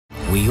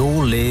We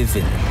all live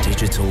in a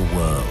digital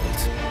world.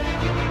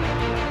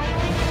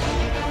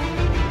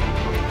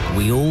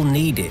 We all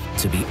need it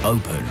to be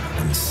open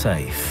and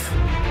safe.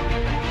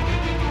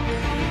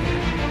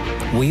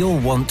 We all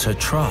want to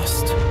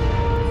trust.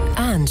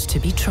 And to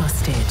be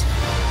trusted.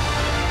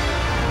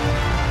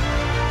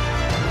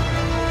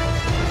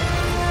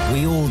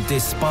 We all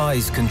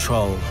despise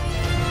control.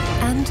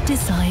 And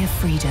desire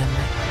freedom.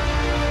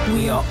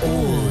 We are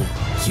all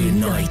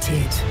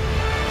united.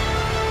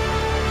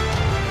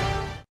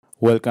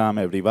 Welcome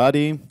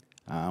everybody,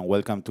 and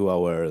welcome to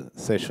our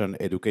session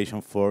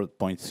Education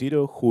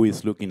 4.0, who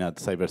is looking at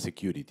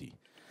cybersecurity.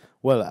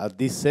 Well, at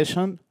this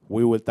session,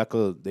 we will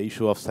tackle the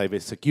issue of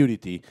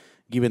cybersecurity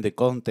given the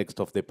context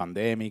of the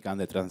pandemic and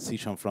the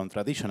transition from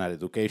traditional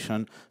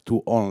education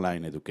to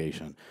online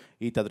education.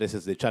 It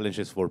addresses the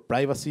challenges for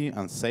privacy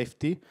and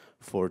safety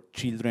for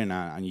children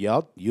and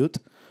youth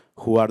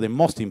who are the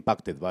most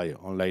impacted by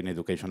online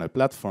educational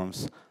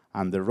platforms,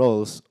 and the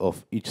roles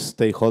of each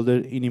stakeholder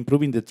in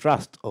improving the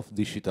trust of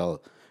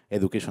digital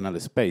educational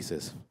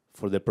spaces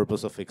for the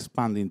purpose of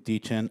expanding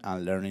teaching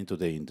and learning to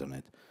the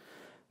internet.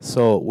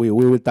 So we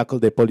will tackle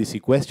the policy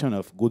question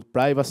of good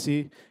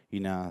privacy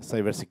in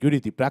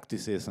cybersecurity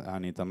practices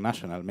and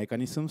international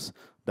mechanisms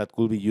that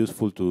could be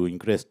useful to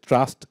increase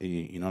trust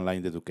in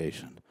online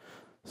education.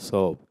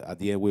 So at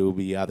the end, we will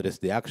be address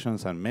the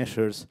actions and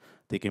measures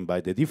taken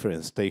by the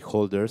different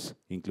stakeholders,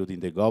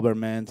 including the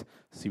government,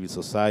 civil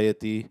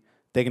society,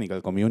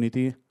 technical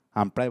community,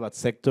 and private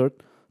sector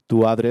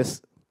to address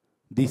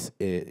this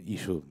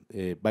issue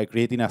by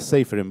creating a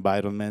safer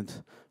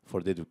environment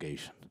for the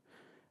education.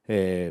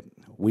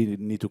 We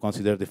need to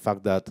consider the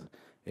fact that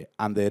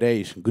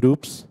underage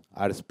groups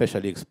are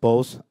especially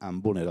exposed and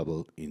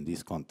vulnerable in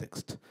this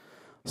context.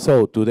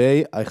 So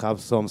today I have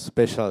some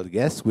special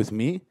guests with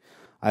me.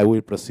 I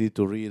will proceed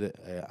to read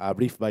a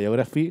brief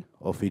biography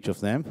of each of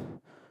them.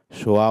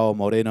 Joao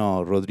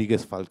Moreno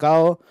Rodriguez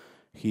Falcao.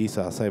 He's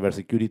a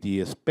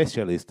cybersecurity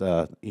specialist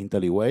at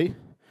IntelliWay,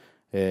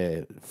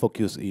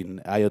 focused in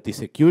IoT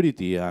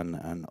security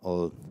and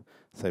all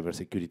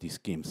cybersecurity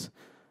schemes.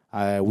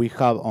 We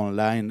have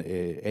online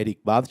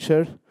Eric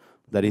Badger,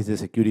 that is the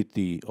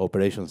Security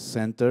Operations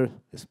Center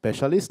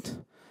specialist,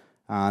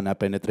 and a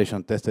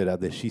penetration tester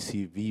at the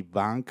GCV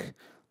Bank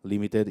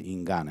Limited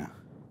in Ghana.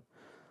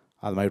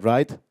 At my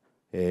right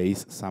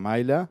is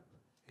Samaila.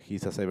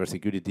 He's a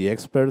cybersecurity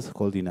expert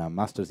holding a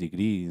master's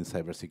degree in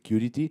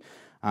cybersecurity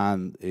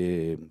and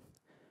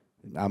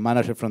a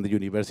manager from the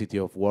University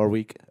of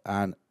Warwick,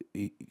 and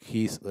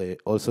he's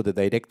also the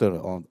director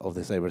of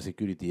the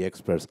Cybersecurity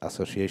Experts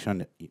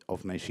Association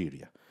of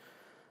Nigeria.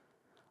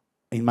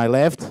 In my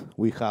left,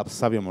 we have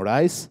Savio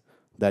Moraes,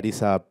 that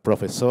is a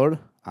professor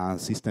and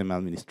system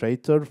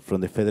administrator from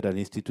the Federal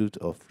Institute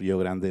of Rio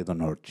Grande do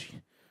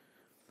Norte.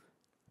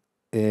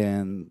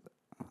 And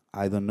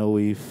I don't know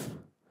if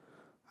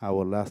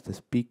our last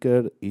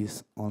speaker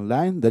is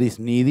online. That is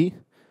Nidhi.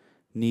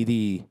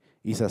 Nidhi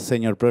is a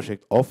senior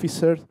project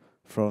officer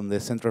from the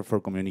Center for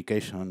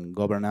Communication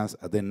Governance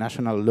at the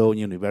National Law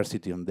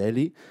University in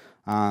Delhi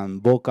and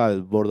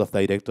vocal board of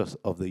directors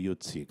of the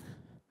Youth SIG.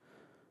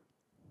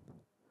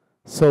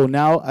 So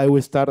now I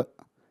will start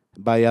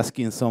by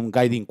asking some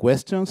guiding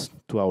questions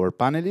to our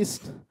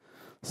panelists.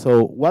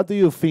 So what do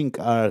you think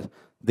are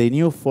the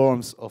new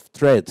forms of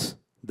threats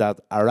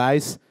that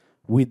arise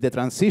with the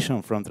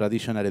transition from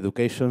traditional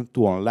education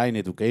to online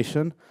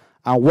education,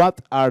 and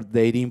what are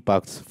their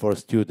impacts for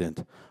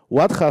students?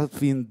 What has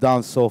been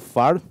done so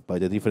far by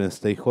the different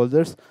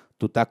stakeholders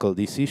to tackle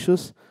these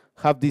issues?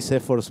 Have these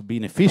efforts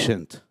been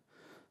efficient?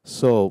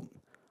 So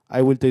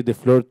I will take the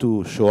floor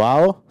to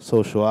Joao.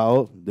 So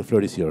Joao, the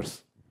floor is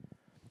yours.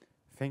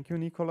 Thank you,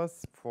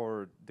 Nicolas,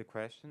 for the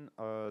question.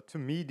 To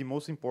me, the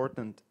most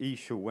important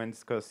issue when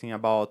discussing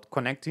about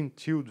connecting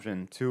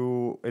children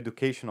to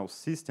educational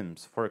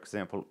systems, for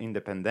example, in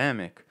the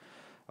pandemic,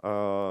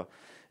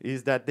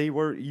 is that they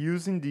were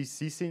using these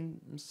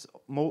systems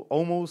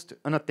almost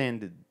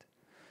unattended.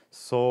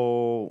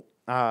 So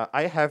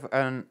I have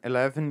an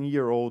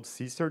 11-year-old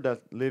sister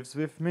that lives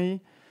with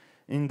me.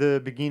 In the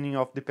beginning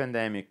of the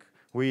pandemic,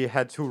 we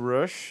had to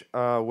rush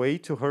away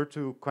to her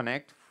to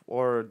connect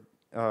or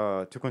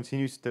to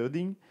continue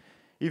studying.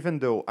 Even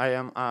though I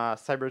am a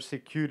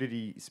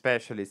cybersecurity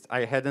specialist,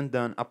 I hadn't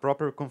done a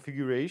proper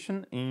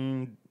configuration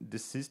in the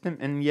system,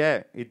 and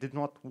yeah, it did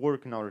not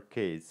work in our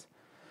case.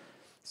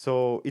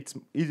 So it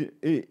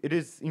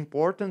is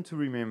important to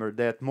remember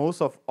that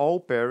most of all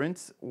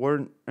parents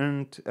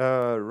weren't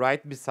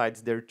right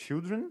besides their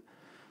children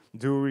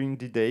during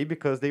the day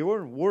because they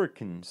were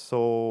working.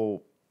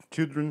 So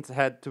kids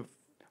had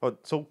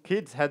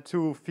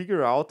to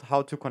figure out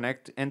how to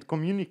connect and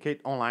communicate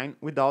online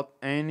without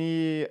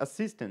any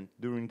assistant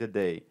during the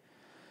day.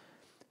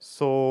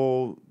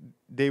 So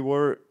they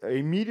were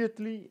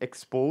immediately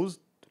exposed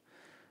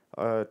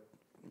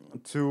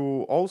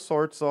to all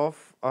sorts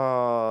of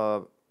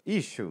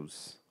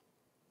issues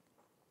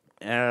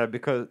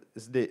because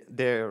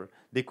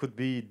they could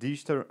be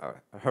digital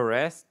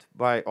harassed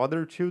by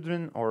other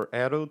children or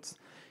adults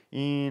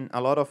in a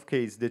lot of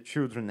cases, the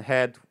children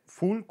had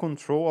full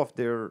control of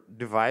their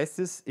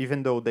devices,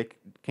 even though they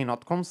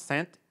cannot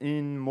consent.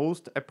 In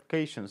most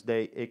applications,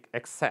 they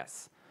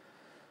access.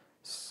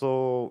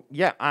 So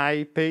yeah,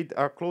 I paid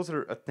a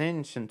closer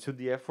attention to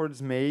the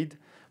efforts made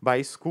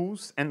by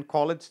schools and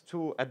colleges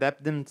to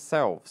adapt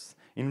themselves.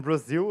 In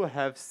Brazil, I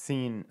have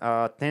seen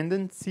a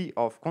tendency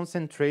of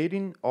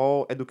concentrating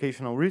all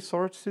educational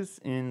resources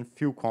in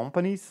few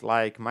companies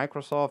like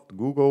Microsoft,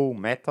 Google,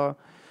 Meta.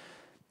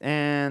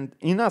 And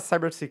in a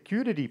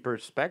cybersecurity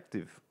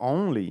perspective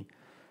only,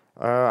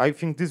 I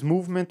think this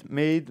movement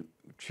made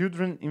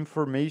children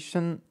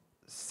information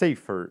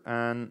safer.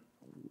 And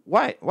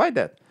why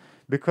that?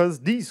 Because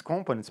these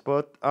companies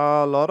put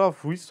a lot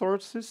of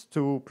resources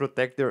to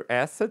protect their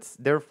assets,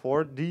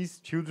 therefore these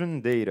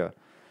children data.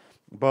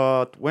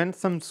 But when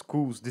some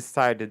schools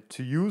decided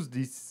to use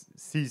these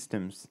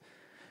systems,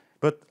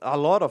 but a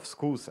lot of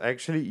schools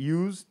actually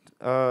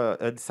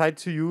decided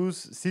to use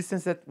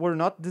systems that were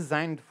not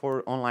designed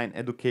for online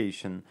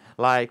education,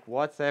 like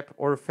WhatsApp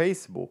or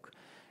Facebook.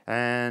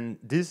 And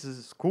these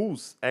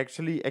schools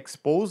actually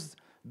exposed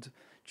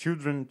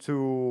children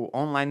to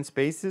online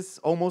spaces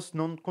almost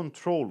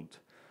non-controlled.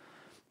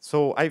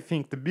 So I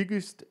think the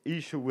biggest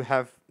issue we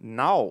have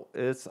now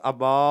is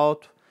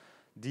about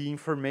the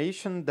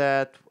information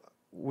that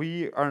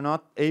we are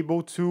not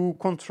able to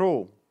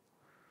control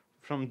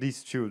from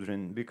these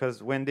children,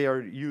 because when they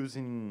are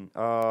using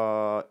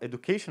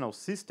educational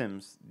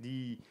systems,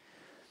 the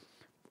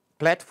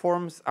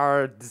platforms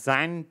are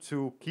designed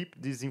to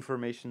keep this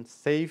information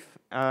safe.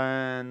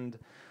 And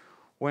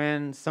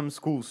when some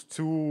schools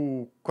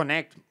to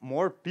connect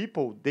more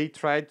people, they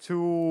try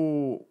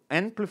to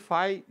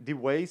amplify the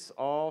ways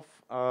of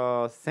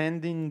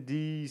sending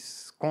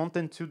this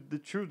content to the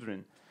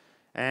children.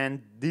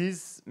 And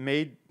this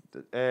made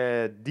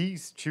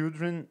these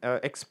children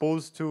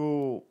exposed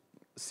to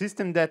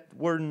systems that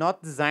were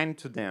not designed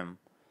to them.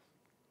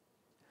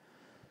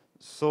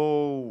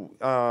 So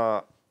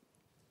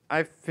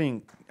I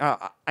think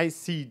I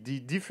see the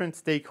different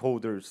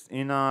stakeholders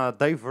in a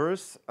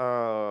diverse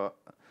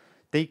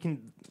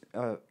taking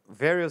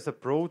various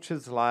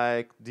approaches,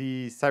 like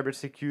the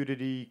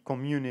cybersecurity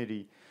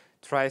community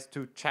tries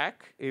to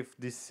check if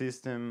these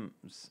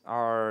systems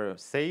are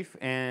safe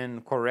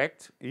and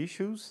correct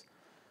issues.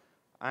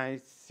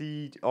 I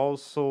see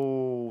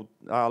also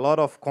a lot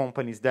of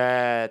companies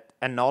that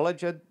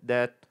acknowledge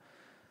that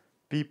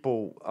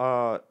people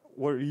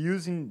were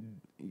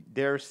using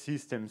their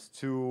systems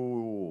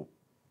to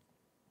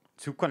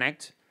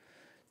connect,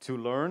 to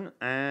learn,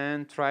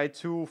 and try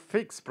to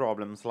fix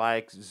problems,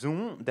 like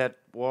Zoom, that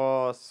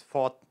was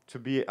thought to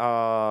be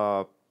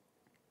a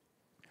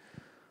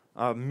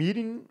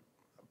meeting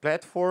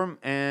platform,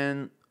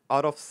 and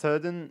out of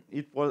sudden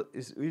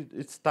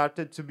it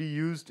started to be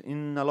used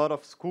in a lot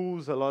of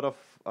schools, a lot of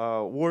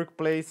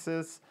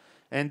workplaces,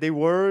 and they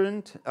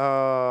weren't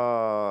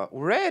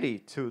ready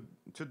to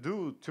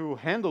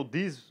handle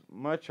this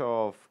much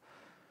of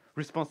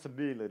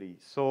responsibility.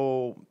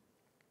 So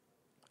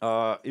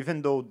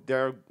even though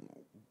they're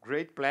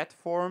great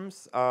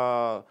platforms,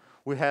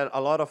 we had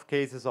a lot of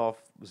cases of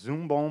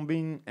Zoom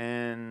bombing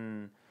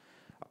and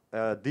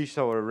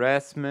digital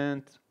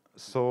harassment.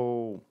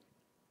 So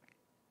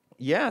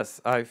yes,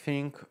 I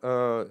think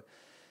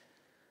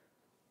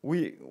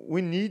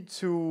we need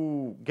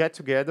to get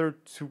together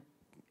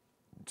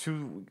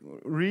to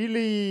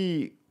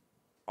really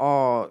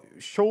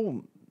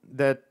show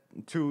that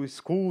to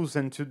schools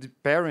and to the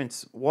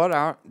parents what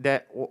are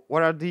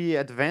the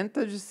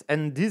advantages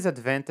and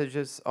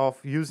disadvantages of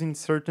using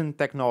certain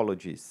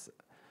technologies.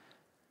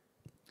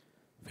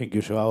 Thank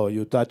you, Joao.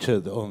 You touched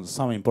on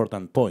some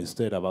important points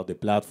there about the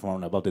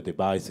platform, about the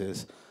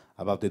devices,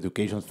 about the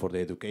education for the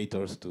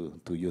educators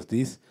to use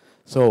this.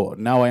 So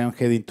now I am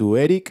heading to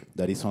Eric,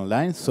 that is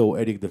online. So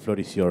Eric, the floor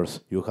is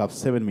yours. You have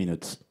 7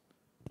 minutes.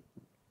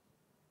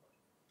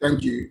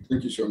 Thank you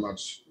so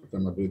much, Dr.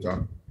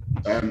 Mabuta.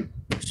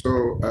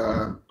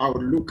 I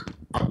would look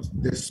at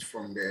this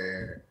from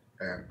the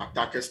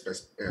attacker's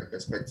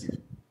perspective,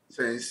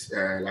 since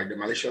like the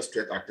malicious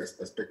threat actors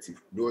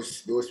perspective,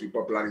 those we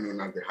popularly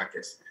known as the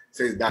hackers.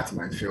 Since that's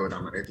my field,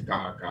 I'm an ethical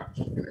hacker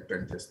and a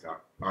pen tester.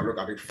 I'll look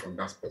at it from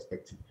that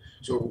perspective.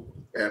 So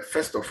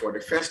first of all, the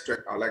first threat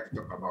I'd like to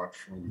talk about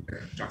from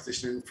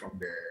transitioning from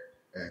the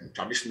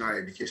traditional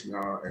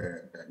educational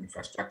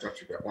infrastructure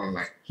to the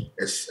online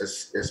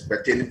is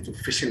pertaining to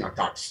phishing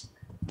attacks.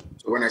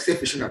 So when I say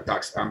phishing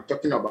attacks, I'm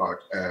talking about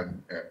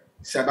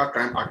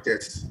cybercrime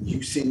actors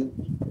using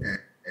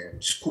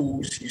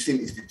schools, using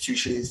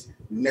institutions,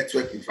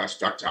 network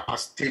infrastructure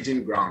as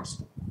staging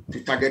grounds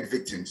to target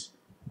victims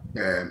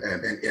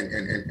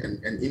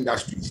and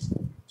industries.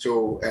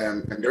 So,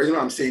 and the reason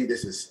I'm saying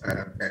this is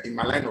in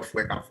my line of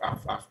work,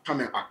 I've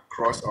come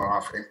across or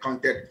I've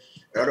encountered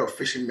a lot of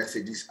phishing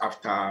messages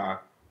after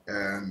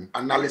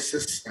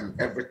analysis and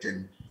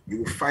everything. You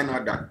will find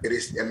out that it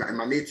is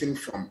emanating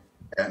from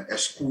a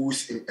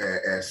school's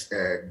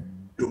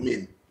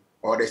domain.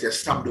 or there's a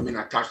subdomain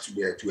attached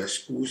to a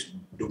school's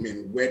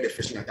domain where the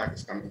phishing attack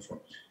is coming from.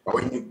 But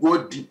when you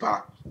go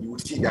deeper, you will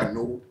see that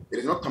no, it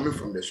is not coming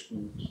from the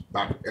school,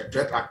 but a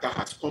threat actor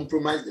has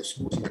compromised the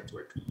school's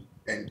network,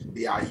 and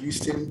they are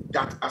using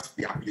that as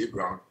their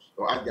playground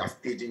or as their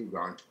staging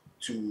ground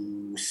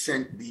to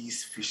send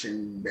these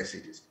phishing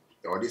messages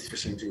or this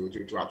phishing to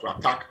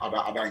attack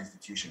other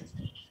institutions.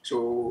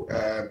 So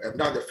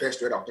that's the first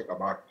threat I'll talk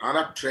about.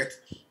 Another threat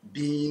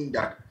being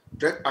that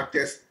threat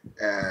actors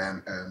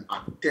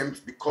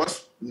attempt,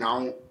 because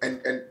now,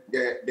 and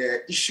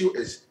the issue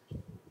is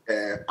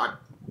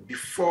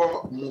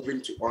before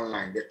moving to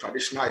online, the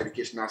traditional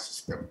educational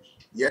system,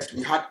 yes,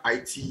 we had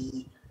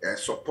IT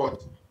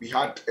support. We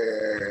had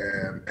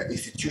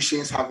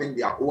institutions having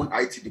their own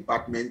IT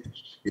department.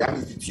 We have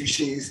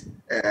institutions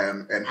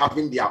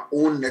having their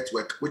own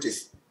network, which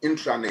is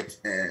intranet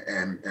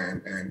and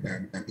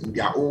in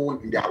their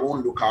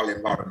own local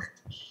environment.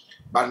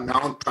 But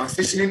now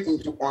transitioning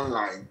into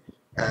online,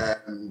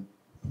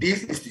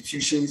 these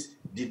institutions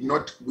did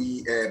not,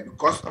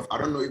 because of, I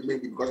don't know,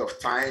 maybe because of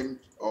time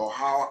or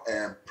how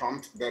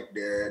prompt that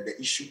the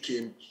issue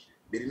came,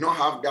 they did not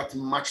have that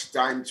much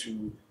time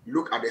to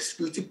look at the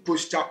security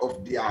posture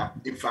of their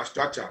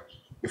infrastructure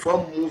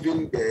before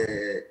moving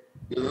the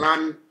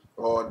LAN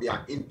or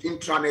their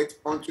intranet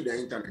onto the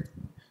internet.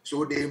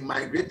 So they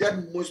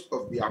migrated most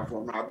of their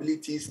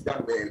vulnerabilities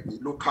that were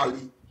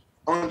locally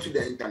onto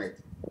the internet.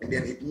 And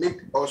then it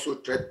made also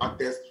threat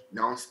actors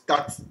now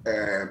start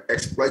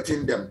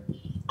exploiting them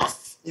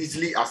as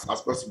easily as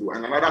possible.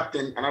 And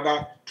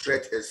another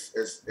threat is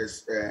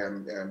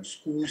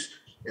schools,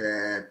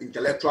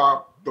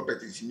 intellectual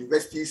properties,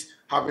 universities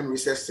having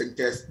research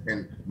centers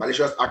and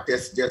malicious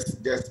actors just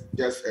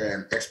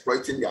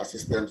exploiting their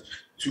systems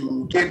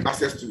to gain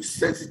access to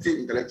sensitive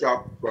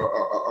intellectual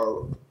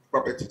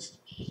properties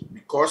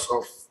because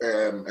of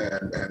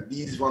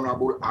these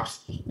vulnerable apps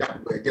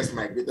that were just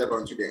migrated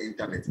onto the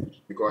internet.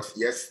 Because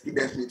yes,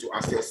 students need to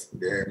access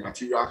the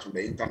materials from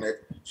the internet,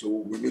 so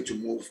we need to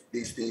move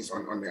these things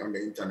on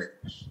the internet.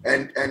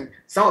 And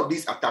some of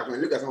these attacks, when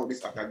you look at some of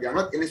these attacks, they are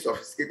not any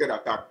sophisticated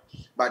attack,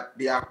 but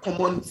they are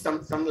common,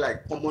 something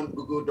like common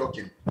Google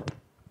docking.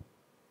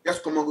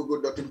 Just common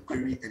Google docking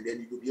query, and then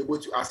you will be able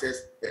to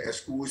access a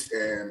school's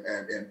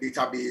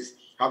database,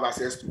 have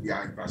access to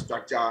their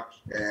infrastructure,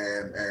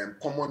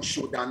 common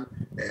showdown,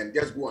 and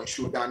just go on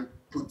showdown,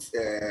 put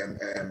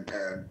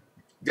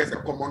just a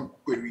common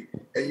query,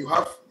 and you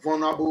have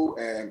vulnerable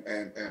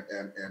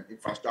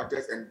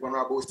infrastructures and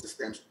vulnerable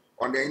systems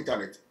on the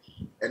internet.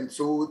 And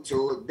so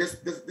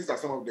these are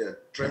some of the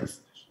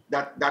trends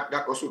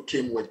that also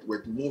came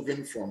with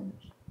moving from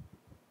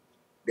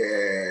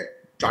the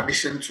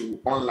tradition to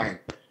online.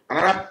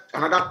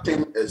 Another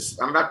thing is,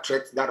 another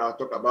threat that I'll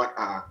talk about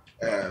are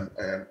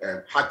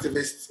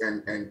activists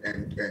and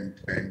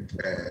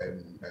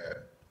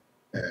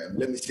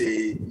let me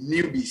say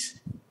newbies,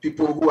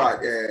 people who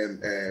are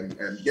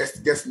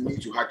just new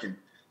to hacking,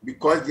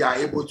 because they are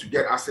able to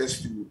get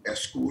access to a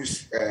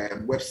school's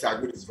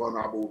website which is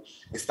vulnerable.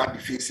 They start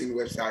defacing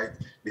website.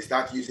 They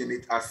start using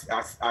it as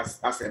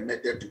a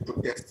method to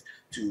protest,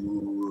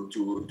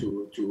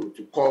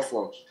 to call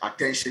for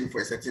attention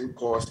for a certain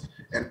cause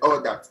and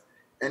all that.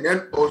 And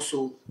then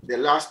also the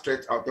last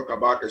threat I'll talk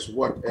about is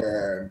what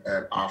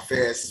our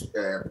first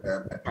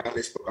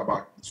panelists spoke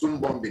about, Zoom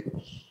bombing.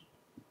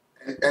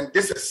 And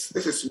this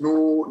is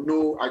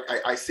no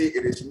I say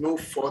it is no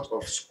fault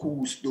of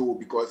schools though,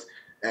 because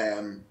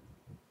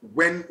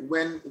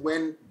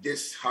when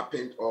this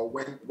happened, or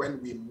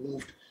when we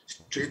moved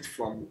straight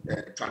from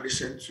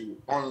tradition to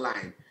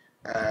online,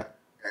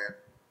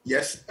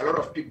 yes, a lot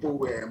of people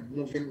were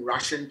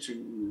rushing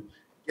to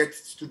get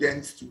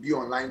students to be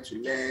online to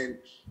learn.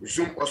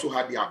 Zoom also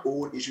had their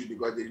own issues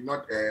because they did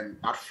not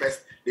at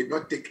first they did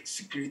not take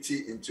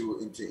security into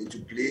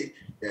play.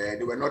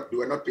 They were not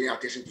paying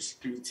attention to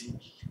security,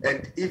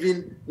 and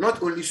even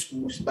not only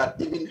schools but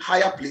even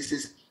higher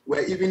places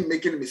were even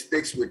making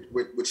mistakes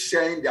with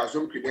sharing their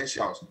Zoom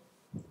credentials.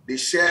 They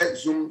share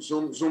Zoom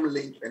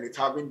link, and it's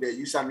having the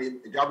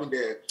username, it's having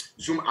the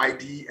Zoom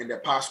ID and the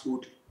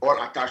passcode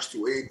all attached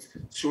to it,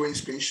 showing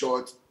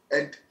screenshots.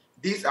 And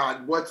these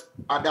are what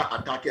other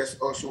attackers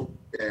also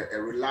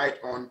relied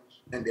on,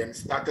 and then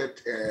started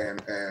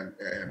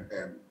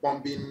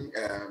bombing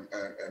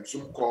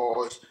Zoom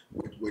calls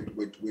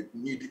with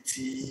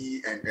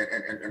nudity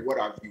and what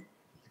have you.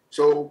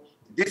 So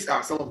these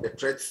are some of the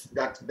threats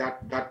that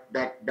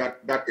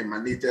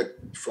emanated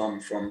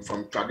from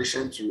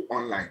tradition to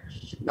online.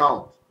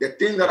 Now, the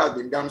thing that has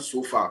been done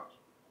so far,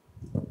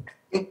 I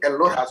think a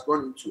lot has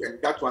gone into,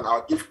 and that one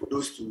I'll give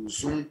kudos to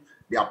Zoom,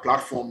 their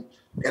platform.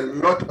 A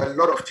lot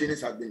of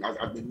changes have been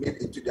made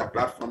into their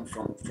platform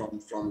from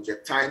the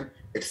time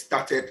it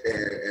started.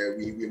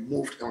 We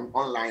moved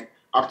online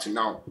up to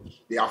now.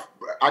 They have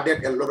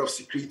added a lot of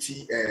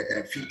security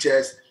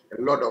features,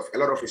 a lot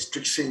of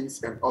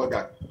restrictions and all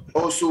that.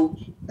 Also,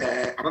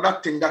 another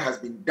thing that has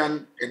been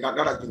done, and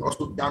that has been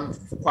also done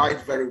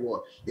quite very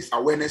well, is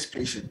awareness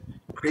creation,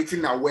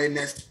 creating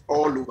awareness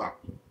all over.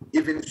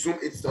 even Zoom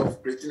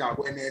itself creating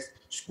awareness,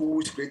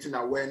 schools creating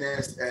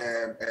awareness,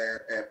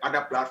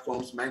 other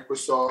platforms,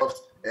 Microsoft,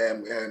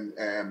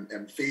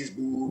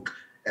 Facebook,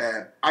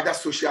 other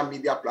social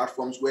media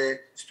platforms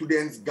where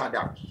students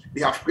gather.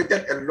 They have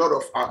created a lot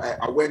of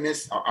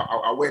awareness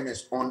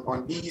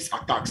on these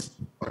attacks,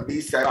 on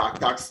these cyber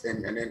attacks,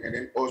 and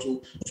then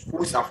also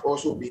schools have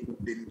also been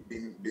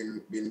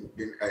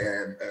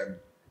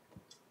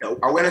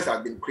awareness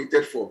has been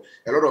created for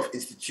a lot of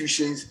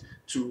institutions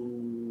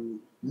to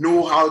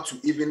know how to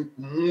even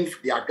move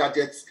their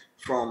gadgets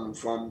from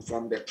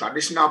the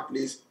traditional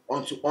place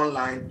onto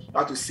online,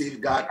 how to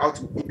safeguard, how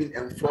to even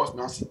enforce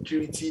now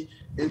security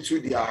into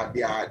their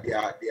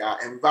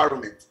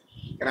environment.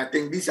 And I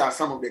think these are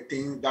some of the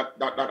things that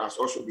has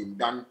also been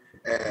done,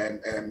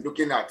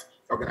 looking at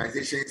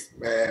organizations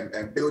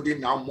building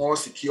now more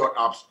secure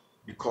apps,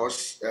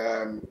 because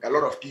a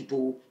lot of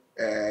people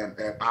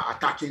are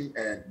attacking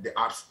the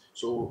apps.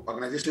 So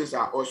organizations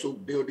are also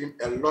building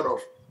a lot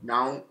of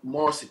now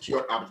more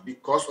secure apps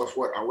because of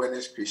what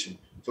awareness creation.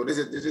 So this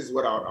is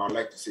what I would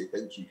like to say.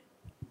 Thank you.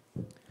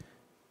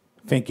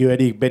 Thank you,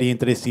 Eric. Very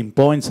interesting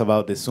points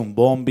about the Zoom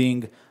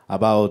bombing,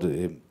 about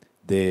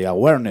the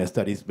awareness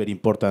that is very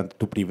important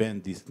to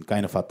prevent these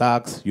kind of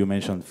attacks. You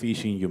mentioned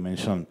phishing, you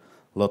mentioned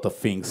a lot of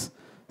things.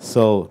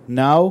 So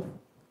now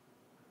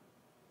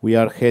we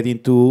are heading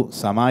to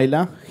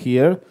Samaila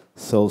here.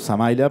 So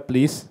Samaila,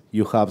 please,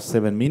 you have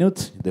 7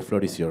 minutes. The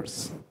floor is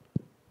yours.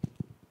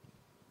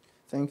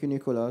 Thank you,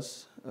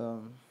 Nicholas.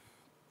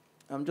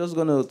 I'm just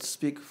going to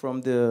speak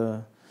from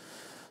the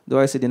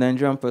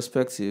Nigerian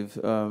perspective,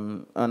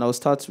 and I'll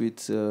start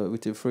with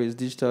a phrase: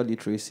 digital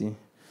literacy.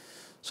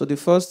 So the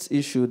first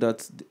issue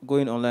that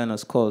going online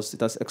has caused,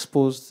 it has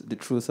exposed the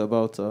truth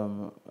about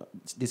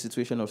the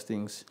situation of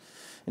things,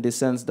 in the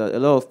sense that a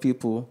lot of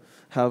people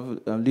have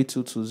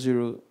little to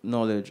zero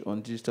knowledge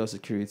on digital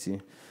security.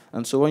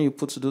 And so when you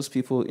put those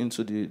people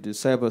into the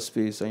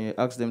cyberspace and you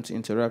ask them to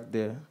interact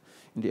there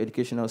in the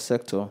educational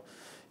sector,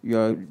 you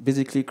are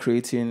basically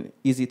creating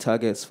easy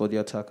targets for the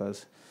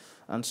attackers.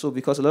 And so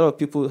because a lot of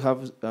people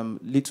have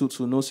little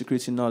to no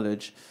security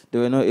knowledge, they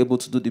were not able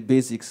to do the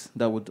basics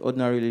that would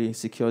ordinarily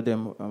secure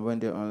them when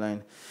they're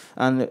online.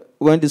 And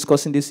when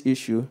discussing this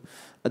issue,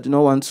 I do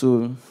not want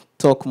to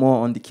talk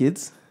more on the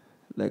kids,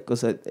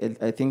 because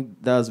I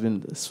think that has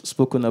been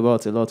spoken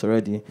about a lot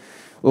already.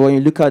 But when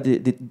you look at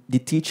the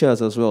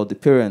teachers as well, the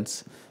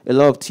parents, a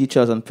lot of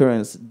teachers and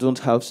parents don't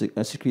have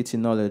security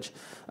knowledge.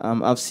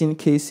 I've seen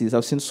cases,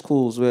 I've seen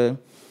schools where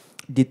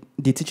the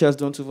teachers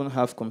don't even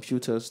have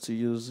computers to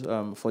use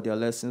for their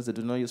lessons. They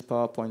do not use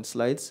PowerPoint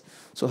slides.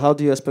 So how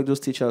do you expect those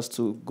teachers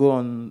to go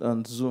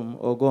on Zoom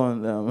or go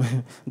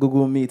on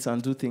Google Meet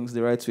and do things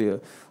the right way,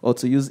 or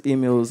to use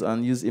emails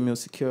and use email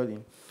securely?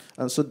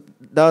 And so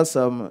that's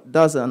an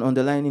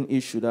underlying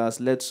issue that has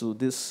led to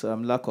this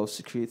lack of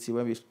security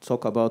when we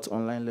talk about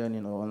online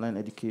learning or online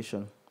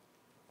education.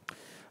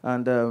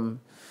 And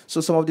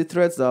so some of the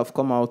threats that have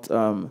come out,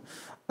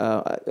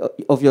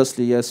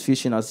 obviously, yes,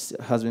 phishing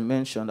has been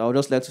mentioned. I would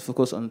just like to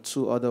focus on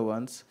two other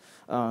ones.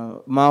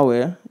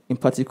 Malware, in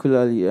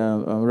particularly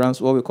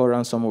what we call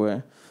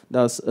ransomware.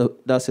 That's a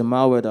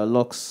malware that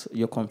locks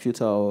your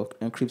computer or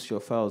encrypts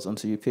your files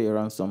until you pay a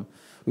ransom.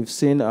 We've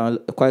seen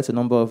quite a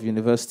number of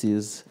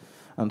universities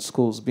and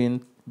schools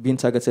being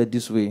targeted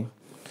this way.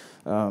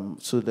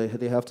 So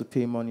they have to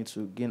pay money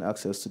to gain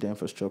access to the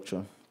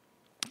infrastructure.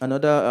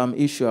 Another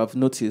issue I've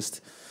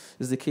noticed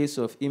is the case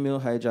of email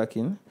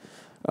hijacking.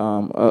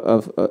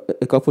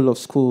 A couple of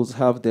schools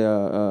have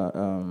their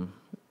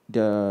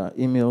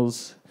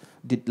emails,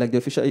 like the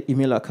official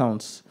email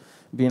accounts,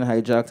 being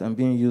hijacked and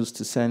being used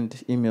to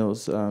send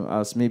emails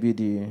as maybe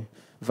the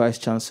vice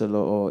chancellor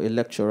or a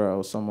lecturer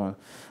or someone.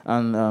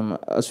 And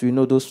as we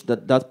know,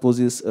 that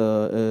poses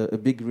a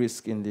big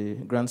risk in the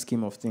grand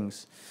scheme of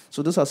things.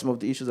 So those are some of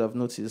the issues I've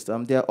noticed.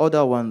 There are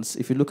other ones.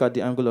 If you look at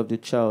the angle of the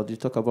child, you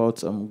talk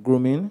about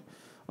grooming,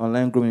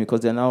 online grooming, because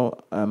they're now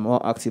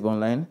more active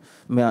online,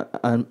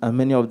 and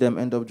many of them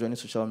end up joining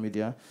social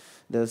media.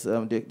 There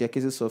are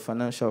cases of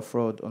financial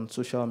fraud on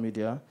social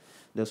media.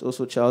 There's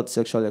also child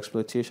sexual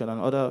exploitation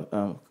and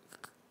other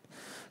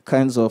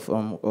kinds of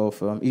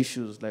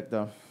issues like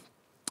that.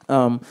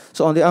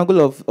 So on the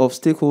angle of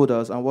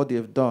stakeholders and what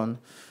they've done,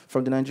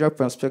 from the Nigeria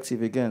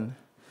perspective again,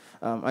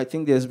 I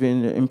think there's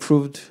been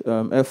improved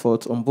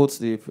effort on both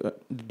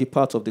the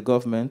part of the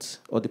government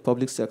or the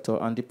public sector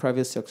and the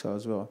private sector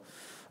as well.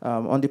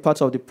 On the part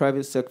of the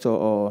private sector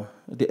or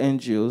the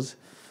NGOs,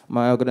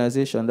 my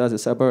organization, that's the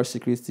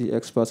Cybersecurity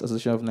Experts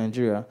Association of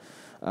Nigeria,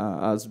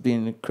 has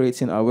been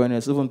creating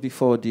awareness even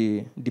before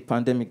the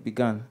pandemic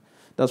began.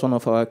 That's one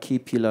of our key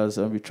pillars,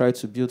 and we try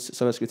to build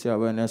cybersecurity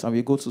awareness. And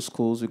we go to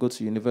schools, we go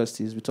to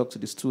universities, we talk to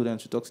the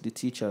students, we talk to the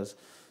teachers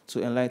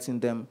to enlighten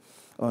them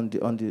on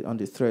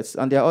the threats.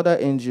 And there are other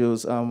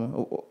NGOs.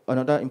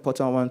 Another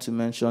important one to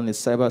mention is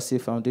Cyber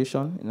Safe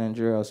Foundation in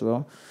Nigeria as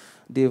well.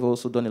 They've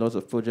also done a lot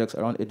of projects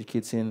around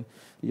educating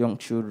young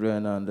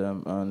children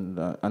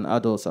and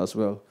adults as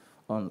well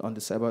on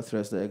the cyber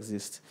threats that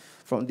exist.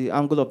 From the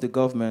angle of the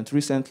government,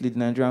 recently the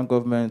Nigerian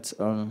government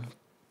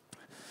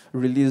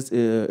released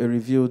a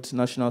reviewed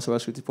national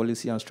cybersecurity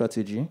policy and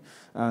strategy,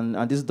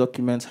 and this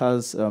document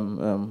has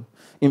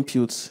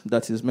inputs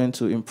that is meant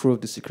to improve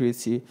the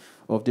security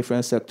of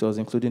different sectors,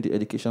 including the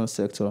education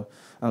sector.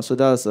 And so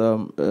that's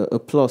a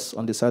plus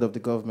on the side of the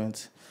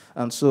government.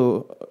 And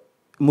so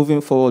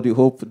moving forward, we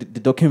hope the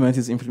document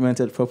is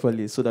implemented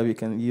properly so that we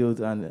can yield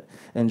and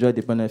enjoy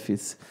the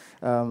benefits.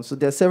 So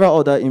there are several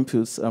other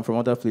inputs from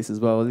other places,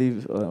 but I'll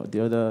leave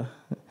the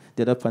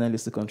other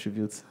panelists to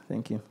contribute.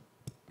 Thank you.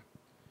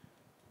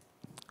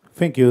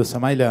 Thank you,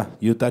 Samaila.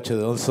 You touched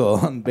also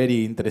on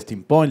very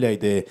interesting point,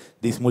 like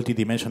this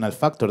multidimensional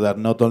factor that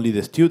not only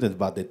the students,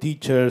 but the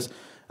teachers,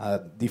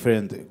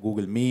 different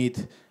Google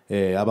Meet,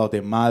 about the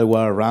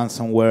malware,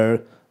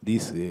 ransomware,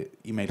 these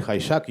email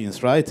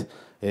hijackings, right?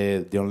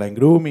 The online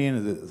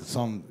grooming,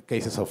 some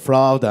cases of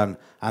fraud,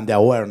 and the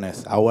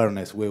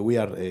awareness. We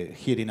are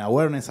hearing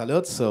awareness a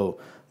lot, so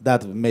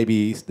that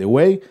maybe is the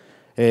way.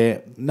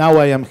 Now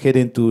I am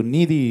heading to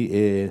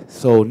Nidhi.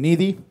 So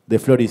Nidhi, the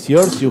floor is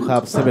yours. You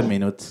have 7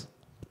 minutes.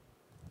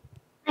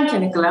 Thank you,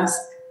 Nicholas.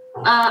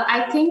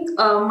 I think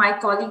my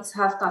colleagues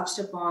have touched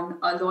upon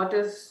a lot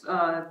of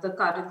the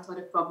current sort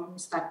of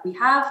problems that we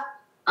have.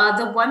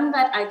 The one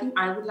that I think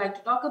I would like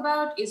to talk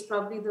about is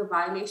probably the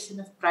violation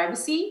of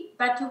privacy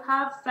that you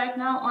have right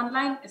now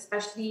online,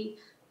 especially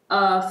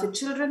for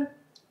children.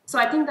 So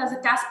I think there's a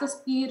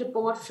Kaspersky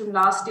report from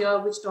last year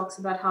which talks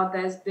about how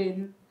there's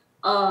been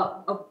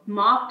a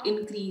marked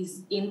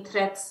increase in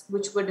threats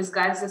which were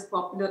disguised as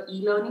popular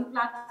e-learning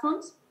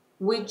platforms,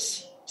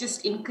 which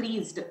just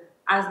increased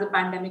as the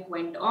pandemic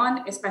went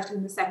on, especially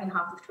in the second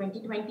half of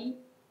 2020.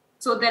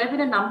 So there have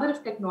been a number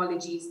of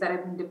technologies that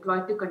have been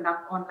deployed to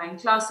conduct online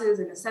classes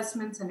and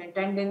assessments and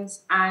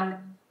attendance. And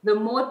the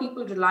more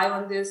people rely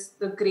on this,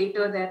 the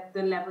greater that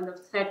the level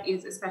of threat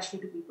is, especially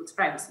to people's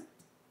privacy.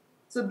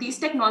 So these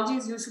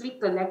technologies usually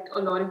collect a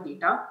lot of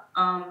data.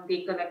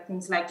 They collect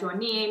things like your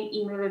name,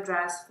 email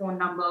address, phone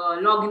number,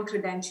 login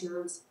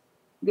credentials.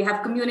 They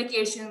have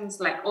communications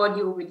like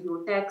audio,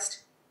 video,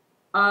 text.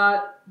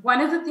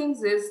 One of the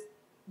things is,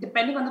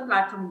 depending on the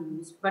platform you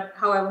use, but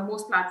however,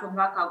 most platforms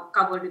are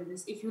covered in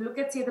this. If you look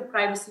at, say, the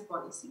privacy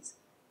policies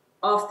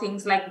of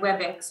things like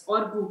WebEx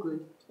or Google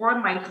or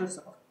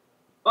Microsoft,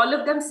 all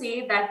of them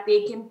say that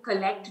they can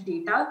collect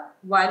data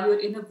while you're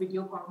in a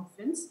video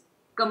conference,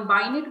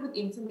 combine it with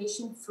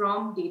information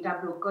from data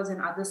brokers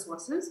and other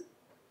sources,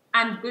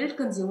 and build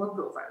consumer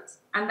profiles,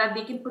 and that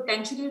they can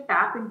potentially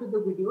tap into the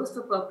videos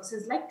for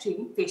purposes like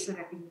training facial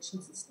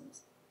recognition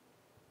systems.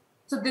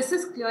 So this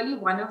is clearly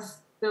one of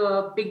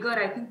the bigger,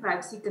 I think,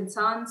 privacy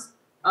concerns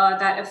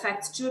that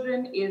affects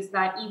children, is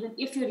that even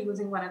if you're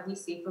using one of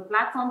these safer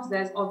platforms,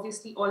 there's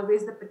obviously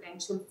always the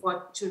potential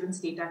for children's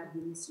data to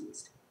be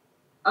misused.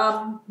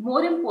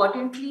 More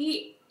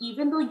importantly,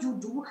 even though you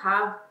do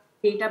have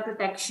data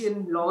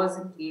protection laws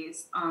in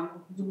place,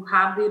 you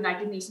have the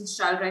United Nations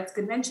Child Rights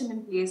Convention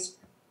in place,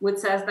 which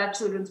says that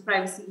children's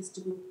privacy is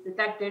to be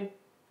protected.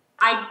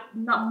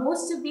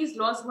 Most of these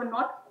laws were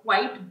not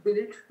quite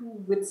built to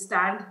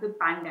withstand the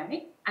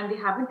pandemic, and they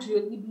haven't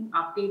really been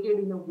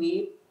updated in a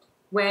way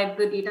where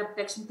the data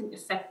protection can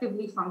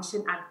effectively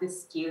function at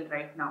this scale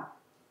right now.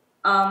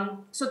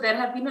 So there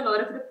have been a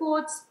lot of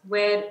reports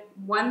where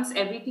once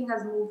everything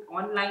has moved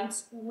online,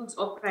 schools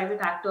or private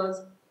actors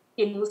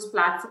can use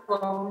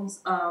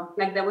platforms.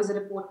 Like there was a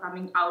report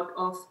coming out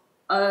of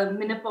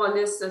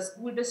Minneapolis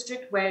school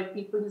district where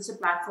people used a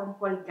platform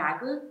called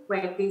Gaggle,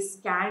 where they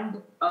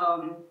scanned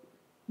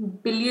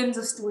billions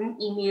of student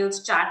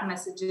emails, chat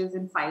messages,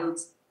 and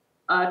files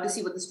to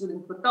see what the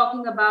students were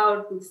talking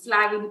about, to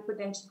flag any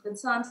potential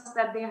concerns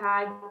that they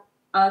had.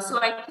 So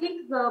I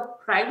think the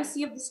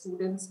privacy of the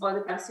students or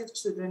the privacy of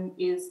children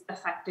is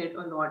affected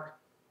a lot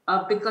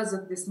because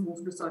of this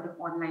move to sort of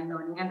online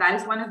learning. And that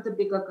is one of the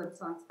bigger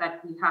concerns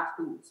that we have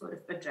to sort of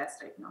address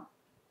right now.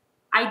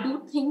 I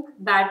do think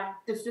that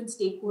different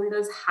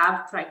stakeholders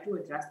have tried to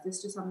address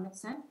this to some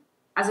extent.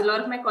 As a lot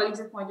of my colleagues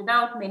have pointed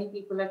out, many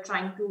people are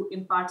trying to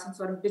impart some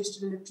sort of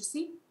digital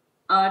literacy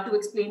to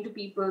explain to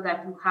people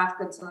that you have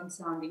concerns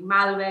surrounding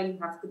malware, you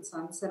have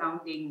concerns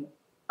surrounding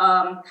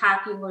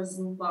hacking or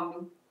Zoom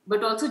bombing,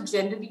 but also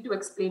generally to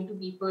explain to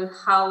people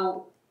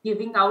how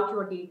giving out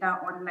your data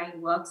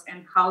online works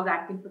and how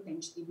that can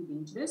potentially be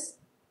dangerous.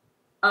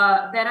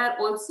 There are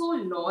also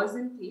laws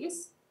in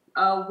place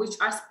which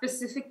are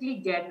specifically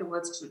geared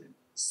towards children.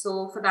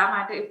 So for that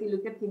matter, if you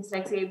look at things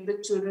like, say,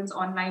 the Children's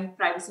Online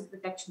Privacy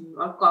Protection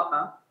or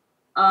COPPA,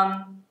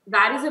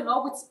 that is a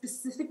law which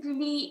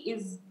specifically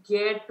is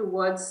geared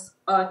towards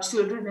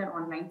children and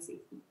online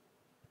safety.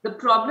 The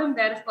problem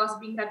there, of course,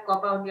 being that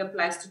COPPA only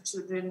applies to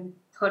children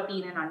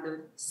 13 and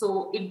under.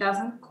 So it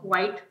doesn't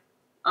quite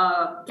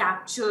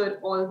capture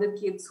all the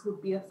kids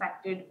who'd be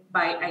affected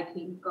by, I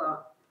think,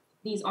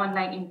 these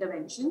online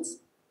interventions.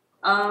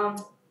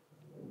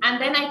 And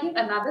then I think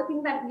another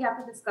thing that we have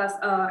to discuss,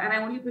 and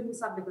I only bring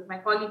this up because my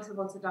colleagues have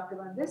also talked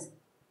about this,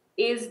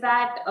 is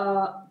that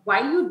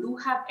while you do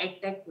have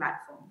edtech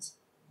platforms,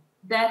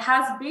 there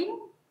has been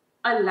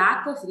a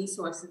lack of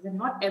resources and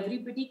not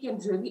everybody can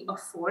really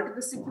afford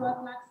the secure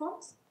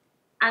platforms.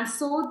 And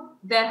so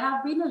there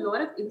have been a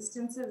lot of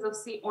instances of,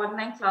 say,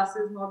 online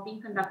classes not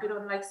being conducted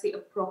on, like, say, a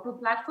proper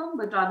platform,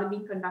 but rather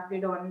being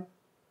conducted on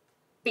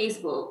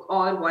Facebook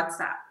or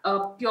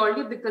WhatsApp,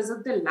 purely because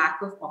of the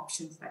lack of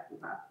options that we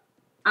have.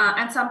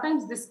 And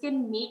sometimes this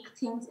can make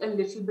things a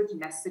little bit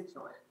less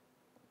secure.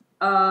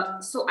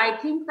 So I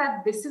think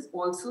that this is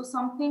also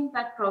something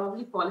that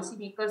probably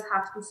policymakers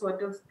have to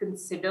sort of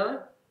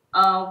consider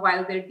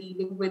while they're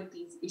dealing with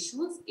these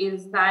issues,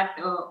 is that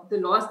the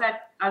laws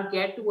that are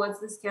geared towards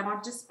this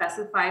cannot just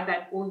specify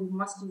that, oh, you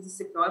must use a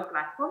secure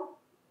platform,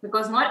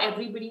 because not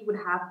everybody would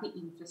have the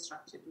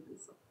infrastructure to do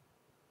so.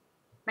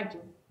 Thank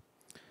you.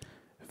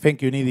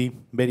 Thank you, Nidhi.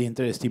 Very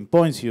interesting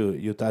points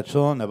you touched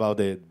on about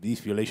these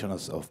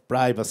violations of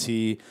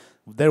privacy.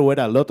 There were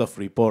a lot of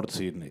reports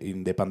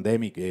in the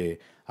pandemic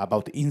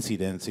about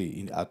incidents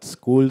at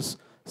schools.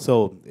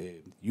 So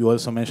you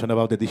also mentioned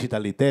about the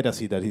digital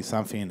literacy. That is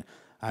something,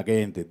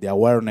 again, the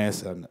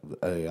awareness and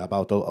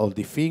about all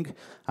the things.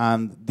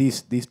 And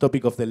this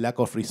topic of the lack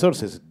of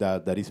resources,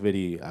 that is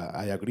very,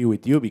 I agree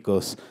with you,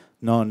 because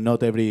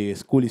not every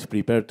school is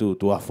prepared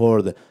to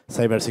afford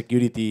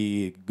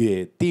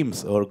cybersecurity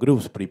teams or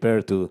groups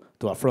prepared to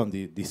affront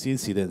these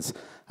incidents.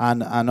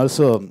 And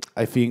also,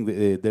 I think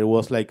there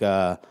was like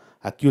a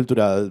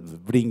cultural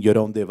bring your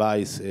own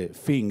device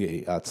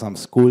thing at some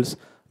schools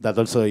that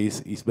also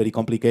is very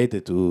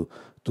complicated to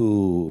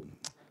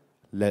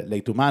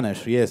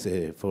manage, yes,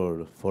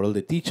 for all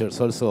the teachers,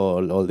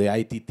 also all the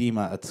IT team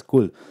at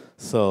school.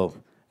 So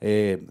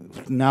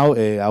now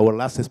our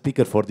last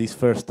speaker for this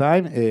first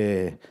part,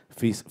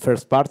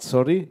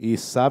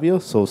 is Savio.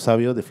 So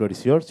Savio, the floor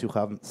is yours. You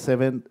have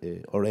 7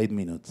 or 8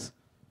 minutes.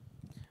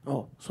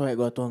 Oh, so I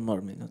got 1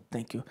 more minute.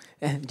 Thank you.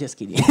 Just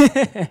kidding.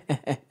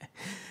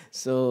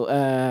 So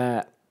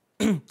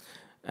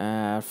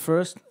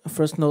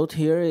first note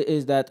here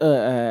is that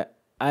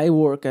I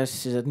work as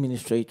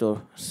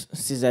sysadministrator,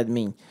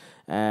 sysadmin,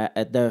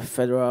 at the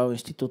Federal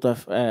Institute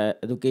of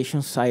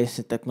Education, Science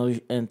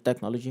and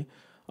Technology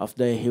of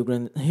the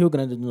Rio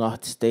Grande do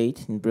Norte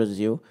state in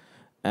Brazil.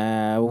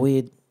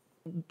 We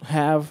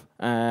have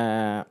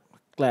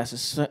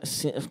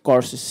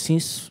courses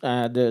since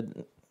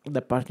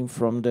departing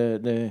from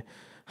the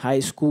high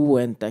school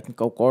and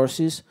technical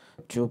courses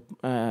to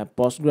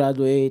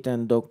postgraduate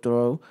and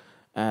doctoral.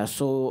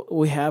 So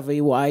we have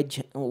a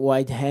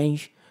wide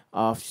range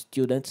of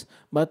students,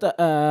 but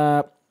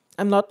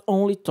I'm not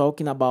only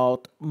talking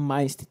about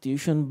my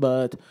institution,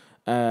 but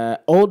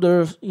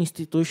other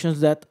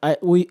institutions that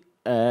we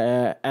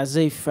as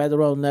a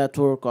federal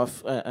network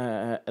of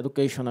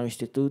educational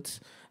institutes,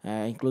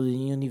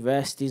 including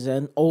universities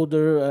and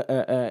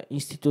other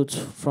institutes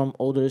from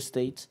other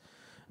states.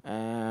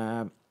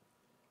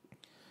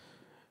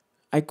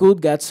 I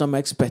could get some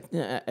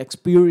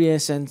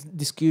experience and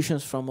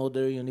discussions from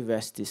other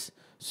universities,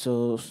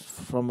 so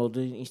from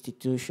other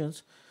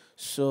institutions.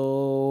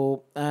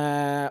 So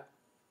there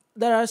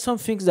are some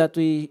things that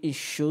we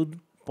should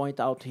point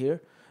out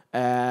here.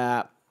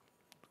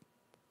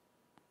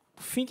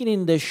 Thinking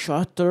in the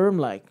short term,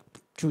 like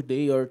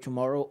today or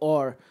tomorrow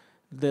or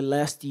the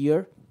last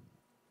year,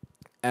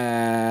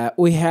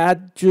 we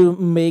had to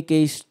make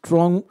a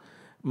strong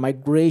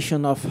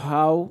migration of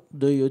how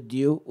do you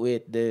deal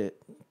with the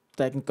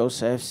technical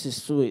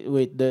services,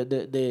 with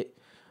the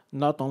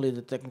not only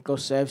the technical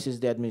services,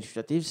 the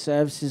administrative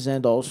services,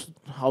 and also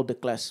how the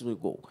classes will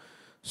go.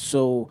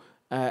 So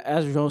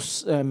as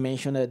João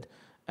mentioned,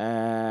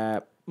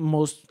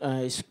 most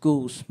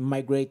schools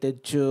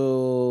migrated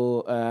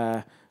to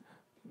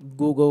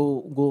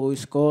Google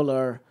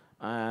Scholar,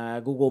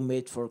 Google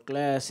Meet for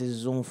classes,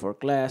 Zoom for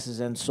classes,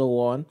 and so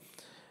on.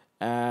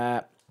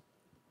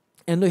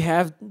 And we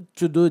have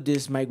to do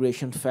this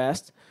migration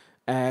fast.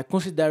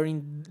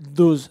 Considering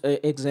those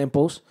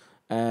examples,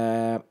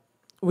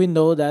 we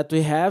know that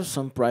we have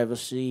some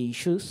privacy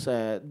issues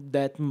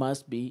that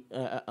must be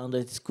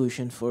under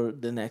discussion for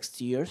the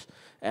next years,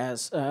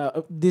 as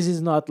this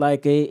is not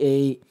like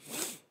a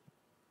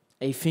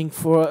thing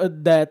for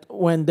that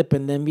when the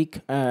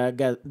pandemic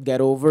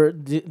get over,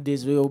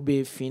 this will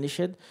be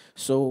finished.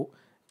 So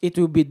it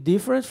will be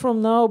different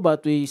from now,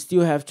 but we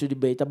still have to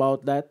debate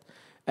about that.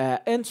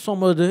 And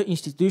some other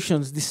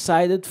institutions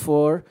decided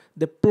for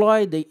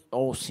deploy their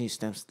own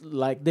systems,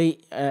 like they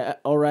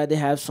already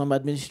have some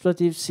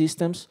administrative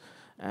systems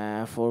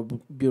for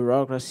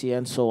bureaucracy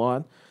and so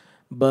on.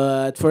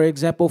 But for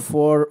example,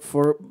 for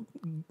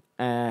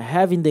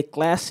having the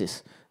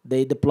classes,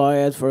 they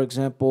deployed, for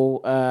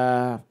example,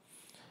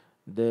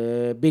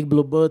 the big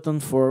blue button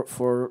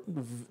for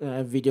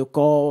video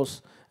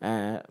calls.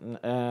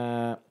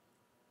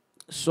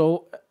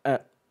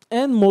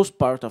 And most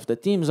part of the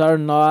teams are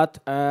not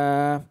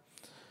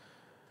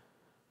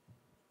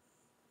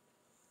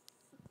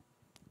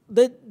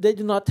they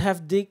do not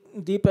have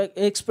deep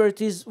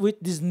expertise with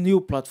this new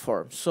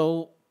platform.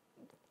 So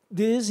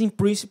this in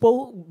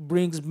principle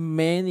brings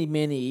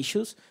many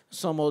issues.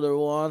 Some other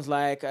ones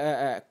like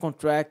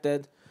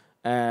contracted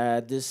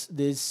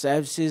these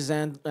services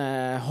and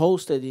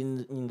hosted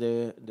in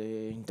the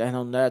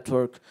internal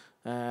network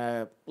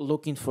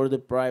looking for the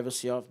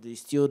privacy of the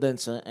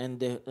students and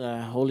the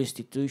whole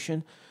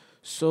institution.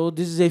 So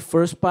this is a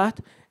first part,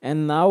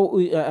 and now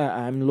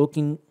I'm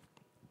looking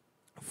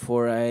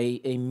for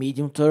a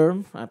medium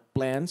term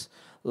plans,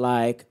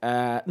 like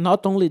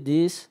not only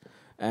this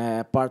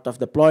part of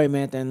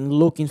deployment and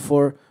looking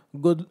for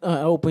good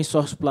open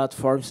source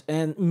platforms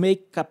and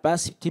make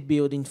capacity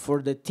building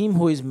for the team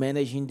who is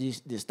managing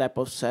this type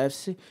of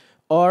service,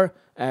 or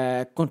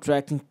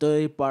contracting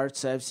third-party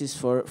services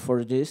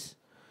for this.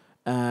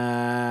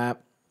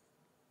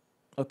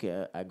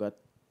 Okay, I got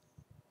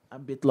a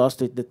bit lost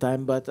with the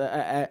time, but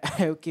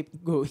I'll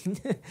keep going.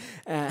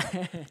 uh,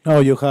 No,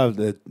 you have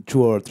the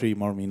 2 or 3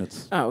 more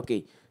minutes.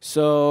 okay.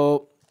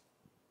 So,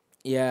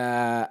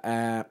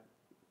 yeah,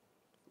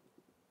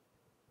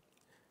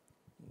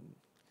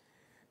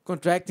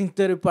 contracting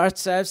third-party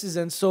services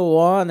and so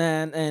on,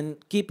 and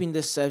keeping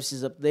the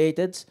services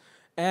updated.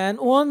 And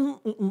one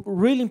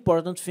really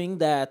important thing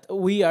that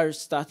we are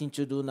starting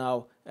to do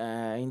now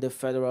in the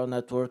federal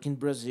network in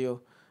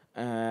Brazil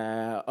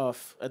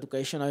of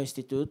educational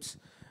institutes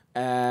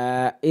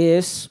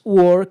is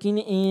working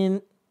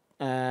in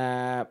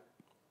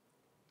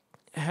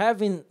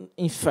having,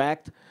 in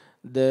fact,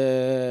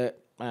 the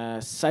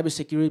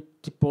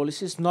cybersecurity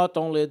policies, not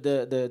only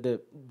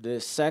the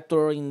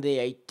sector in the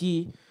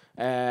IT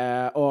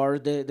or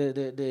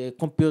the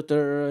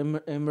computer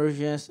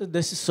emergency, the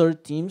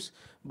CERT teams,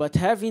 but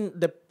having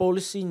the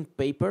policy in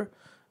paper,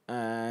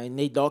 in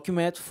a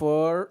document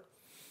for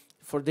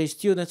the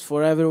students,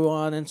 for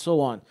everyone, and so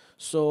on.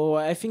 So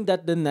I think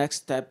that the next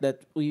step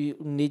that we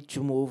need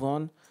to move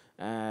on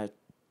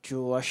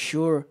to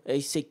assure a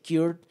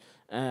secured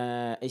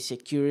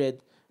education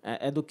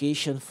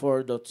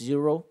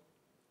 4.0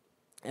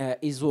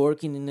 is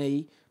working in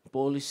a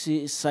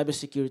policy,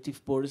 cybersecurity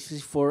policy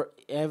for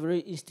every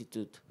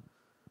institute.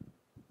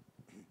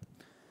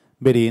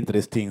 Very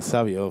interesting,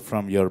 Savio.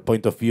 From your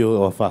point of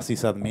view of a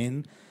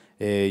sysadmin,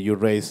 you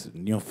raise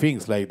new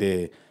things like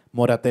the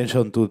more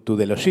attention to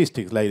the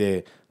logistics, like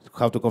the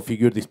how to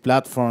configure these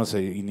platforms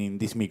in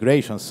this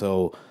migration.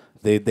 So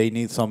they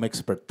need some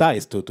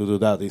expertise to do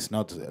that. It's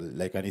not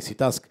like an easy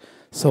task.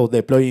 So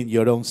deploying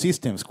your own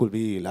systems could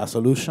be a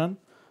solution,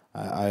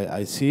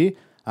 I see.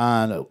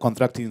 And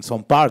contracting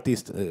some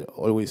parties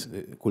always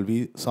could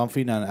be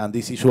something, and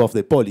this issue of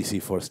the policy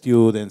for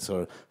students,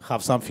 or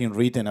have something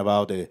written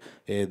about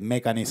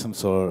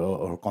mechanisms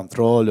or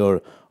control,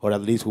 or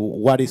at least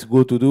what is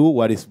good to do,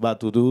 what is bad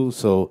to do,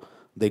 so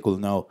they could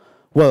know.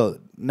 Well,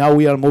 now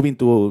we are moving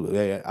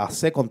to a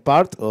second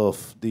part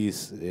of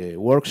this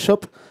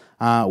workshop.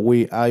 I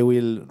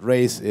will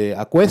raise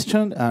a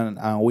question,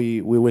 and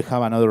we will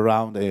have another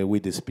round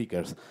with the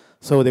speakers.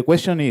 So the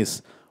question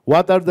is,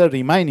 what are the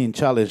remaining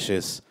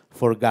challenges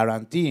for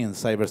guaranteeing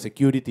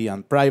cybersecurity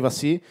and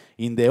privacy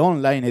in the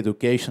online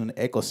education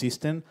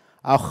ecosystem,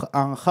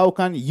 and how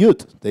can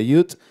the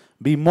youth,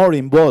 be more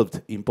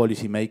involved in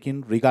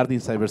policymaking regarding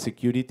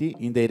cybersecurity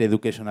in their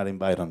educational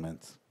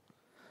environments?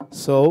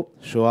 So,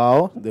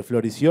 Joao, the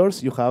floor is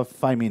yours. You have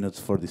 5 minutes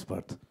for this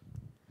part.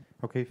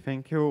 Okay,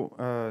 thank you,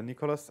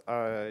 Nicholas.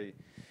 I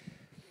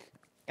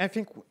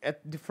think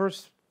at the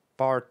first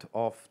part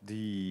of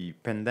the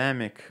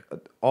pandemic,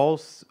 all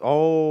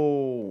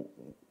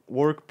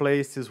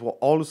workplaces,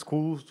 all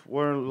schools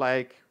were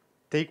like,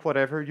 take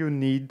whatever you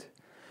need,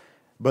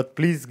 but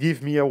please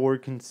give me a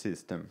working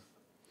system.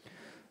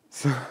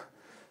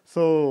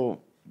 So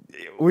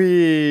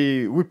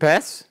we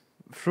pass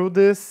through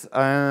this,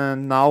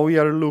 and now we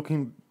are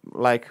looking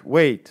like,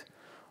 wait,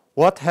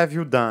 what have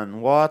you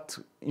done? What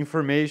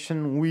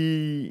information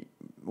we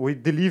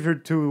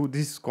delivered to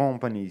these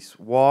companies?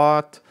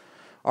 What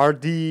are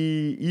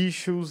the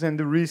issues and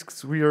the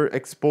risks we are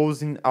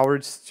exposing our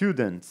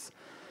students?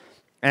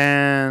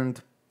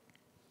 And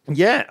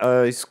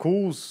yeah,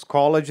 schools,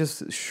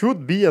 colleges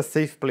should be a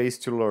safe place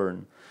to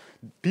learn.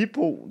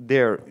 People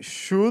there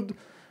should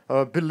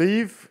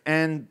believe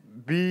and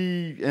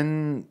be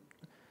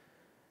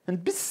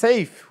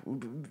safe.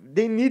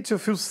 They need to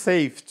feel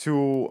safe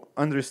to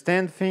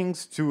understand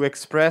things, to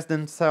express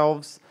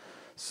themselves.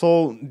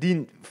 So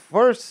the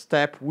first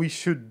step we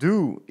should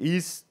do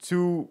is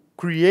to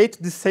create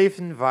the safe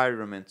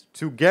environment,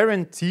 to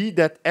guarantee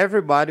that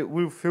everybody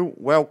will feel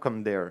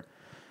welcome there.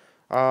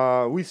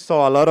 We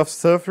saw a lot of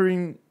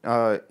suffering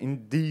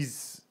in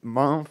these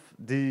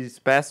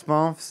past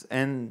months,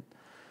 and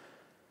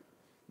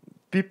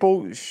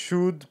people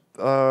should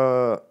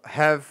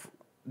have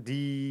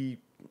the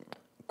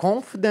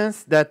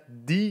confidence that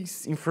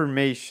this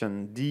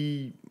information,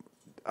 the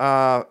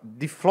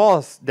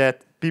flaws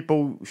that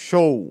people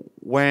show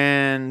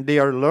when they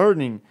are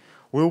learning,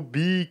 will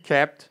be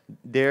kept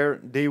there.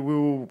 They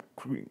will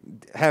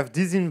have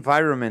this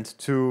environment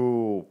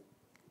to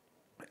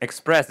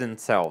express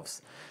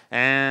themselves.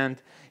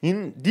 And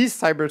in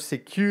this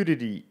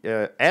cybersecurity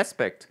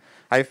aspect,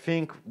 I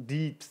think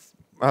the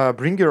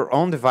bring your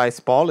own device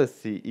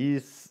policy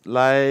is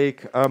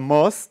like a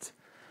must,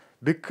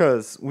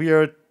 because we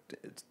are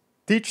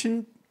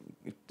teaching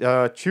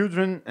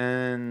children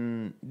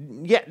and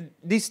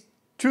these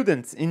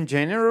students in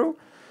general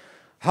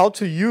how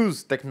to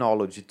use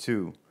technology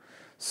too.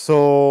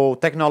 So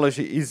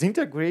technology is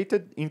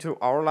integrated into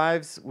our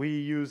lives. We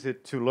use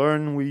it to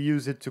learn, we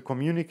use it to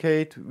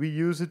communicate, we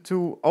use it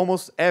to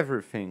almost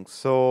everything.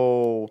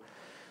 So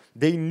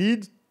they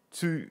need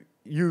to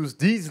use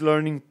these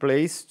learning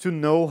place to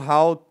know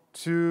how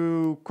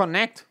to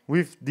connect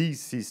with these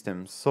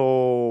systems.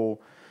 So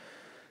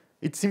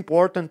it's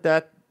important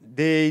that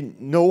they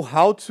know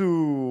how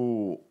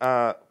to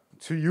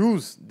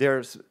use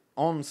their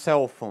own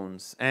cell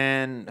phones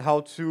and how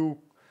to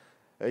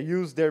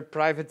use their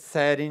private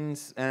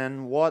settings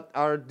and what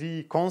are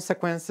the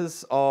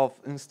consequences of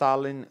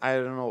installing, I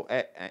don't know,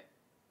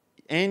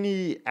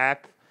 any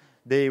app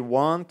they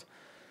want.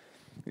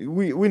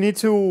 We need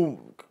to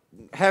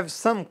have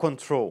some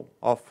control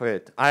of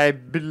it. I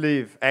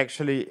believe,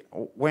 actually,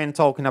 when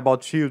talking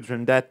about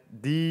children, that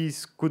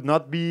these could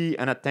not be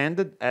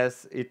unattended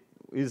as it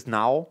is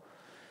now.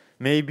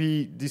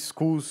 Maybe the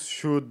schools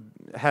should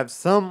have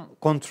some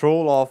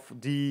control of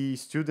the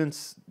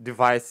students'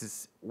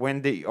 devices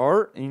when they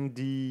are in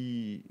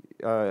the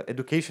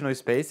educational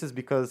spaces,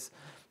 because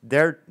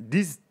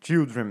these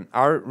children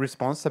are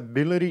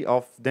responsibility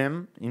of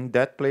them in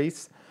that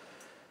place.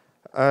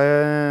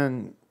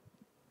 And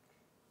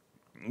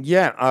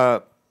yeah,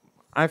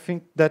 I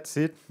think that's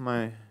it.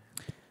 My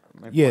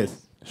Yes.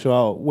 point.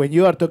 So when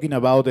you are talking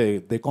about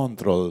the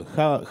control,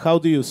 how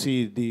do you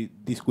see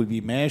this will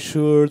be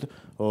measured,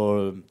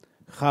 or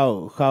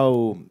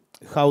how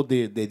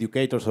the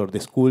educators or the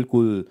school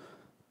could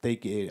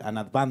take an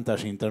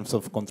advantage in terms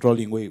of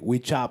controlling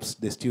which apps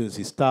the students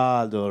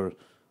installed, or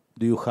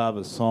do you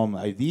have some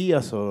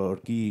ideas or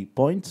key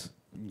points?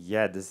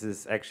 Yeah, this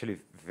is actually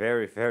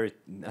very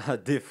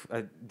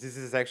this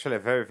is actually a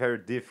very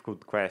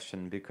difficult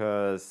question,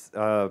 because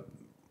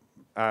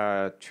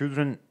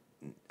children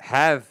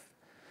have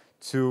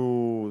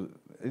to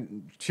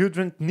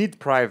children need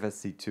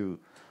privacy too,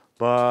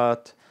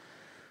 but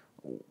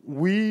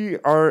we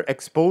are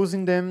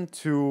exposing them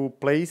to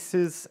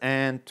places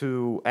and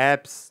to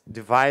apps,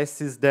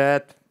 devices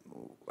that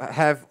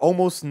have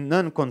almost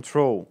none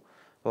control.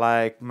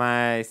 Like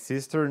my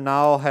sister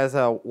now has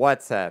a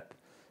WhatsApp.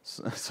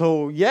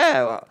 So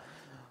yeah,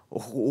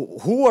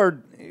 who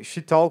are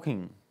she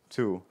talking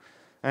to?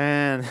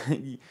 And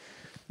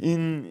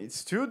in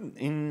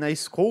a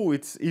school,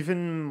 it's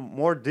even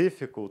more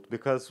difficult,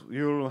 because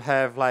you'll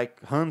have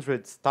like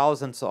hundreds,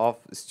 thousands of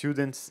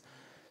students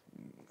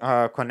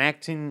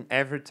connecting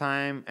every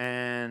time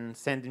and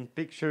sending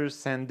pictures,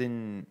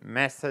 sending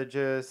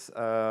messages,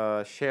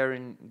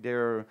 sharing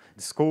their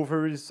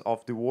discoveries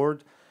of the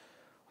world.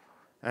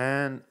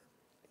 And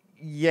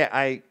yeah,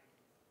 I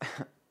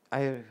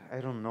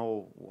don't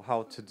know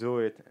how to do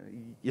it.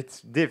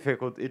 It's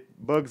difficult. It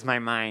bugs my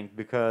mind,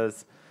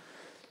 because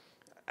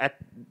at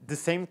the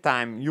same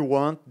time you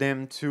want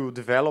them to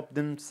develop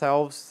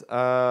themselves.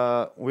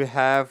 We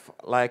have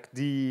like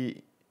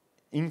the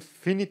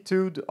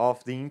infinitude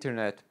of the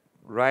internet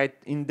right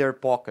in their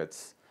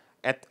pockets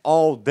at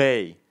all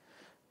day.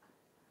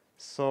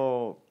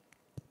 So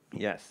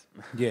yes.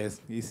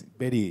 Yes,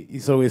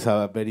 it's always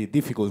a very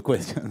difficult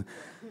question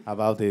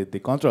about the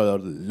control or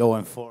law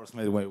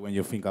enforcement when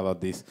you think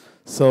about this.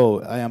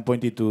 So I am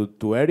pointing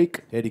to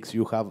Eric. Eric,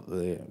 you have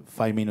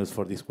 5 minutes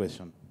for this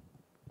question.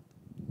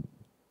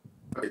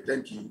 Okay,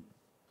 thank you.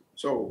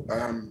 So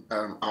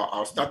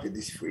I'll start with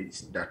this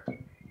phrase that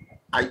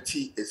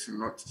IT is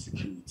not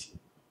security.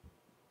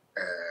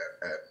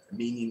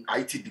 Meaning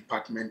IT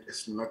department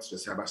is not the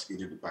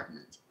cybersecurity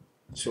department.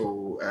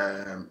 So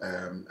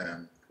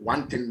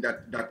one thing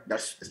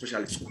that's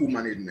especially school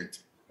management,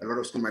 a lot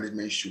of school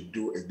management should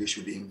do is they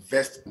should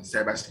invest in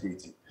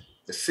cybersecurity.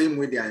 The same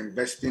way they are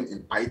investing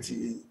in IT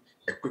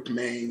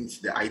equipment,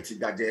 the IT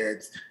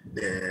gadgets,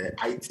 the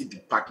IT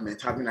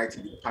department, having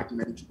IT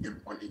department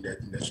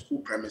in the school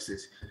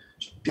premises,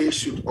 they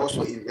should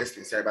also invest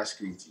in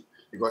cybersecurity.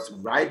 Because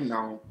right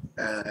now,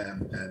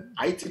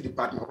 IT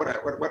department,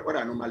 what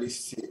I normally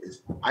see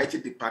is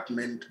IT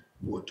department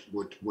would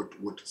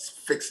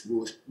fix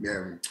those,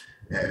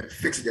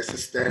 fix the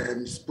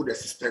systems, put the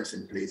systems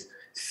in place.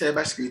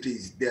 Cybersecurity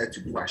is there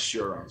to do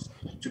assurance,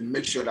 to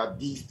make sure that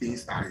these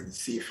things are in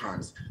safe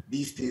hands.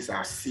 These things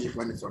are safe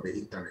when it's on the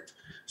internet.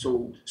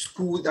 So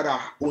schools that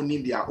are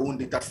owning their own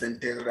data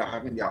centers, that are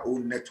having their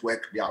own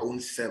network, their own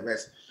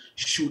servers,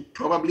 should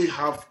probably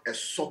have a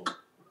SOC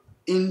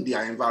in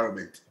their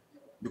environment.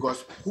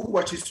 Because who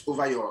watches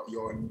over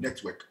your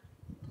network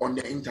on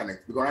the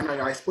internet? Because right now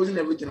you're exposing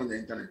everything on the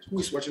internet. Who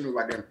is watching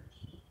over them?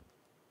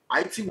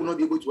 IT will not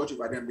be able to watch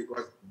over them,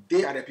 because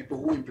they are the people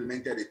who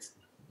implemented it.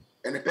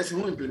 And the person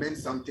who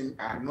implements something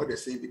are not the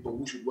same people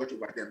who should watch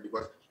over them,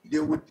 because they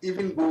would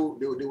even go,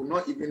 they will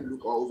not even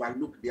look or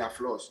overlook their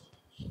flaws.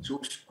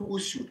 So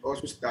schools should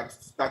also start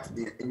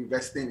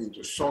investing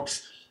into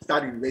SOCs,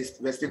 start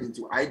investing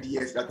into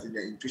IDS, that's in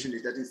the intrusion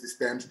detection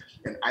systems,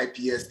 and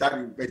IPS, start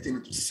investing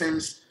into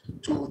SIMs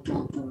to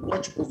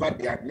watch over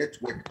their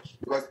network,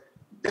 because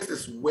this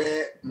is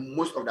where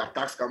most of the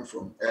attacks come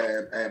from.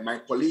 My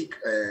colleague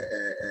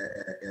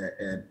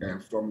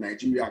from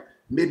Nigeria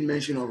made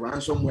mention of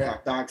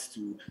ransomware attacks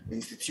to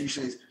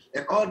institutions,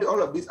 and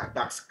all of these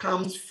attacks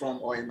comes from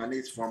or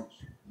emanates from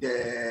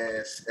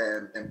the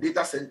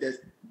data centers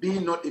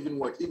being not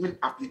even even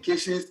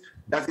applications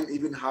doesn't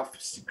even have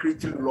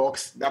security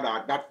logs that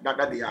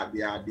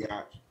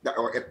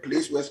or a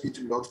place where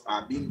security logs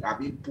are being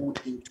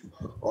put into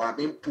or are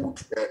being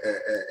put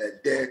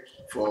there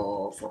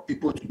for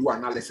people to do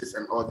analysis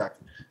and all that.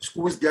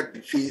 Schools get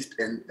defaced,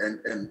 and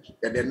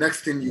the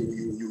next thing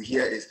you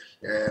hear is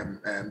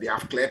they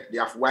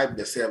have wiped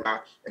the server,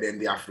 and then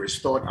they have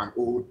restored an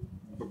old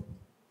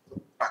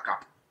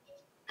backup.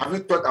 Have you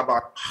thought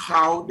about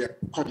how the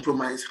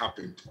compromise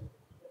happened?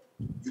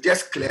 You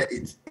just clear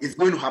it. It's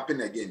going to happen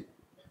again.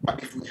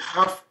 But if we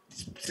have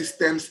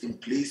systems in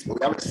place, or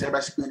we have a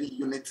cybersecurity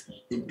unit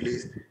in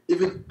place,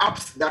 even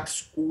apps that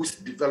schools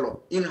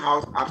develop,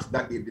 in-house apps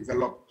that they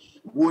develop,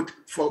 would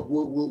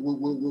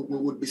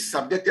be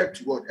subjected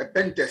to a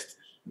pen test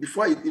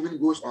before it even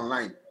goes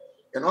online.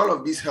 And all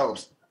of this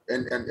helps.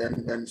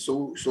 And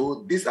so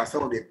these are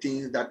some of the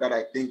things that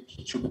I think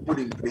should be put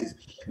in place.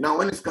 Now,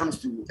 when it comes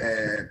to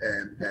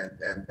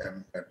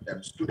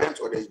students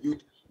or the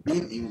youth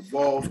being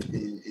involved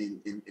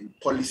in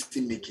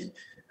policy making,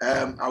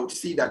 I would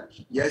see that,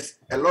 yes,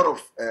 a lot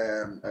of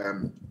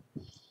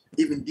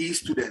even these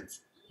students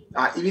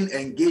are even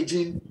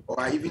engaging or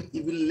are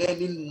even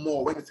learning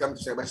more when it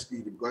comes to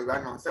cybersecurity, because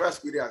right now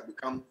cybersecurity has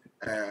become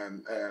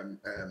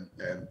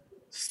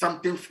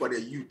something for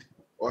the youth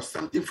or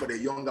something for the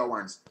younger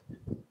ones.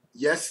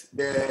 Yes,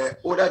 the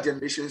older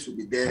generations will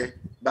be there,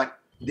 but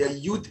the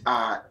youth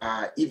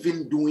are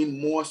even doing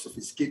more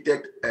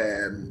sophisticated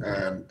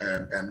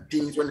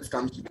things when it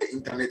comes to the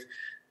internet.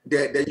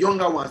 The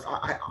younger ones,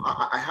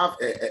 I have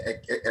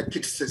a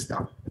kid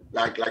sister,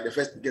 like the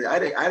first. I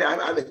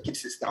have a kid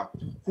sister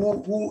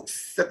who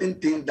certain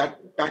things that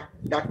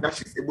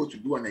she's able to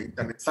do on the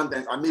internet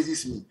sometimes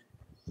amazes me.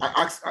 I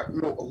ask,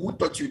 who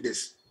taught you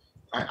this?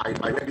 I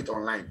read it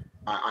online.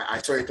 I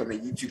saw it on a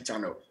YouTube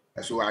channel,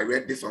 so I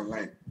read this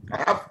online.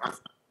 I have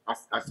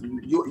as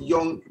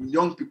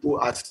young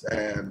people as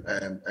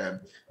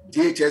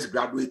DHS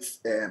graduates,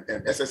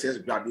 SSS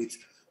graduates,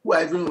 who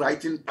are even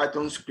writing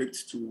Python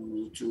scripts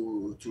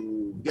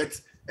to get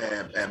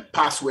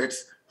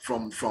passwords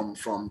from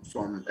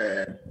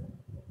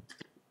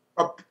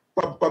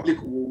public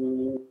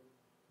Wi-Fi.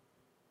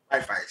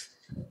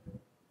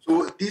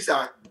 So these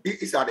are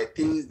the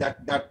things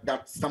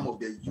that some of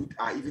the youth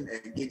are even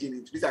engaging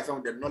in. These are some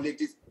of the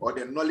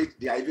knowledge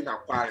they are even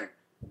acquiring.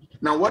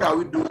 Now, what are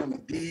we doing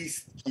with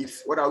these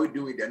kids? What are we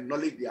doing with the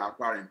knowledge they are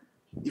acquiring?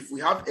 If we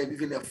have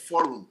even a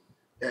forum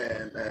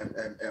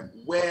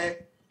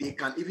where they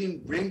can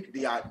even bring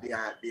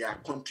their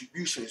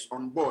contributions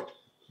on board,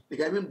 they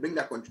can even bring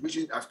their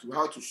contributions as to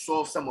how to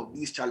solve some of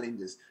these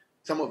challenges,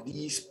 some of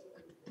these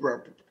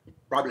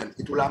problems.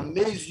 It will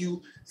amaze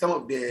you some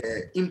of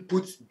the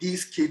inputs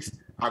these kids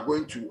are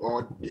going to,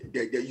 or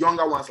the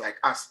younger ones like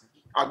us,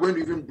 are going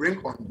to even bring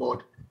on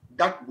board.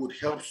 That would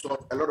help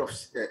solve a lot of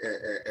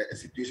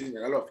situations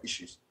and a lot of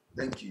issues.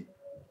 Thank you.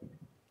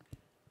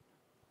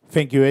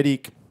 Thank you,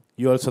 Eric.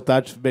 You also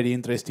touched very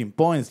interesting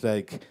points,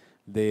 like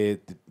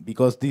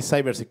because these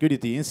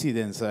cybersecurity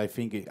incidents, I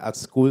think, at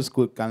schools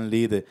can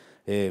lead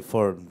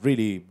for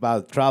really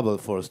bad trouble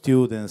for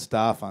students,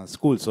 staff, and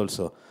schools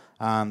also.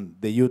 And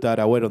the youth are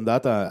aware of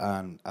that,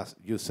 and as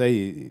you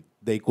say,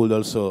 they could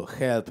also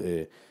help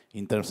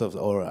in terms of,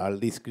 or at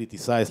least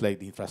criticize, like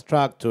the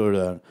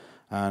infrastructure,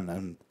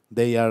 and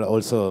they are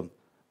also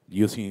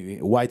using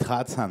white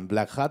hats and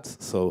black hats,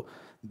 so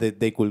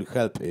they could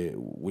help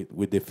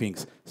with the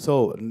things.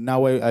 So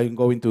now I'm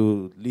going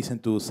to listen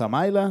to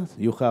Samaila.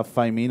 You have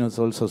 5 minutes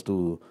also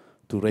to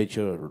raise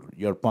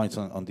your points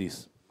on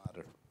this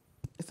matter.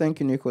 Thank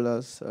you,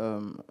 Nicholas.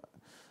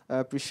 I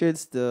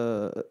appreciate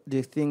the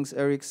things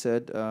Eric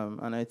said,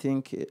 and I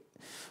think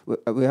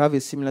we have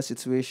a similar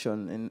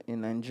situation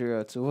in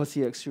Nigeria to what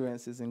he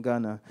experiences in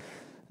Ghana.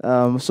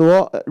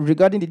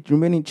 Regarding the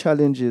remaining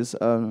challenges,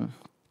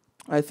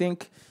 I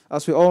think,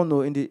 as we all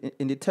know, in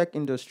the tech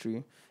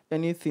industry,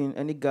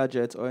 any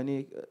gadget or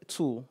any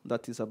tool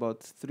that is about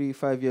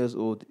 3-5 years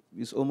old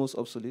is almost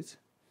obsolete.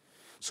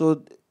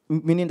 So,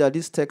 meaning that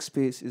this tech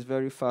space is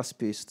very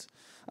fast-paced.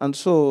 And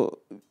so,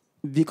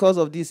 because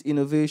of these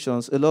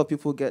innovations, a lot of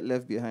people get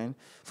left behind.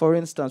 For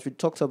instance, we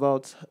talked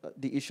about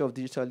the issue of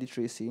digital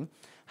literacy,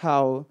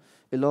 how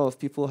a lot of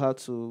people had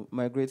to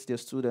migrate their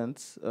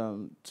students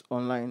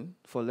online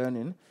for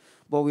learning.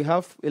 But we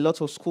have a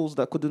lot of schools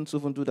that couldn't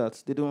even do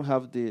that. They don't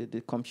have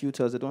the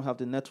computers, they don't have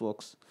the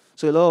networks.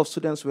 So a lot of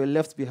students were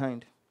left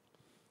behind.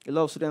 A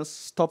lot of students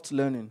stopped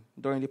learning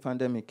during the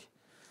pandemic.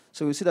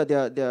 So we see that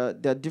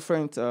there are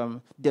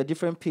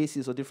different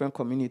paces or different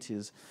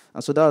communities,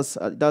 and so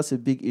that's a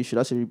big issue.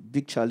 That's a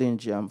big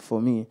challenge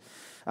for me,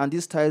 and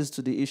this ties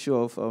to the issue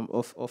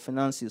of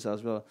finances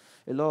as well.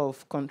 A lot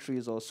of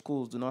countries or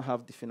schools do not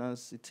have the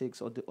finance it takes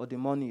or the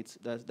money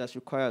that's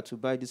required to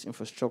buy this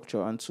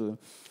infrastructure and to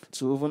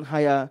even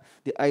hire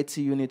the IT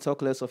unit,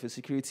 talk less of a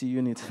security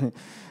unit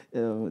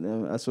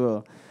as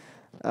well.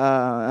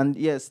 And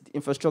yes,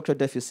 infrastructure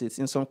deficits.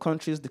 In some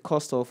countries, the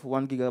cost of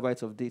 1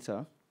 gigabyte of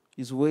data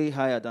is way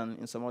higher than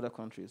in some other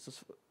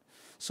countries.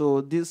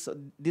 So this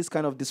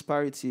kind of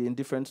disparity in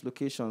different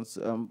locations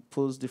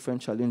pose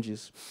different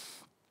challenges.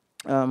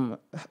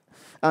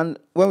 And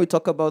when we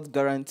talk about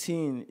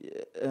guaranteeing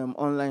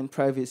online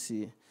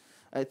privacy,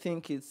 I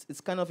think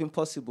it's kind of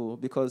impossible,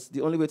 because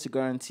the only way to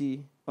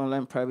guarantee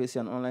online privacy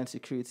and online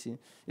security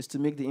is to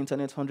make the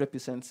internet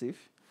 100%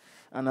 safe.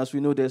 And as we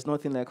know, there's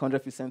nothing like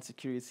 100%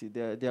 security.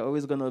 There are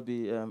always going to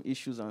be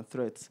issues and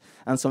threats.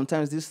 And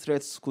sometimes these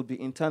threats could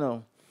be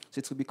internal. So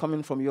it could be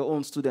coming from your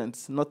own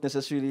students, not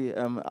necessarily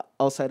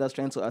outsiders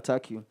trying to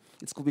attack you.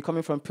 It could be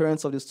coming from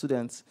parents of the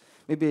students.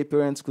 Maybe a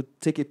parent could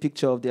take a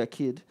picture of their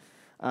kid,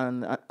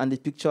 and the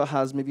picture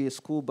has maybe a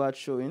school badge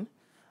showing.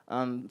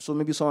 And so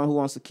maybe someone who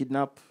wants to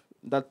kidnap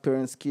that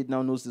parent's kid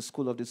now knows the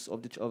school of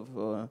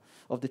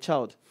the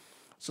child.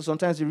 So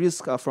sometimes the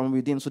risks are from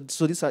within. So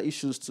these are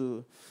issues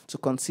to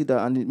consider,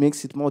 and it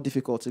makes it more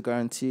difficult to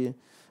guarantee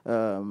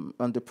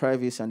on the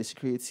privacy and the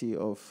security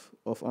of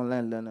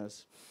online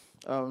learners.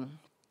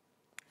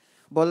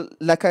 But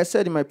like I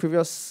said in my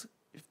previous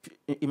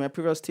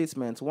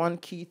statement, one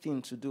key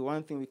thing to do,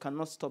 one thing we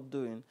cannot stop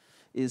doing,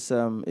 is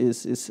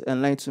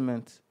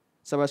enlightenment,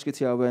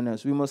 cybersecurity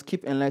awareness. We must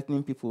keep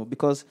enlightening people,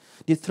 because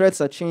the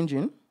threats are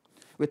changing.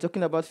 We're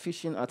talking about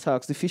phishing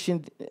attacks. The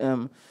phishing,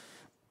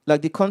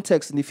 like the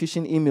context in the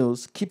phishing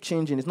emails keep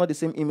changing. It's not the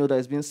same email that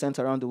is being sent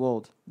around the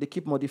world. They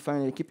keep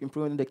modifying, they keep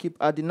improving, they keep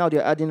adding. Now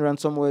they're adding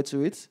ransomware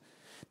to it.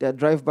 There are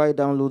drive-by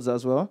downloads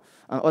as well,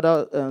 and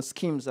other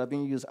schemes are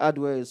being used.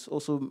 Adware is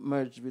also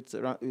merged with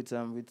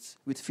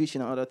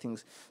phishing and other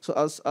things. So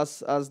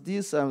as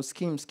these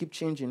schemes keep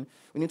changing,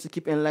 we need to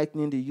keep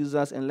enlightening the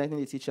users,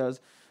 enlightening the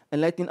teachers,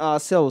 enlightening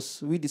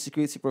ourselves, we the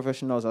security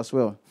professionals as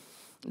well.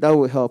 That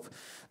will help.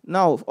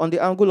 Now, on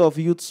the angle of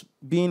youth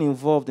being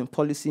involved in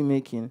policy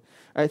making,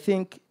 I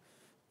think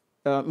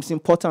it's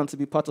important to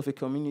be part of a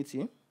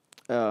community.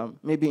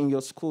 Maybe in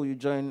your school you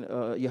join,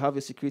 you have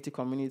a security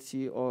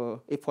community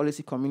or a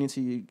policy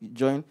community you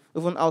join.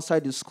 Even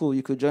outside the school,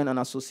 you could join an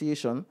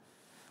association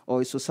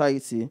or a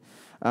society,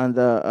 and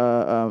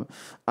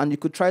you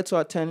could try to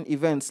attend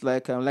events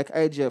like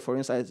IGF, for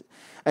instance.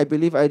 I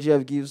believe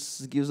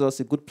IGF gives us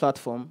a good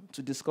platform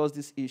to discuss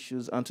these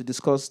issues and to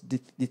discuss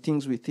the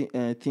things we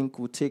think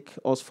will take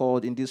us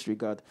forward in this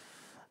regard.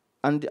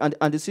 And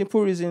the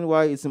simple reason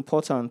why it's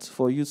important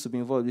for youth to be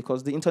involved,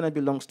 because the internet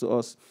belongs to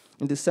us,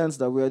 in the sense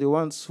that we are the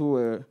ones who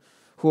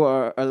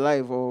are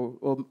alive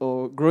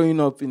or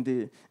growing up in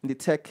the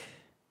tech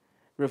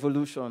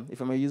revolution,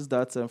 if I may use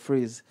that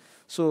phrase.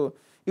 So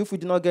if we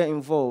do not get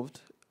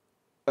involved,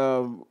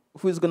 who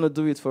is going to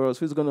do it for us?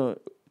 Who's going to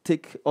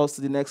take us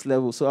to the next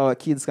level so our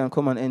kids can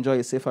come and enjoy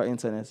a safer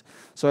internet?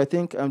 So I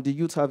think the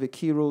youth have a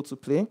key role to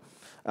play.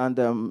 And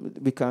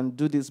we can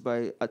do this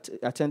by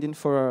attending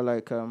fora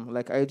like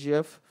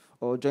IGF,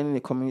 or joining a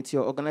community,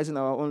 or organizing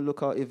our own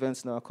local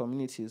events in our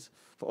communities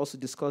for us to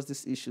discuss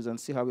these issues and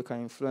see how we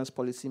can influence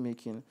policy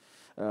making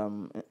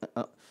on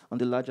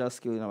the larger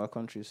scale in our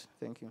countries.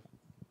 Thank you.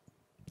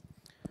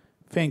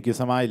 Thank you,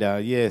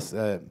 Samaila. Yes,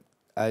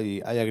 I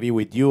agree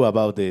with you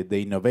about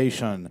the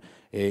innovation,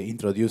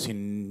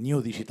 introducing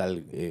new digital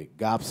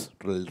gaps,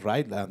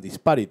 right, and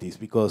disparities,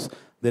 because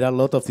there are a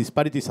lot of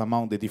disparities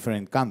among the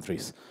different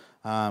countries.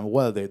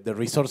 Well, the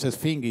resources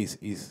thing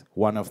is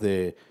one of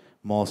the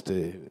most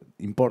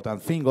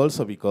important thing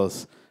also,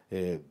 because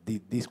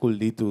this could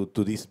lead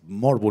to these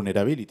more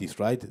vulnerabilities,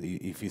 right?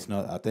 If it's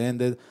not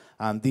attended,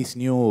 and these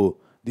new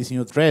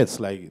threats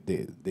like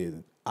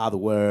the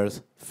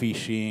adwares,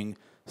 phishing.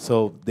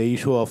 So the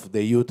issue of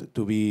the youth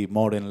to be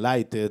more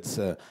enlightened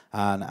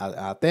and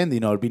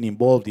attending or being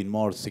involved in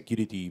more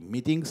security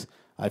meetings,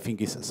 I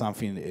think is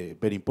something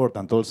very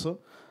important also.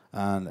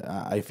 And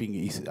I think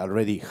it's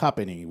already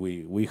happening.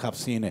 We have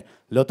seen a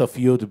lot of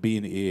youth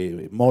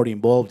being more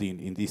involved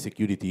in these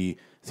security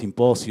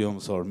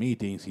symposiums or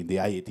meetings in the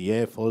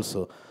IETF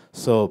also.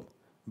 So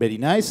very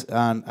nice.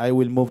 And I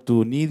will move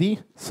to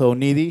Nidhi. So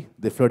Nidhi,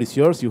 the floor is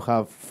yours. You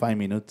have 5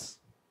 minutes.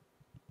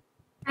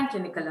 Thank you,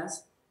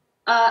 Nicholas.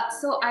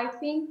 So I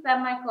think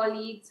that my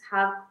colleagues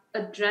have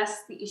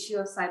addressed the issue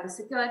of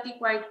cybersecurity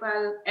quite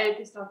well. Eric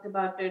has talked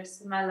about it.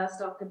 Samala's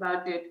talked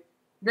about it.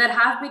 There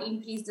have been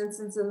increased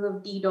instances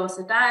of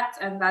DDoS attacks,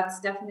 and that's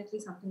definitely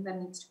something that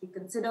needs to be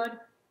considered.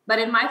 But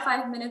in my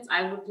 5 minutes,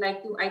 I would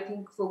like to, I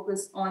think,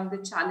 focus on the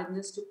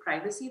challenges to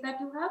privacy that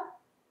you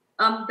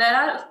have. There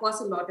are, of course,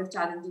 a lot of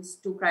challenges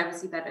to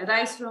privacy that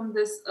arise from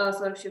this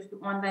sort of shift to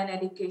online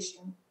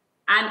education.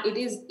 And it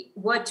is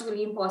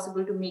virtually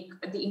impossible to make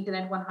the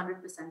internet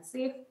 100%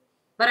 safe.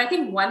 But I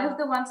think one of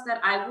the ones that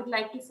I would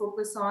like to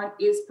focus on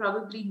is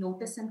probably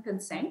notice and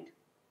consent.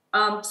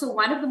 So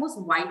one of the most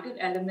vital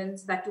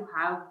elements that you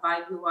have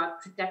while you are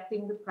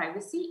protecting the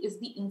privacy is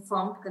the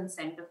informed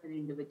consent of an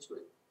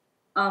individual.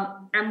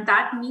 And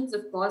that means,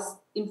 of course,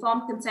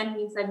 informed consent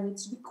means that it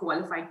needs to be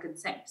qualified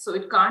consent. So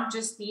it can't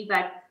just be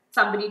that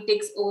somebody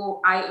takes,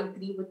 oh, I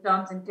agree with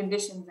terms and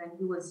conditions, and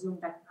you assume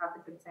that you have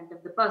the consent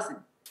of the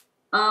person.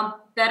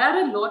 There are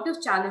a lot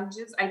of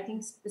challenges, I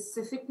think,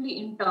 specifically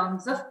in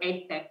terms of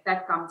EdTech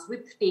that comes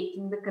with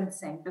taking the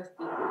consent of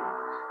people.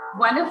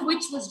 One of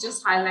which was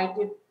just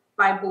highlighted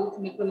by both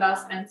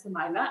Nicholas and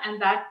Samaila,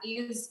 and that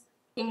is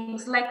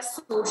things like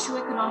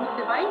socioeconomic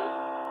divide.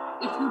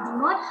 If you do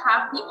not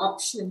have the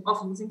option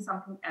of using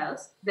something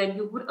else, then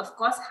you would, of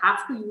course,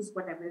 have to use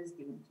whatever is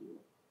given to you.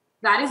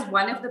 That is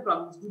one of the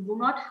problems. You do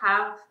not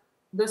have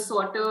the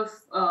sort of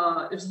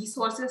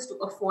resources to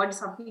afford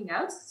something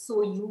else.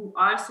 So you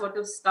are sort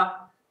of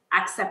stuck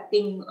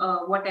accepting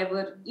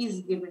whatever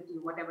is given to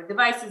you, whatever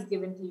device is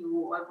given to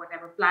you, or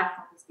whatever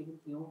platform is given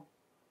to you.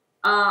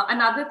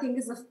 Another thing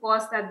is, of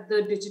course, that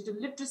the digital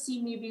literacy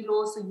may be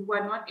low, so you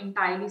are not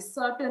entirely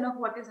certain of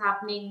what is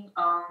happening,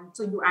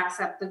 so you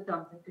accept the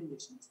terms and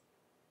conditions.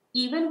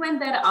 Even when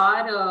there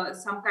are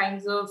some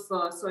kinds of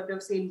sort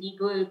of, say,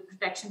 legal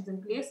protections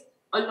in place,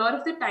 a lot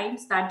of the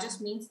times that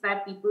just means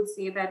that people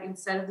say that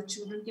instead of the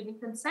children giving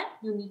consent,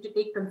 you need to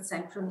take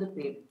consent from the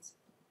parents.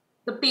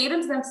 The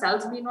parents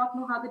themselves may not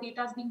know how the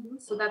data is being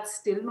used, so that's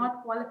still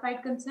not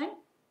qualified consent.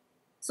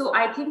 So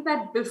I think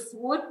that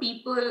before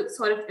people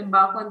sort of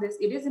embark on this,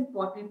 it is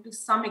important to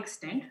some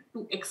extent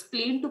to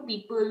explain to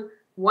people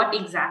what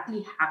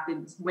exactly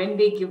happens when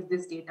they give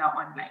this data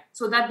online,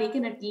 so that they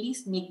can at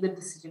least make the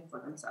decision for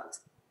themselves.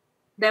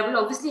 There will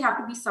obviously have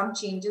to be some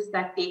changes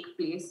that take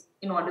place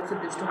in order for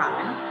this to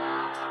happen.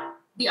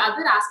 The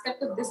other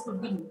aspect of this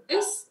would be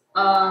notice.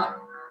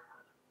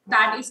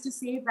 That is to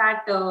say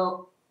that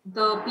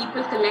the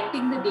people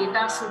collecting the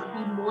data should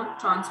be more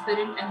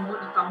transparent and more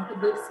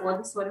accountable for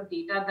the sort of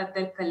data that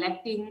they're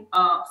collecting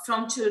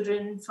from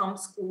children, from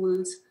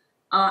schools,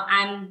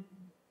 and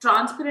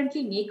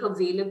transparently make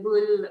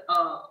available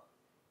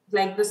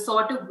like the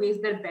sort of ways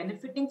they're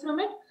benefiting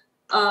from it.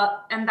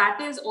 And that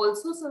is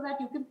also so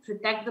that you can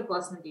protect the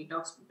personal data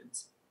of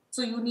students.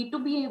 So you need to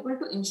be able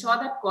to ensure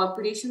that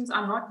corporations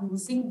are not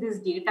using this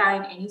data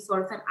in any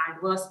sort of an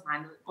adverse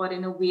manner or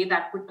in a way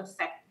that could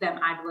affect them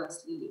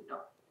adversely later.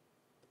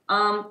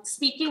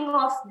 Speaking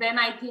of then,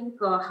 I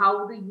think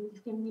how the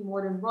youth can be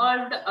more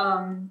involved.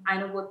 I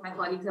know both my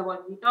colleagues have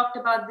already talked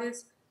about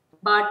this,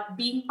 but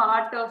being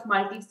part of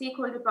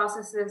multi-stakeholder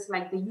processes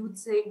like the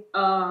YouthSig,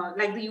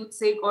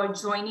 or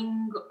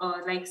joining,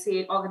 like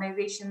say,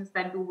 organizations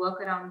that do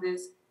work around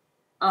this.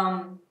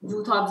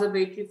 Youth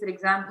Observatory, for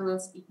example,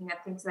 speaking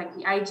at things like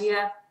the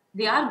IGF,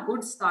 they are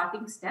good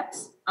starting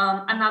steps.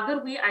 Another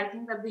way I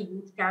think that the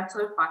youth can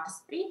sort of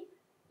participate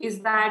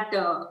is that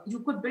you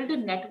could build a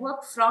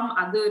network from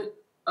other,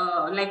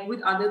 like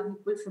with other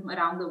people from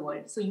around the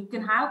world. So you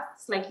can have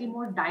slightly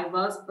more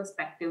diverse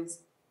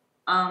perspectives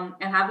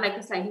and have like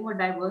a slightly more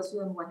diverse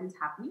view on what is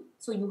happening.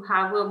 So you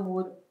have a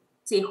more,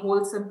 say,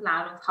 wholesome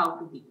plan of how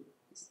to deal with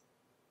this.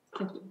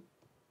 Thank you.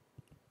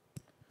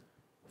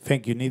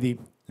 Thank you, Nidhi.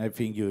 I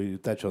think you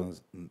touch on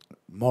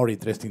more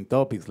interesting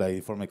topics like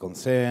informed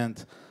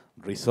consent,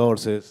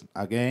 resources,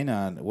 again,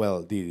 and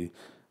well, the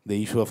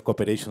issue of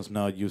cooperations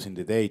not using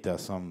the data,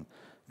 some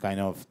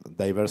kind of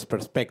diverse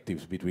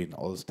perspectives between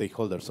all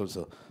stakeholders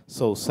also.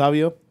 So,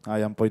 Savio, I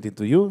am pointing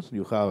to you.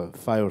 You have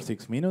 5 or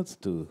 6 minutes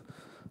to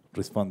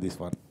respond this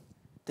one.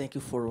 Thank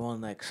you for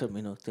 1 extra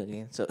minute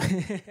again. So.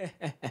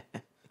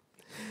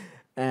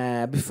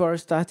 Before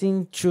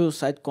starting, 2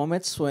 side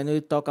comments. When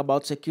we talk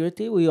about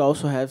security, we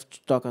also have to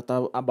talk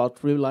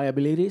about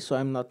reliability. So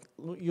I'm not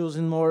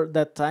using more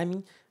that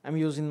timing. I'm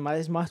using my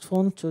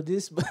smartphone to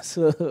this.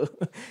 So,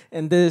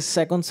 and the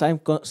second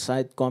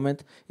side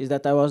comment is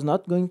that I was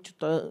not going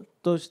to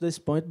touch this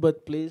point,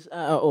 but please,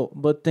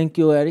 but thank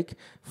you, Eric,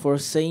 for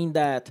saying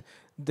that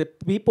the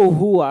people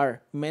who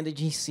are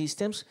managing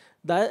systems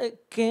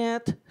that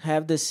can't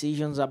have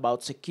decisions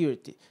about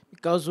security,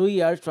 because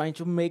we are trying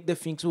to make the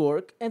things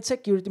work, and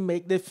security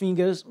make the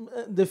things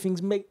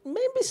make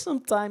maybe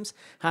sometimes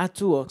hard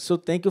to work. So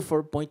thank you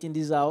for pointing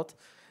this out.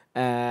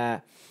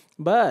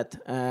 But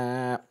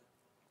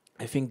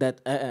I think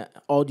that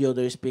all the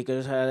other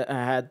speakers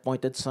had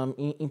pointed some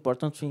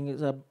important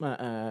things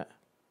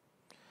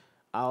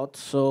out.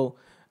 So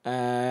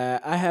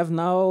I have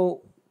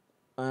now.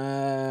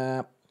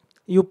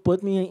 You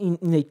put me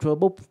in a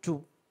trouble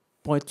to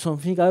point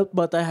something out,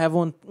 but I have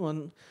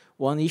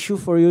one issue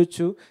for you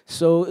too.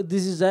 So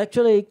this is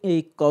actually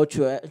a call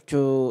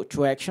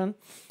to action,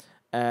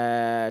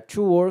 to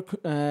work,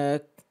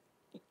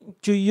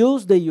 to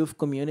use the youth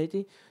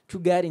community to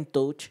get in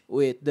touch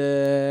with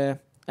the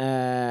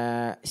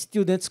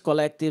students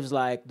collectives,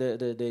 like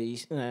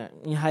the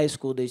in high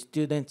school, the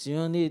students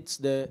units,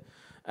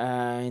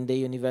 in the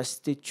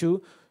university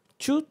too,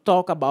 to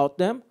talk about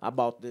them,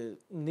 about the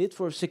need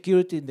for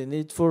security, the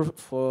need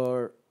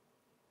for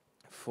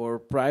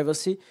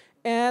privacy,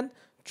 and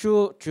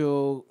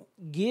to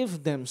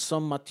give them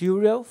some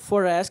material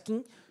for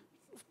asking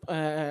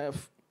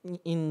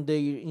in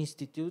the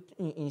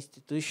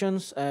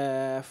institutions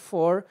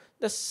for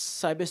the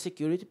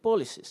cybersecurity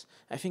policies.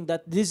 I think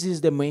that this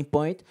is the main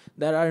point.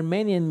 There are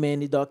many and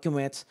many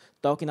documents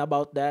talking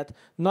about that.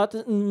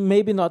 Not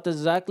maybe not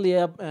exactly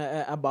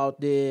about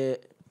the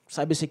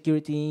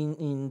cybersecurity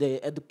in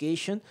the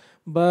education,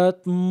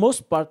 but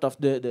most part of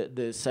the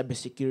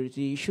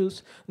cybersecurity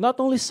issues, not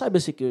only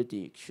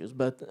cybersecurity issues,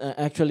 but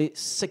actually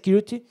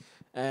security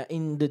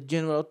in the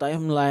general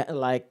time,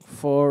 like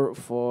for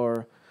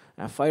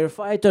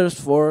firefighters,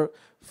 for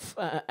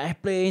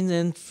airplanes,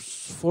 and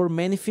for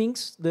many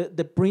things.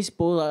 The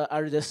principles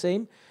are the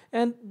same,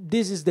 and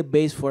this is the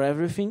base for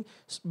everything.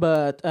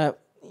 But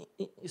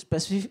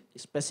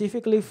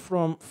specifically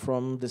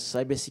from the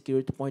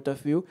cybersecurity point of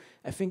view,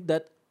 I think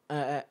that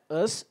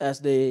us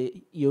as the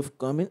youth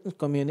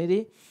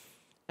community,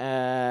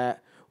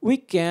 we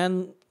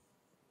can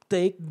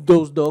take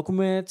those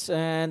documents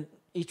and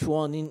each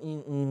one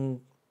in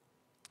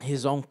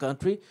his own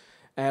country,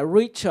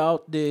 reach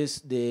out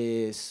these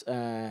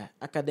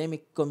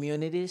academic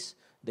communities,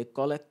 the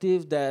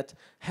collective that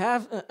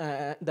have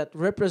that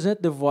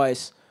represent the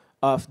voice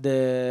of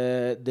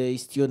the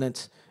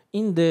students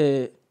in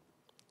the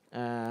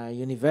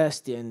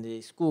university and the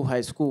school,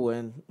 high school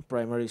and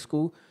primary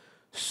school,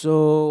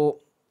 so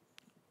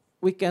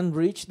we can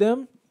reach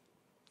them,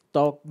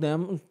 talk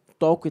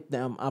with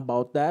them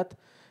about that,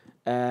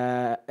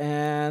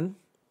 and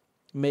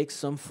make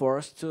some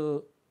force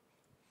to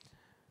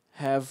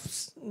have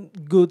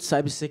good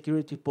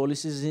cybersecurity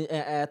policies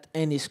at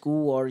any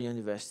school or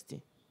university.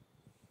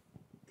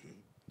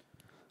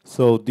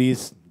 So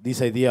this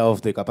idea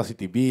of the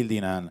capacity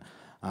building and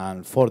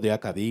for the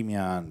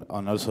academia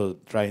and also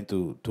trying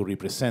to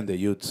represent the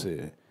youths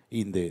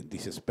in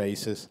these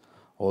spaces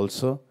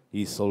also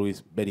is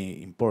always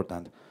very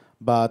important.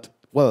 But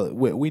well,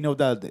 we know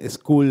that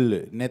school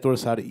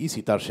networks are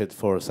easy target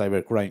for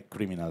cyber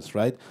criminals,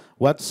 right?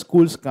 What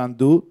schools can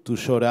do to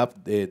shore up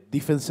the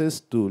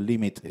defenses to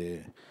limit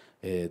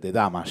the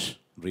damage,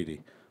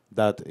 really?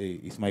 That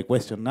is my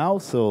question now.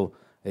 So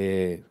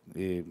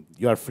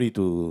you are free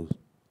to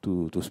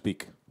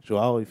speak,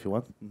 Joao, if you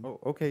want. Oh,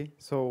 okay.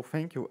 So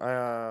thank you.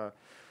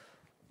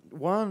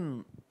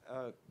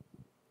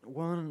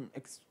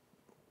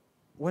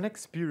 One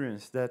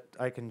experience that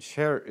I can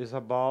share is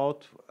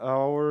about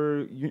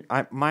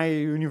my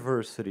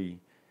university.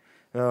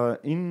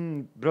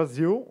 In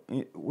Brazil,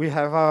 we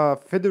have a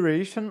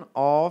federation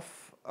of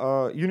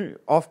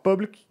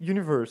public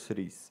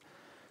universities.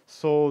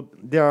 So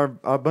there are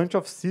a bunch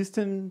of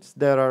systems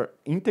that are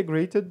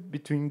integrated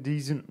between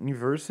these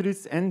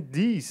universities, and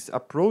this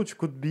approach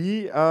could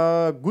be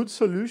a good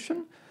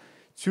solution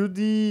to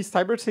the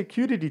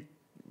cybersecurity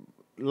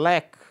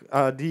lack,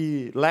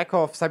 the lack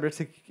of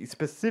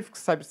specific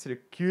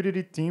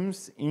cybersecurity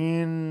teams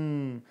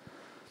in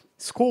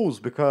schools,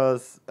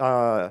 because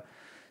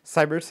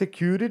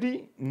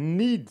cybersecurity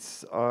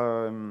needs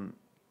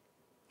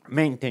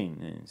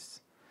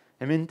maintenance,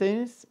 and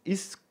maintenance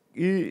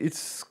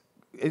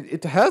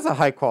it has a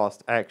high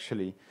cost,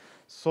 actually.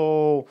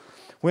 So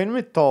when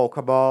we talk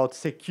about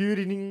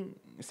securing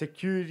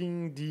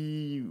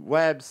the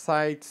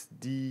websites,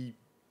 the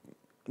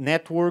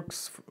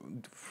networks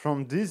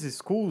from these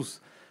schools,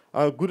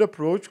 a good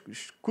approach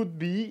could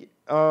be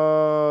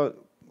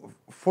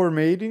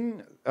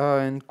formatting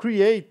and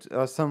create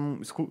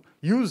some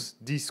use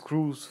these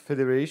schools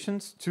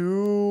federations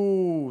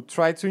to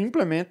try to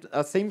implement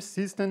a same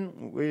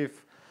system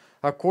with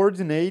a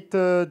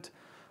coordinated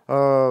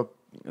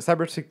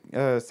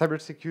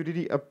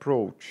cybersecurity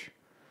approach.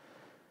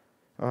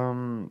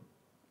 I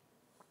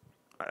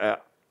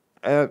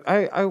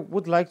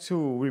would like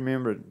to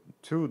remember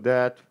too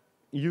that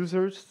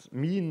users,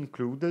 me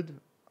included,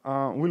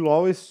 will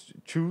always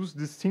choose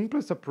the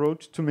simplest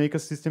approach to make a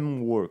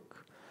system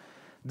work.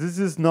 This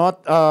is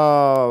not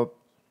a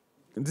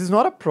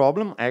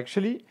problem,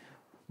 actually,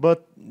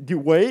 but the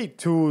way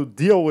to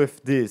deal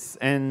with this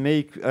and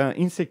make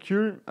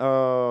insecure,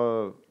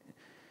 I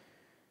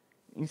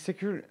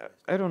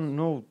don't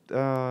know,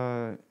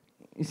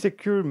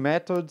 insecure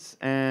methods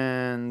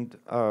and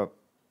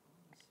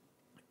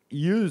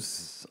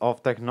use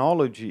of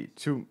technology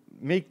to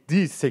make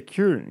this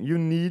secure, you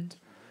need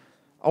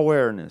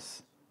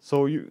awareness.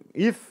 So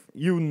if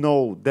you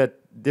know that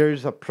there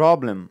is a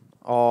problem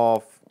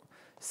of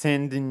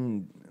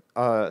sending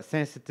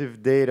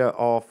sensitive data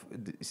of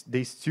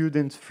the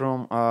students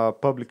from a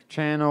public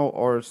channel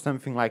or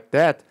something like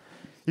that,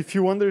 if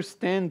you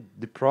understand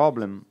the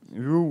problem,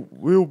 you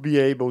will be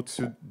able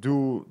to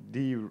do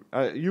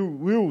you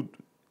will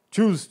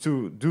choose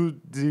to do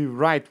the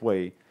right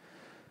way.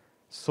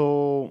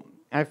 So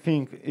I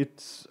think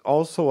it's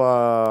also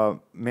a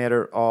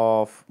matter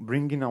of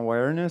bringing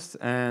awareness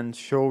and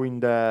showing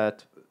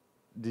that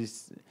the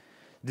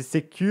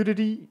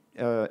security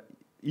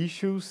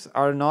issues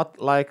are not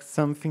like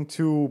something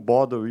to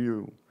bother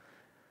you.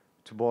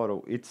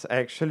 It's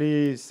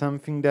actually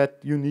something that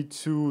you need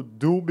to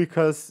do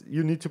because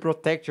you need to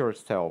protect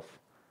yourself.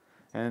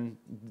 And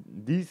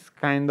this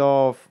kind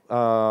of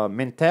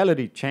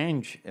mentality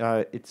change,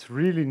 it's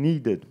really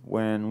needed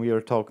when we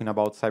are talking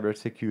about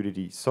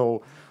cybersecurity.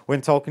 So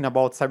when talking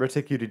about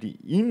cybersecurity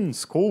in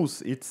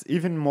schools, it's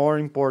even more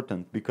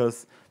important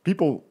because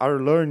people are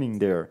learning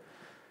there.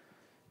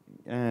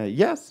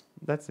 Yes,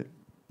 that's it.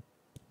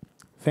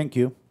 Thank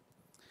you.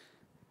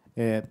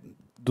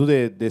 Do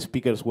the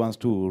speakers want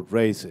to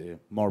raise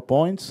more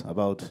points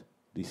about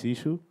this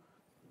issue?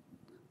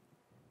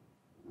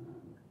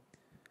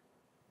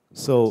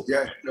 So,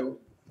 Yeah, hello.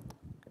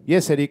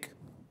 yes, Eric,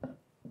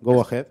 go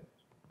ahead.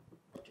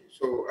 Okay,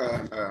 so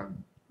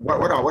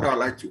what I'd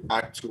like to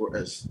add to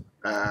is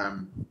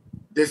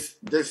this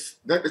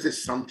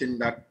is something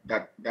that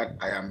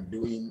I am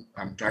doing.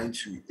 I'm trying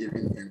to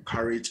even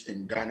encourage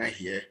in Ghana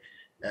here.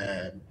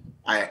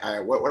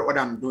 What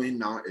I'm doing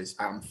now is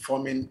I'm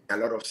forming a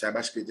lot of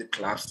cybersecurity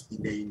clubs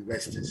in the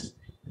universities,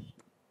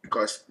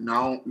 because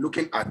now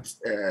looking at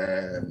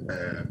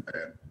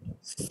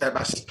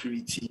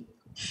cybersecurity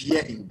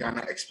here in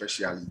Ghana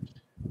especially,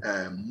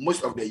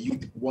 most of the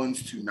youth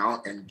wants to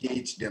now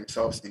engage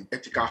themselves in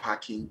ethical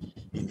hacking,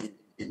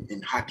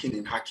 in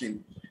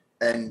hacking.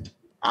 And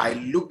I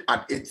looked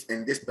at it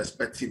in this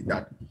perspective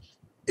that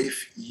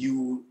if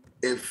you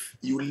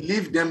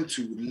leave them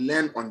to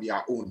learn on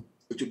their own,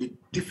 it will be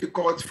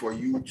difficult for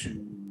you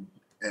to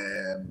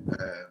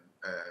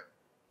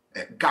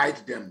guide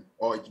them,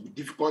 or it will be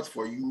difficult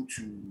for you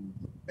to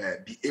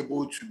be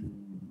able to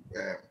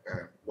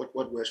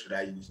what word should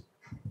I use,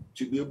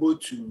 to be able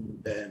to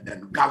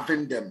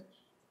govern them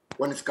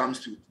when it comes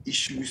to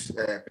issues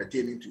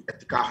pertaining to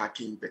ethical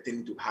hacking,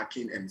 pertaining to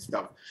hacking and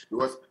stuff,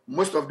 because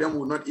most of them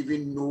will not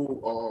even know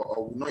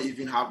or will not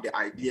even have the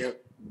idea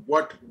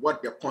what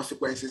the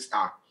consequences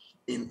are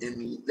in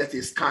let's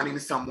say scanning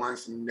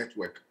someone's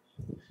network.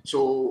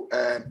 So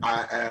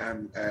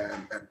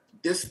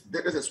this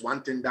is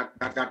one thing that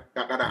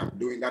I'm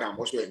doing, that I'm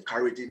also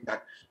encouraging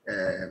that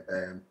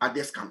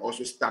others can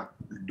also start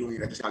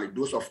doing, especially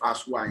those of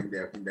us who are in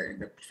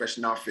the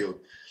professional field,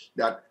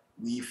 that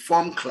we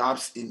form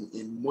clubs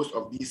in most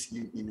of these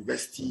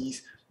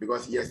universities,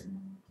 because yes,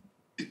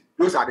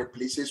 those are the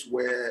places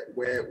where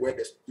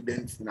the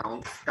students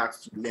now start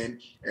to learn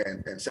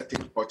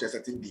certain cultures,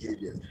 certain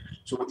behaviors.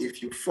 So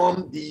if you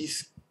form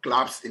these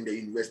clubs in the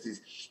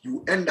universities,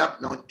 you end up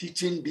now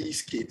teaching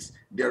these kids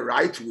the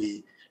right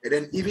way, and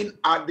then even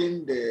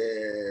adding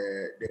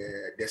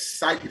the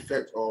side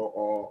effects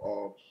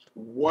or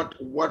what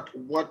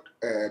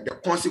the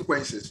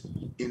consequences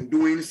in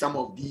doing some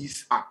of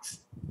these acts,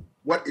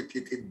 what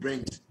it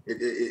brings,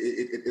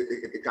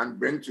 it can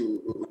bring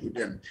to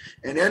them.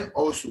 And then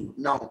also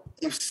now,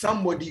 if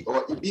somebody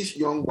or if these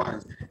young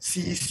ones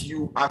sees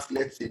you as,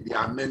 let's say,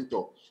 their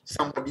mentor,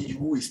 somebody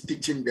who is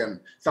teaching them,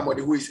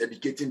 somebody who is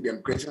educating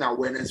them, creating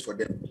awareness for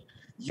them,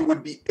 you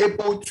would be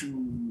able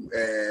to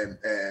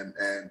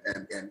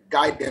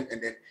guide them,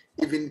 and then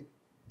even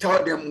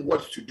tell them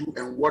what to do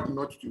and what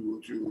not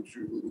to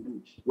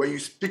do. When you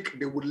speak,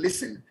 they would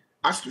listen,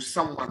 as to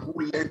someone who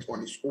learned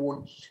on his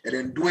own and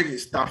then doing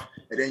his stuff,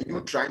 and then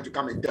you trying to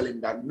come and tell him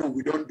that, no,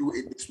 we don't do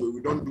it this way, we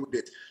don't do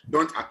this,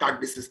 don't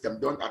attack the system,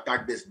 don't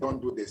attack this,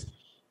 don't do this.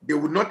 They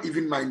would not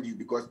even mind you,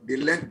 because they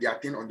learned their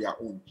thing on their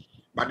own.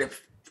 But the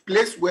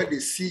place where they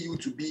see you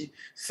to be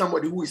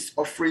somebody who is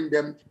offering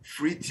them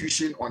free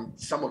tuition on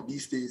some of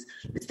these things,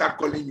 they start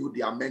calling you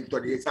their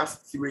mentor, they start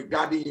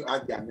regarding you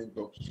as their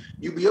mentor.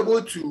 You'll be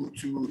able to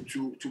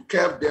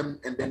curve them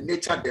and then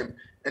nurture them,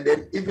 and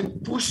then even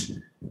push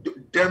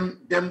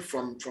them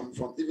from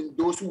even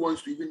those who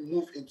wants to even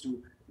move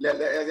into,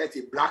 let's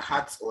say, black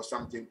hats or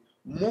something,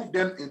 move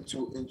them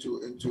into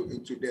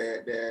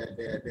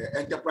the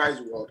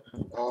enterprise world,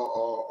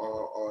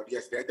 or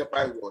yes, the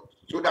enterprise world,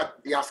 so that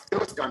their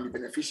skills can be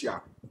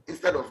beneficial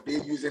instead of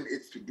they using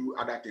it to do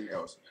other thing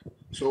else.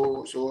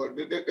 So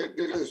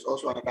this is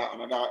also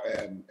another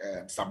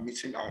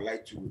submission I would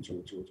like to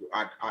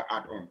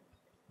add on.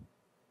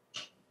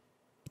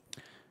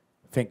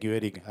 Thank you,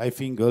 Eric. I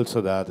think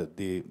also that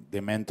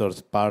the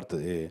mentors part,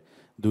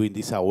 doing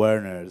this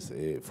awareness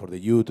for the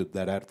youth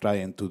that are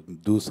trying to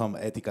do some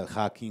ethical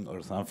hacking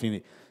or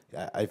something,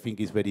 I think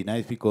is very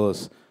nice,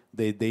 because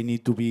they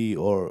need to be,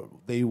 or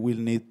they will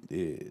need,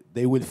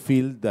 they will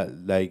feel that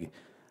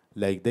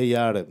like they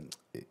are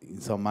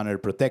in some manner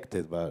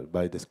protected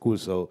by the school.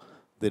 So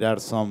there are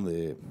some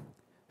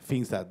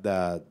things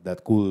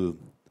that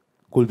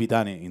could be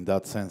done in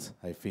that sense,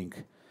 I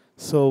think.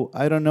 So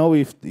I don't know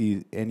if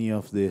any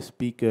of the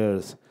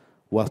speakers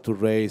was to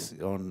raise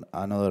on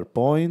another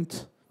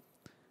point.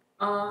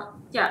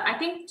 Yeah, I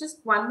think just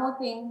one more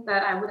thing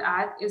that I would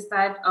add is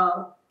that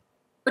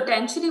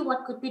potentially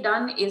what could be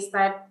done is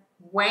that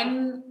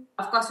when,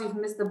 of course, we've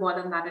missed the ball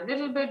on that a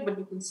little bit, but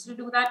we can still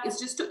do that, is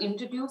just to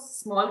introduce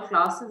small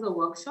classes or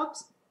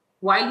workshops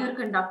while you're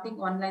conducting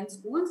online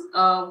schools,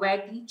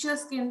 where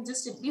teachers can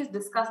just at least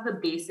discuss the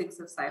basics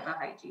of cyber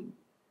hygiene.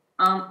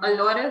 A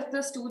lot of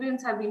the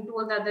students have been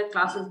told that their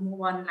classes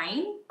move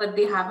online, but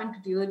they haven't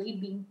really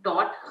been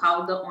taught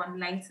how the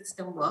online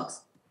system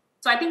works.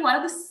 So I think one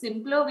of the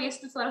simpler ways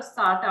to sort of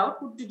start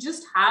out would to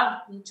just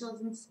have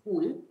teachers in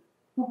school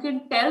who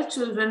can tell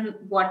children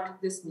what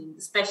this means,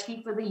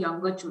 especially for the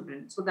younger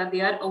children, so that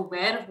they are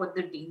aware of what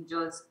the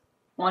dangers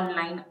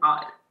online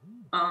are.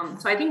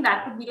 So I think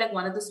that would be like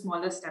one of the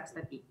smaller steps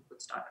that people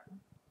could start with.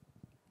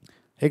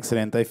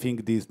 Excellent. I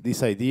think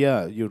this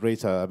idea, you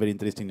raise a very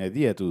interesting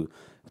idea to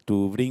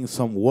bring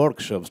some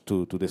workshops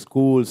to the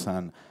schools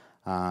and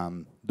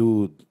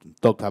do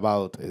talk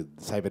about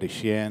cyber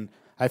hygiene.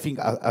 I think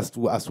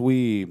as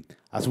we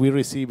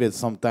receive it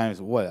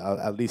sometimes, well,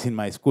 at least in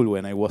my school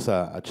when I was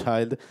a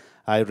child,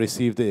 I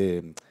received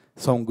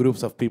some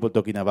groups of people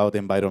talking about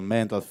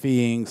environmental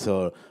things,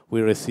 or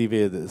we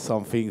received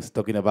some things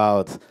talking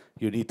about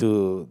you need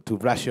to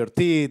brush your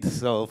teeth,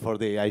 so for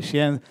the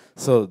hygiene.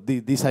 So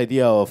this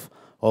idea of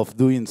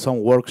doing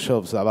some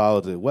workshops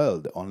about, well,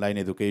 the online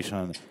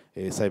education,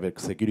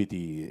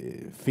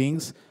 cybersecurity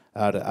things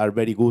are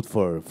very good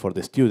for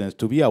the students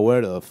to be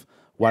aware of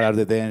what are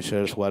the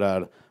dangers,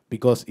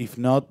 because if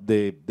not,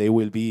 they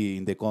will be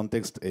in the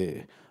context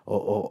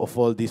of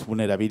all these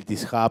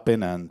vulnerabilities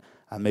happen, and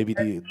maybe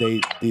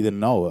they didn't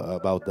know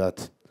about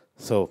that.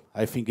 So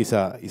I think it's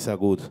a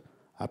good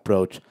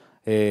approach.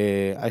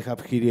 I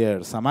have here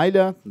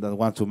Samaila that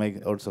wants to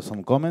make also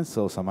some comments.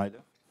 So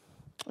Samaila.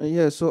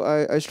 Yeah, so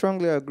I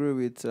strongly agree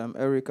with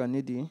Eric and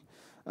Nidi,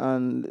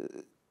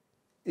 and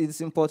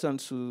it's important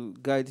to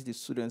guide the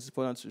students. It's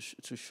important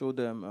to show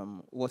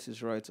them what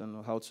is right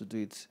and how to do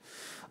it.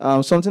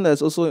 Something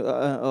that's also,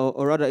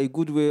 or rather, a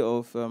good way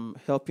of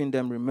helping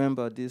them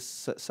remember these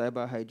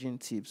cyber hygiene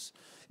tips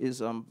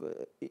is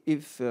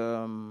if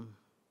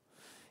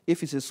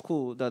it's a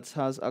school that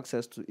has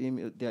access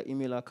to their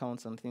email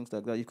accounts and things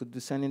like that, you could be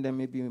sending them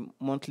maybe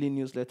monthly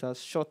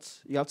newsletters,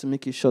 short. You have to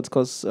make it short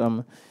because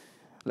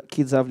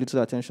kids have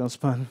little attention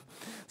span.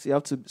 So you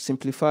have to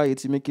simplify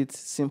it, you make it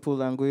simple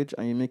language,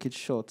 and you make it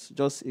short.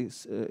 Just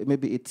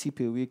maybe a tip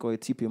a week or a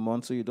tip a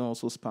month, so you don't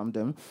also spam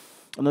them.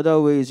 Another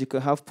way is you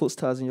could have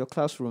posters in your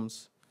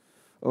classrooms,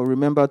 or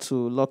remember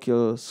to lock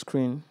your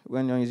screen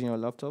when you're using your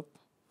laptop.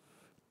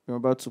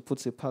 Remember to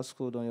put a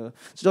passcode on your...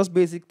 So just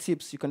basic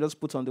tips you can just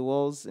put on the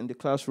walls in the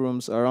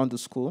classrooms around the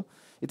school.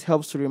 It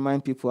helps to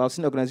remind people. I've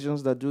seen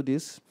organizations that do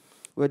this,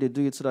 where they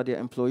do it so that their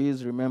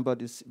employees remember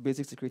these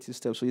basic security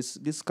steps. So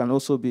this can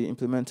also be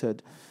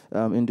implemented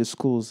in the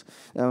schools.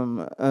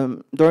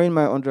 During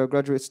my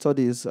undergraduate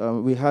studies,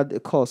 we had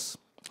a course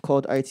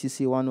called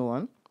ITC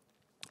 101,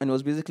 and it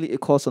was basically a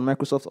course on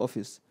Microsoft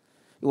Office.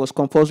 It was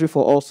compulsory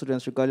for all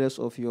students, regardless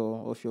of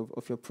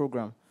your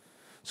program.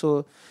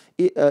 So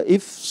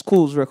if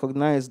schools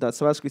recognize that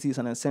cybersecurity is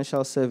an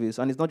essential service,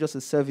 and it's not just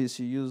a service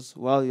you use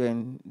while you're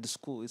in the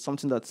school, it's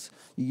something that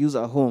you use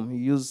at home. You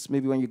use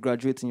maybe when you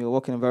graduate in your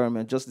work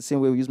environment, just the same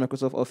way we use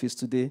Microsoft Office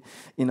today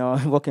in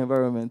our work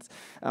environment.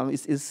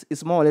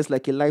 It's more or less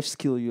like a life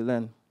skill you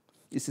learn.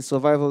 It's a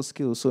survival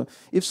skill. So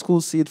if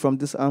schools see it from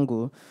this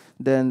angle,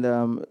 then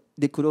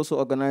they could also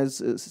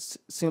organize a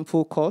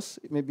simple course,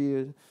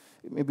 maybe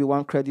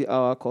 1 credit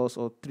hour course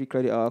or 3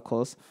 credit hour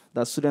course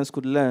that students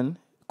could learn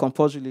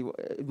compulsorily.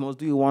 You must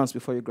do it once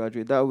before you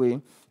graduate. That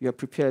way, you're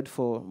prepared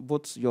for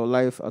both your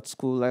life at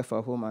school, life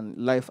at home, and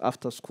life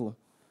after school.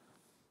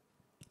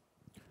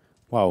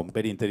 Wow,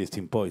 very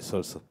interesting points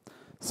also.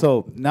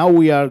 So now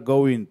we are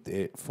going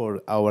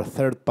for our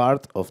third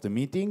part of the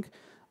meeting.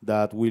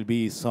 That will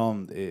be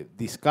some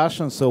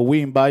discussion. So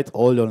we invite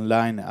all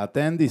online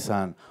attendees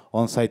and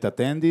on-site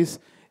attendees,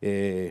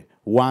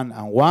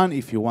 one-on-one,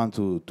 if you want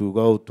to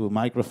go to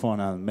microphone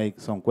and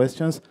make some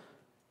questions.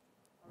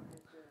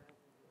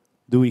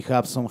 Do we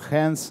have some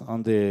hands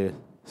on the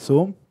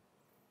Zoom?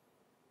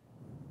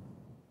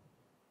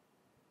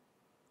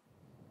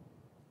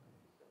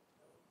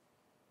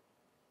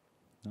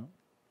 No?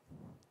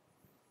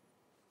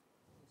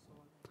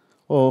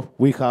 Oh,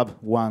 we have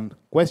one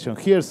question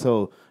here,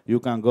 so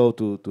you can go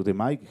to the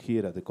mic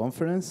here at the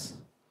conference.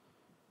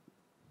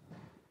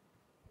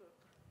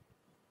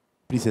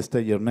 Please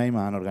state your name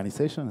and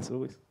organization, as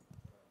always.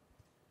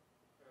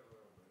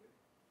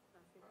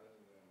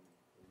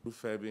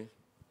 Ufebi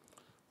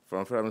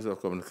from Federal Ministry of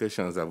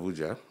Communications,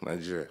 Abuja,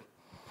 Nigeria.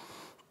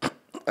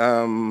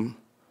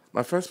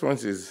 My first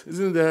point is,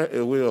 isn't there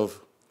a way of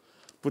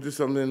putting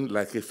something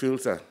like a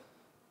filter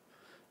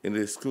in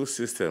the school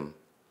system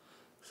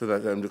so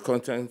that the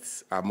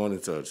contents are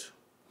monitored?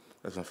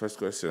 That's my first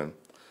question.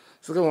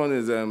 Second one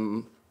is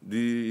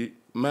the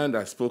man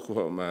that spoke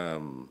from,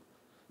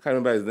 can't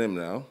remember his name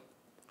now,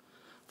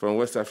 from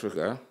West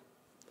Africa.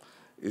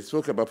 He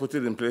spoke about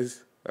putting in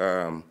place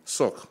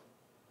SOC.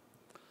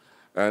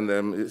 And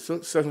it's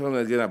something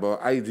again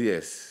about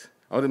IDS.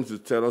 I want him to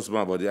tell us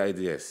more about the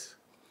IDS.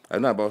 I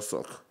know about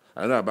SOC.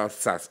 I know about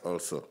SAT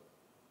also.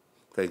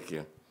 Thank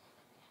you.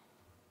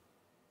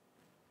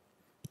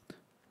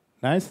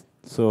 Nice.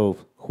 So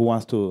who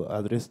wants to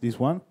address this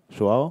one?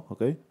 Joao,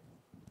 okay.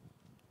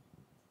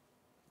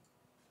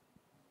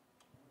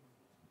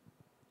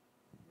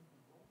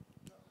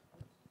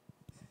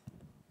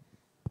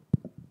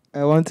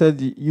 I wanted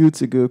you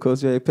to go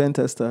because you're a pen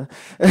tester.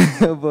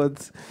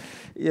 But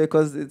Yeah,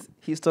 because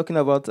he's talking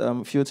about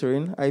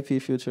filtering,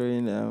 IP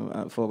filtering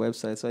for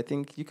websites. So I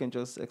think you can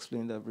just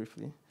explain that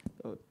briefly.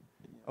 Oh.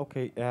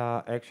 Okay,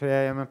 actually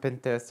I am a pen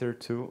tester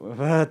too,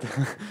 but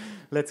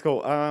let's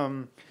go.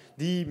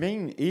 The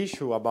main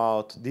issue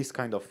about this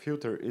kind of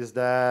filter is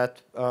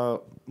that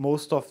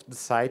most of the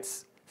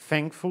sites,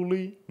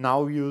 thankfully,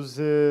 now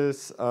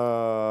uses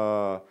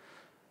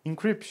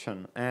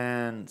encryption,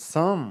 and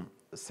some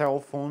cell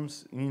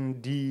phones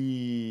in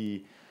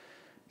the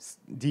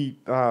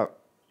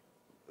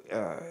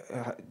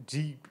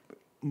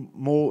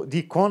the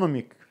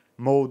economic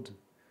mode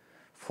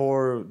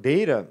for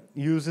data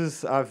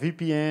uses a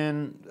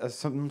VPN,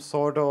 some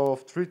sort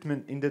of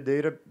treatment in the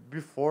data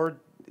before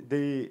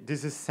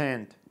this is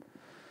sent.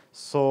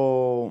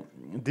 So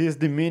this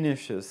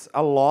diminishes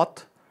a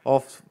lot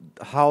of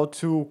how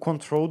to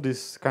control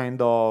this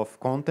kind of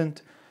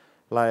content.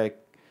 But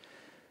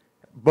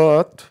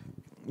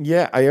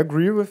yeah, I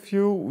agree with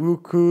you. We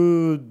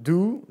could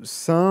do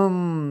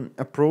some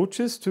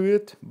approaches to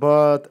it,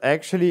 but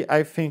actually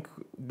I think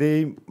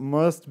they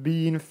must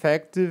be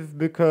ineffective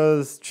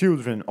because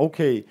children,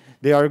 okay,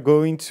 they are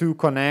going to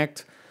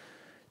connect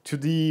to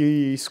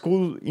the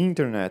school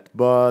internet,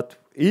 but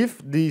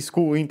if the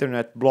school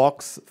internet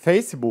blocks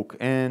Facebook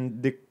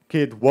and the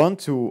kid want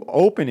to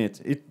open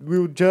it, it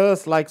will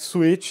just like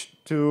switch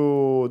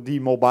to the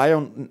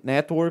mobile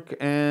network,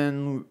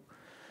 and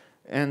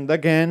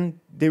again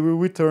they will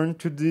return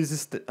to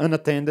this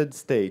unattended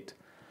state.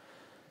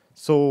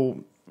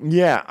 So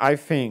yeah, I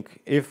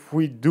think if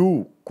we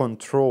do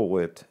control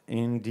it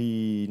in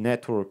the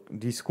network,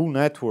 the school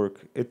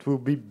network, it will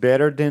be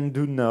better than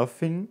do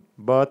nothing.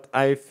 But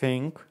I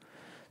think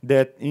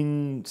that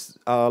in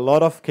a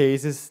lot of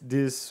cases,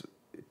 this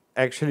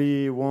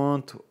actually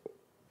won't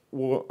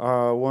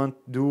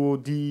do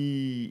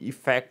the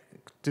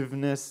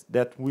effectiveness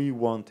that we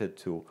wanted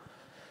to.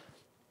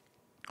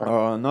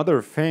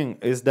 Another thing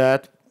is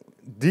that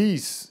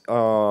this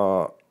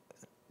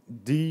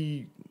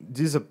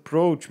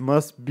approach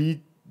must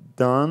be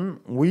done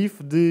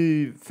with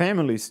the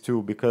families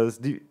too, because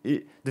the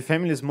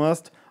families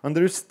must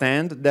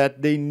understand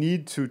that they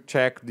need to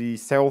check the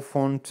cell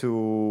phone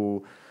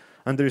to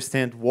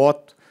understand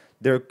what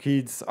their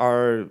kids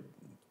are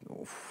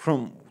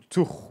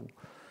to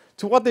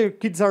what their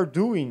kids are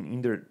doing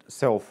in their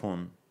cell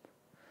phone.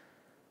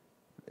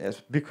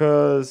 Yes,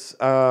 because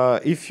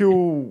if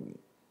you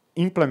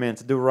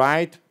implement the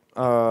right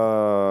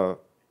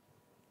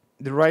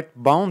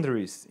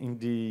boundaries in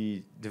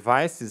the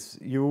devices,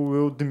 you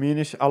will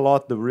diminish a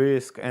lot the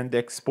risk and the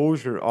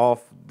exposure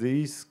of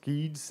these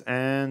kids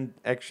and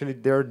actually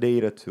their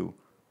data too.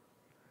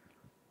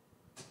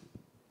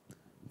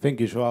 Thank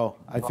you, Joao.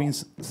 I think,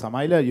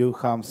 Samaila, you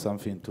have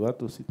something to add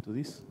to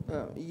this?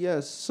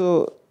 Yes.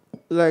 So,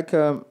 like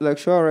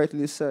Joao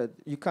rightly said,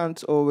 you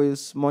can't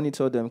always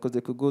monitor them because they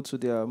could go to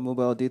their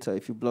mobile data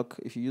if you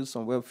use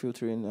some web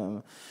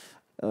filtering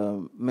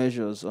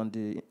measures on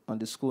the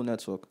school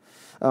network.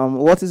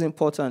 What is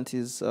important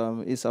is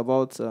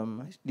about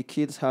the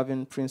kids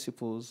having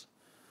principles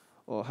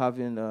or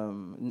having a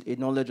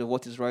knowledge of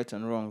what is right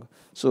and wrong.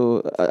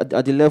 So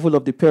at the level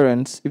of the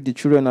parents, if the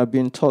children are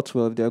being taught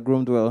well, if they are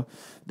groomed well,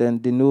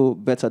 then they know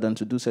better than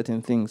to do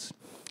certain things.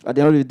 At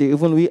the end of the day,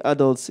 even we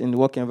adults in the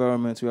work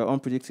environment, we are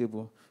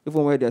unpredictable.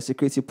 Even where there are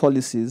security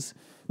policies,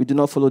 we do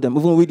not follow them.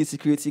 Even we, the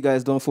security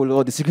guys, don't follow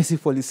all the security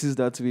policies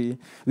that we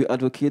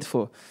advocate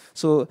for.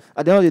 So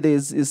at the end of the day,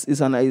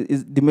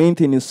 the main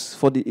thing is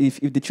if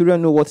the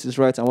children know what is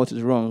right and what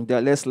is wrong, they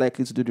are less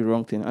likely to do the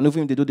wrong thing. And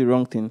even if they do the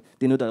wrong thing,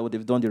 they know that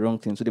they've done the wrong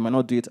thing. So they might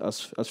not do it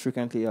as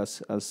frequently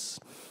as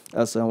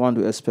one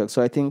would expect.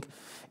 So I think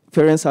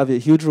parents have a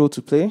huge role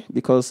to play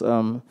because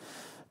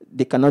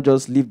they cannot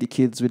just leave the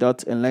kids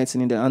without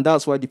enlightening them. And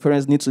that's why the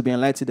parents need to be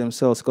enlightened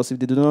themselves, because if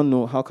they do not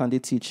know, how can they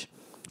teach?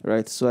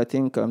 Right, so I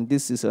think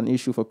this is an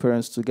issue for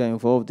parents to get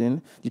involved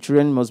in. The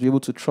children must be able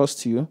to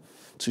trust you,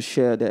 to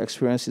share their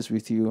experiences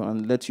with you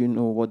and let you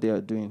know what they are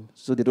doing,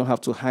 so they don't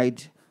have to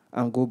hide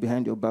and go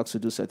behind your back to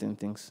do certain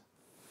things.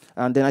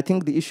 And then I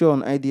think the issue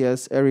on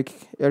IDS, Eric,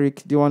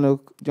 do you want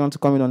to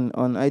comment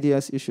on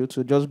IDS issue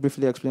to just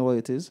briefly explain what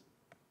it is?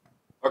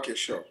 Okay,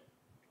 sure.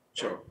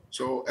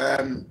 So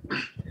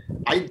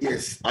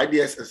IDS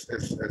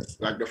is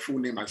like the full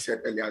name I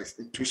said earlier, is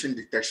intrusion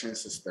detection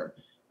system.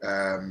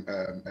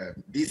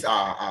 These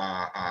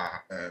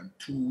are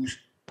tools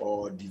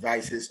or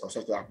devices or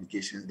software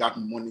applications that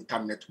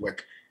monitor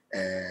network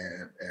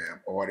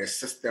or the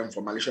system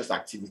for malicious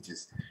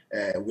activities.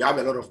 We have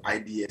a lot of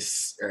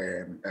IDS,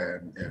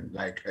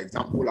 like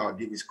example I'll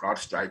give is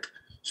CrowdStrike.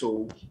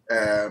 So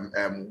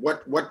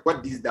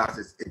what this does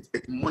is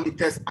it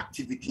monitors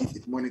activities,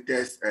 it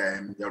monitors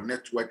your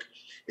network,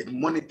 it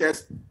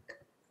monitors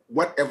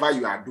whatever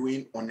you are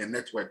doing on the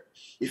network.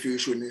 If you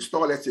should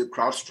install, let's say,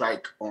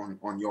 CrowdStrike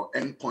on your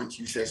endpoint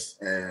users,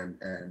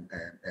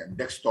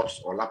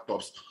 desktops or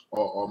laptops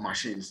or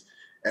machines,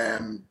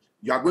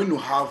 you are going to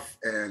have,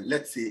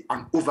 let's say,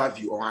 an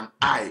overview or an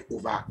eye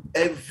over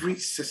every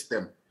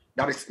system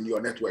that is in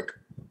your network,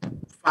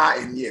 far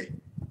and near.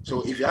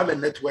 So if you have a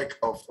network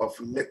of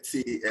let's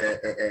say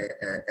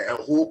a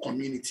whole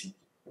community,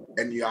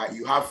 and you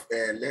have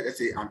let's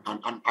say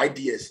an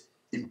IDS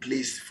in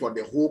place for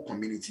the whole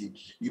community,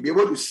 you'll be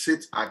able to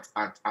sit at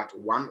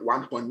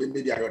one point,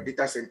 maybe at your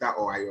data center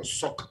or at your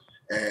SOC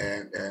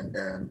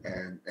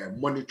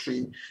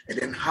monitoring, and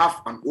then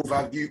have an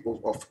overview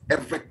of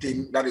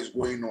everything that is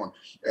going on,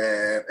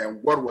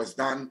 and what was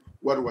done,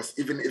 what was,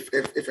 even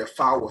if a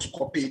file was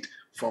copied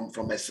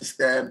from a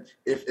system,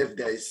 if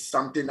there is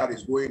something that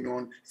is going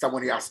on,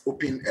 somebody has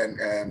opened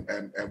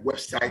a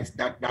website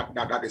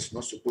that is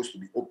not supposed to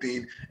be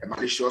open, a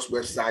malicious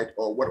website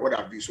or what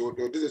have you. So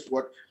this is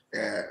what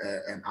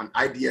an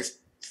IDS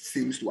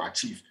seems to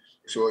achieve.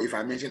 So if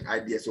I mention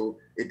IDS, so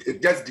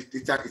it just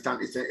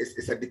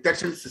it's a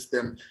detection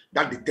system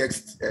that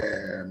detects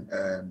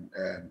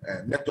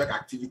network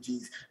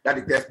activities, that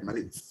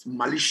detects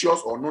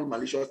malicious or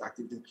non-malicious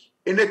activities,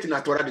 anything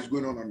at all that is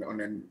going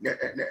on a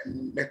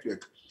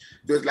network.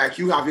 So it's like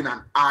you having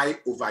an eye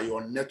over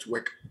your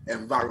network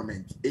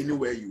environment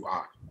anywhere you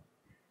are.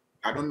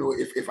 I don't know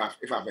if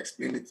I've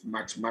explained it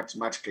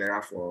much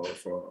clearer for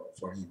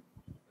him.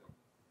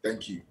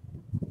 Thank you.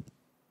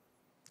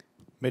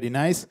 Very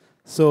nice.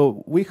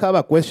 So we have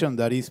a question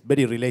that is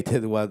very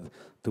related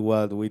to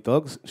what we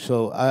talked.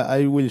 So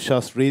I will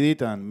just read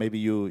it, and maybe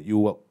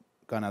you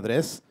can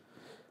address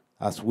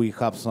as we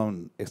have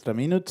some extra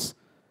minutes.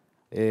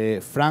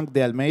 Frank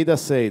de Almeida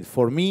said,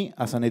 "For me,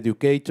 as an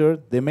educator,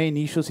 the main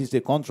issues is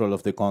the control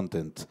of the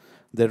content.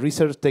 The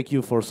research takes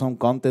you for some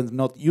content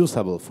not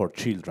usable for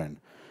children.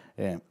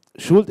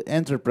 Should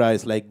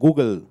enterprise like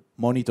Google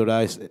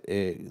monitorize,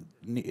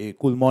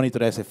 could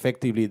monitorize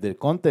effectively the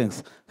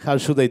contents? How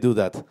should they do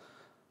that?"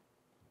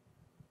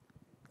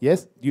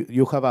 Yes,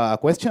 you have a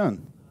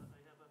question?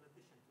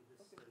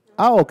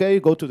 Okay,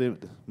 go to the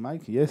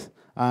mic, yes.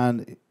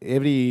 And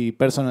every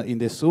person in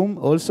the Zoom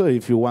also,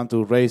 if you want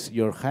to raise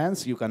your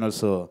hands, you can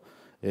also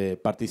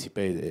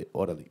participate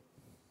orally.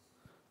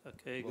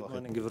 Okay, good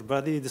morning,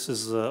 everybody. This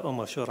is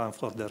Omar Shoran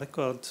for the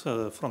record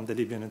from the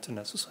Libyan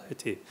Internet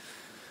Society.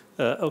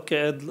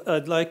 Okay,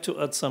 I'd like to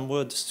add some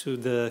words to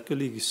the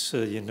colleagues'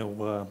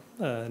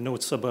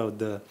 notes about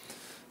the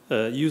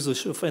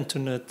usage of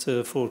internet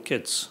for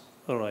kids.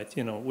 All right,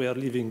 we are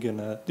living in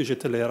a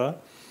digital era,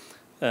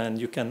 and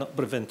you cannot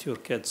prevent your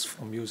kids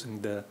from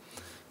using the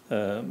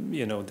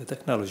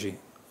technology.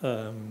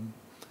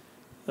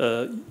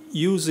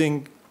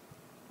 Using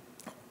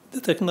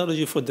the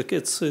technology for the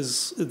kids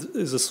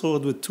is a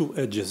sword with two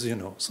edges,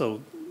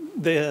 So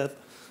they have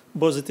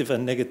positive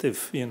and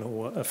negative,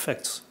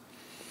 effects.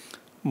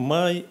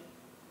 My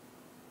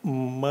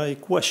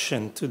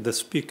question to the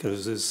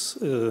speakers is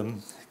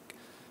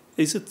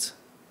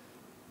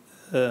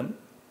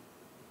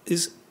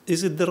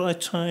it the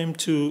right time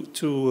to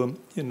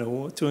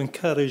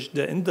encourage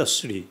the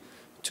industry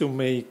to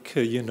make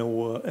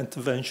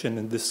intervention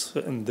in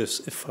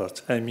this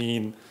effort? I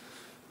mean,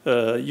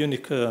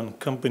 unicorn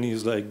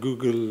companies like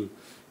Google,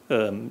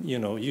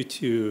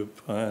 YouTube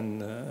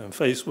and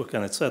Facebook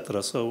and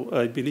etc. So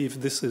I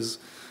believe this is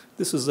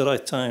the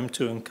right time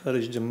to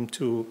encourage them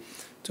to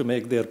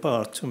make their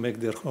part, to make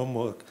their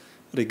homework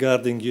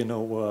regarding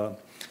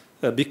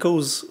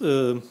because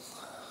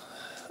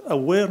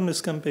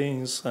awareness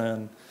campaigns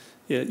and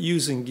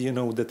using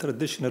the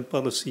traditional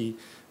policy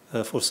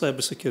for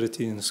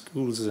cybersecurity in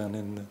schools and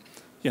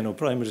in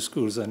primary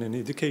schools and in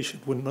education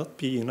will not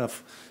be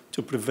enough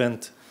to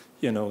prevent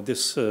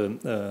this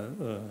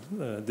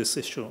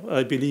issue.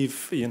 I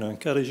believe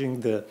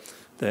encouraging the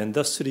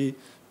industry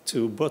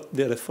to put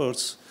their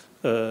efforts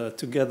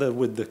together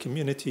with the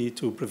community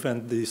to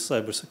prevent these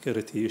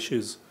cybersecurity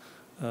issues.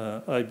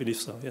 I believe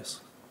so.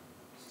 Yes.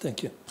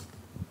 Thank you.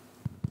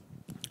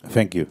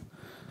 Thank you.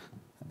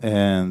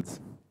 And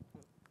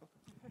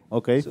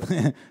okay,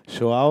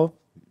 Joao,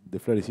 the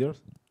floor is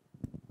yours.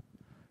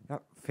 Yeah,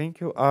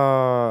 thank you.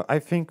 I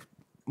think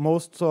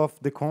most of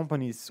the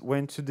companies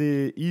went to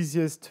the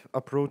easiest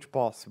approach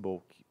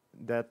possible,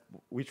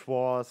 which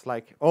was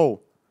like,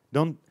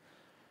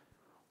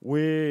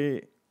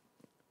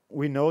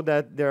 we know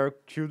that there are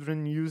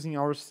children using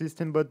our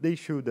system, but they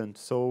shouldn't.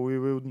 So we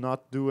will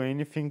not do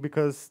anything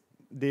because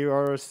they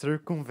are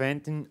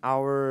circumventing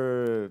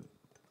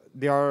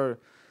they are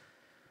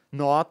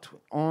not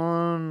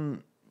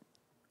on.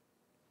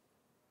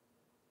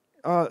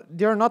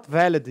 They are not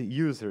valid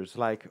users.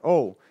 Like,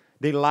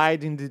 they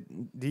lied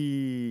in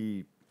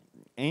the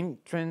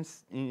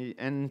entrance and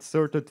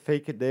inserted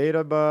fake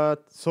data.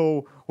 But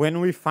so when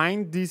we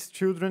find these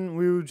children,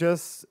 we will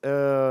just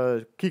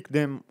kick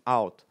them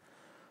out.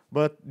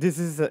 But this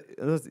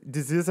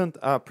isn't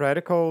a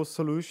practical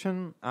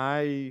solution.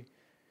 I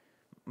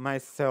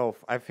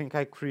think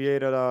I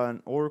created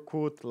an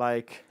Orkut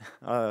like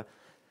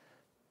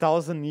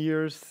 1,000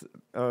 years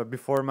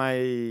before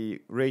my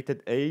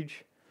rated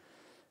age.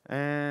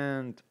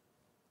 And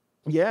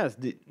yes,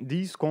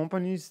 these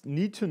companies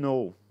need to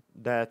know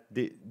that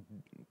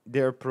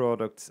their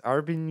products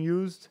are being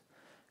used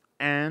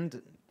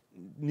and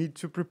need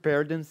to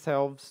prepare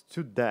themselves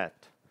to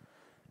that.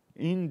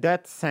 In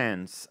that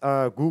sense,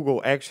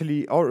 Google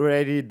actually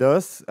already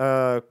does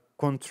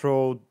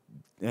control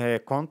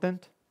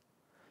content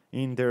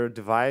in their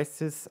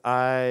devices.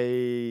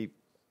 I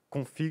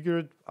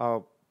configured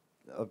a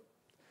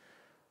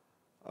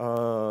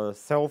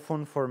cell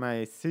phone for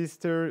my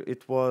sister.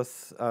 It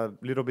was a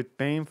little bit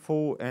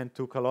painful and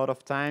took a lot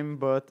of time,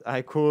 but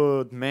I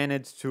could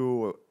manage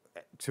to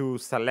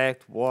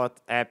select what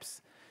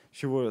apps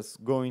she was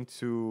going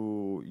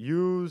to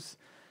use.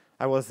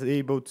 I was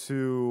able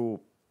to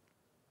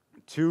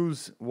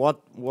choose what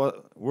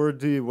were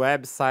the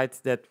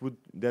websites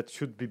that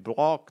should be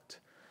blocked,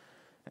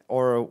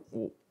 or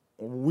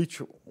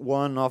which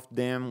one of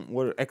them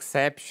were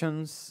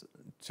exceptions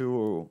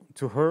to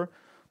her.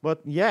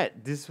 But yeah,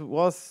 this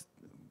was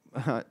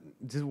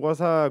this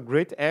was a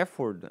great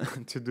effort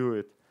to do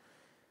it.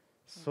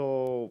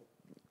 So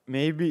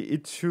maybe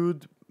it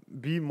should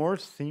be more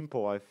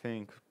simple, I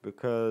think,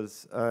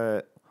 because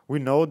we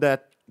know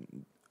that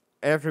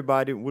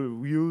everybody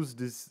will use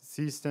these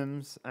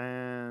systems,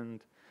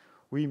 and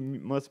we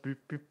must be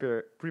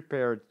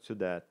prepared to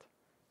that.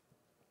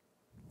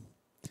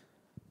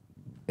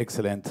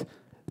 Excellent.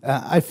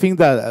 I think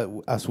that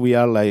as we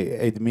are like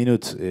 8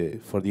 minutes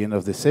for the end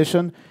of the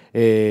session,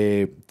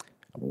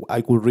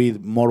 I could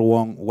read more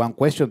one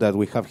question that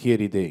we have here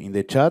in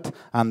the chat,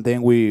 and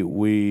then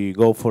we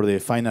go for the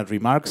final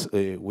remarks,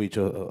 which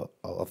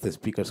of the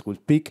speakers will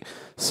speak.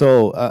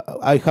 So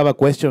I have a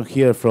question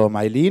here from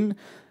Eileen.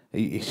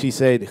 She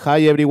said,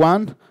 "Hi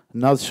everyone.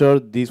 Not sure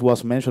this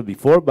was mentioned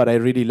before, but I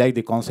really like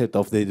the concept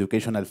of the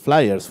educational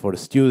flyers for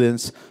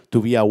students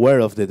to be aware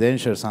of the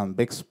dangers and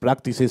best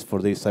practices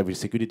for their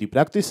cybersecurity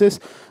practices.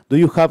 Do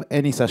you have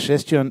any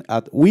suggestion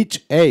at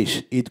which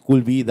age it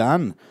could be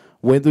done?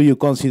 When do you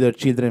consider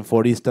children,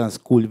 for instance,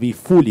 could be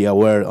fully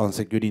aware on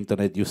secure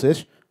internet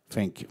usage?"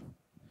 Thank you.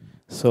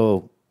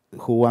 So,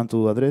 who want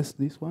to address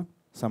this one?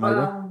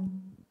 Samaya?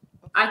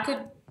 I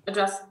could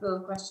address the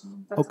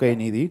question. Okay,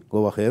 Nidhi,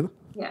 go ahead.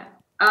 Yeah.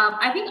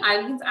 I think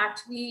Eileen's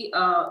actually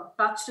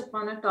touched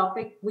upon a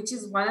topic which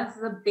is one of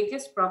the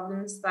biggest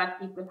problems that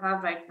people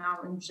have right now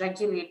in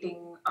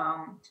regulating,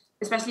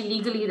 especially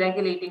legally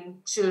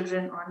regulating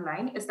children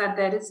online, is that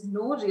there is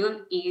no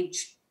real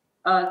age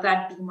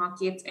that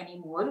demarcates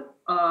anymore,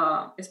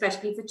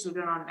 especially for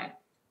children online.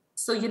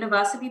 So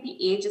universally, the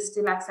age is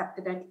still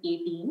accepted at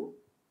 18.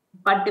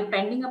 But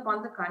depending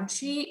upon the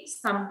country,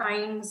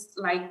 sometimes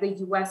like the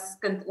US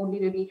only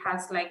really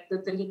has like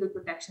the legal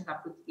protection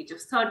up to the age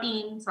of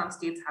 13. Some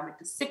states have it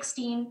to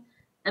 16,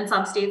 and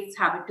some states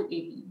have it to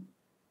 18.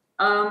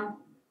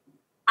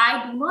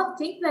 I do not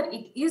think that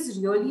it is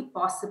really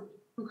possible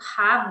to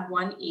have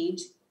one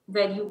age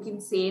where you can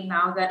say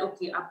now that,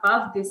 okay,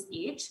 above this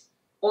age,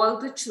 all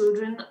the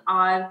children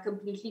are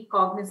completely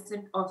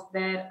cognizant of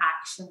their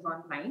actions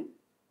online.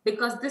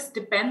 Because this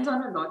depends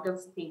on a lot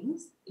of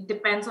things. It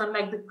depends on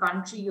like the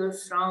country you're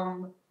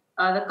from,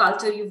 the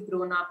culture you've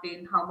grown up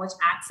in, how much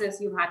access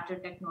you've had to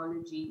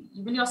technology,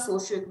 even your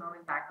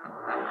socioeconomic background.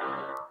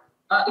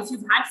 If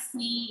you've had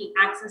free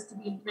access to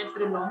the internet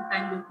for a long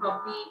time, you're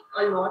probably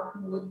a lot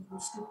more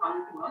used to how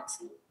it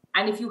works.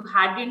 And if you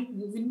hadn't,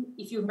 even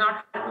if you've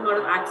not had a lot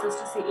of access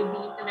to, say, in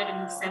the internet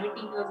and you're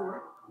 17 years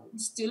old, you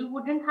still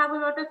wouldn't have a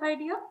lot of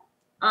idea.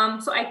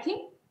 So I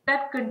think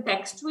that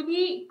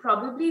contextually,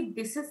 probably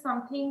this is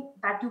something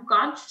that you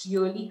can't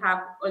really have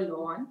a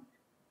law on.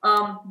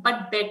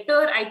 But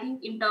better, I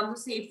think, in terms of,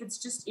 say, if it's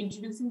just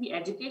introducing the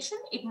education,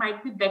 it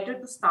might be better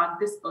to start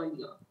this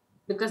earlier.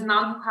 Because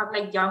now you have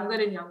like younger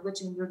and younger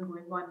children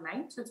going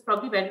online. So it's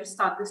probably better to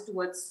start this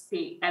towards,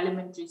 say,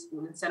 elementary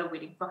school instead of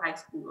waiting for high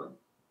school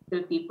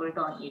till people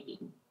turn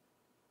 18.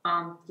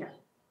 Yeah.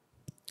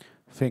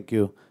 Thank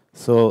you.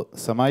 So,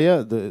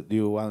 Samaya, do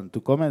you want to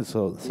comment?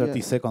 So,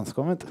 30 seconds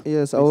comment?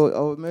 Yes, I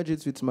will merge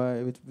it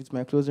with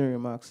my closing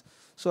remarks.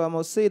 So I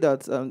must say that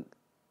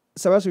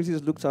cybersecurity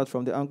is looked at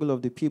from the angle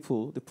of the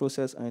people, the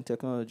process, and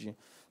technology.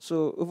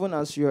 So even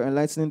as you're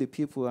enlightening the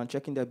people and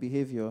checking their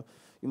behavior,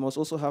 you must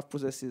also have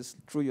processes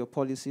through your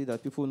policy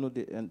that people know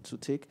to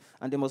take,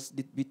 and there must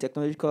be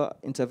technological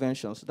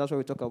interventions. So that's why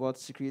we talk about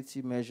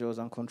security measures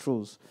and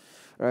controls,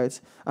 right?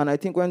 And I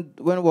think when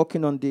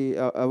working on the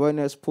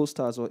awareness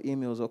posters or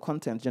emails or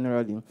content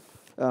generally,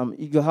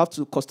 you have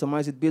to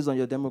customize it based on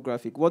your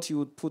demographic. What you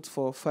would put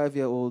for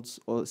 5-year-olds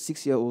or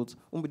 6-year-olds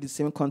won't be the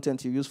same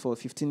content you use for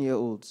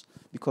 15-year-olds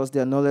because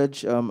their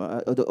knowledge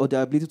or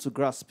their ability to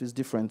grasp is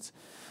different.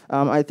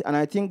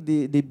 I think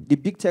the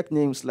big tech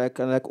names like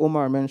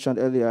Omar mentioned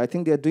earlier, I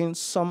think they're doing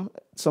some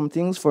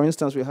things. For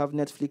instance, we have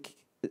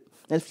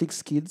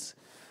Netflix Kids.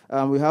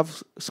 We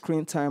have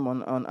screen time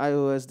on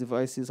iOS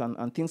devices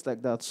and things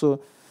like that.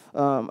 So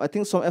I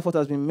think some effort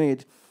has been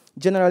made.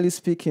 Generally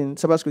speaking,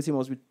 cybersecurity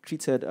must be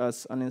treated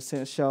as an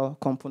essential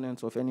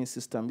component of any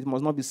system. It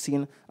must not be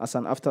seen as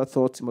an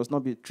afterthought. It must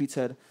not be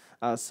treated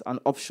as an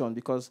option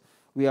because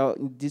we are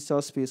in digital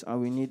space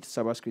and we need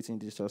cybersecurity in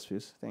digital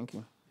space. Thank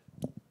you.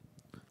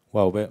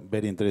 Wow,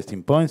 very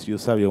interesting points. You,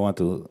 Savio, want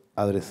to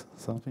address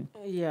something?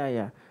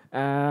 Yeah.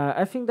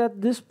 I think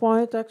that this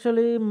point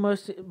actually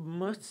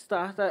must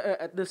start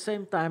at the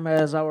same time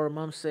as our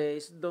mom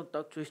says, don't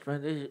talk to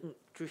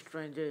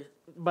strangers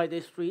by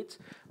the streets,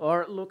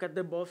 or look at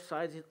the both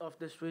sides of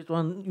the street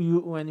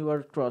when you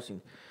are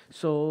crossing.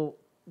 So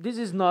this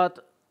is not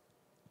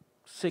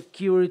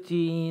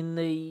security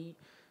in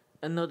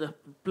another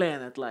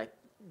planet. Like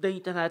the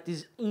internet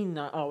is in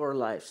our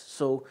lives,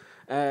 so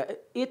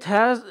it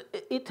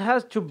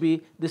has to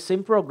be the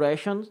same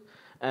progression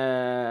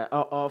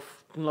of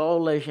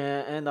knowledge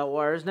and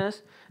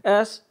awareness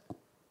as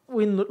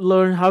we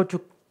learn how to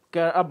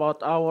care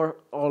about our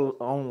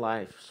own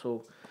life.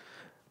 So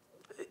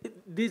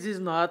this is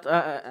not,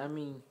 I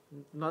mean,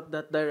 not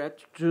that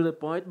direct to the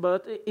point,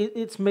 but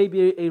it's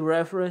maybe a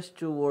reference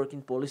to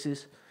working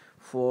policies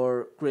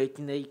for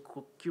creating a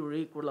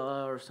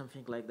curricula or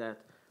something like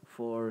that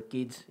for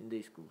kids in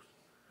the schools.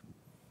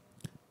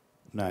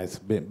 Nice,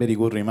 very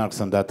good remarks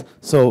on that.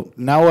 So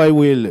now I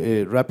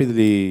will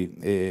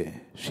rapidly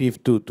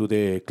shift to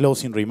the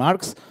closing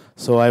remarks.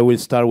 So I will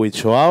start with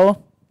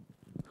Joao.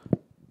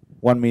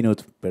 1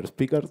 minute per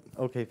speaker.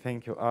 Okay,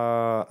 thank you.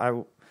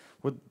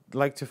 Would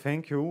like to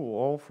thank you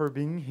all for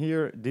being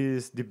here.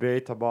 This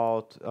debate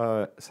about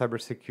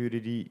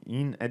cybersecurity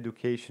in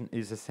education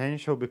is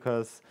essential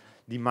because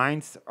the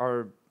minds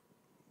are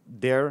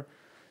there.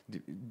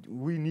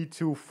 We need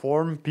to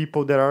form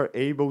people that are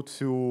able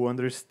to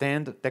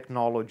understand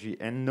technology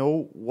and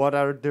know what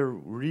are the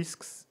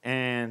risks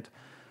and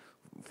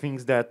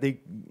things that they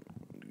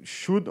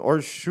should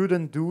or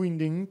shouldn't do in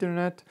the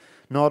internet,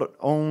 not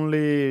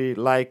only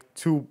like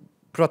to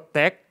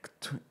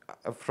protect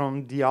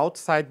from the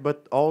outside,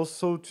 but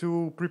also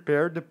to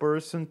prepare the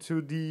person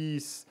to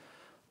this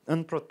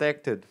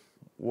unprotected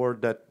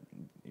world that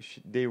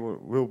they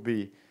will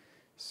be.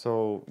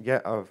 So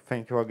yeah,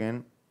 thank you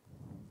again.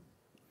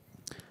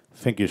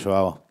 Thank you,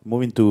 Joao.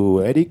 Moving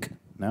to Eric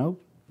now.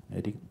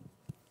 Eric.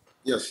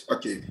 Yes,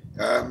 okay.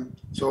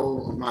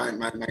 So my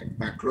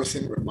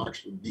closing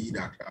remarks would be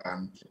that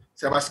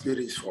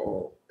cybersecurity is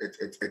for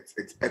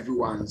it's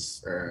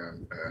everyone's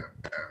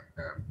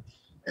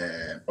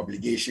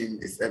obligation,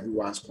 it's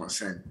everyone's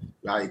concern.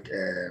 Like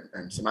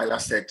Samaila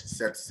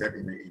said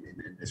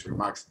in his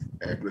remarks,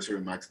 closing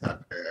remarks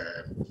that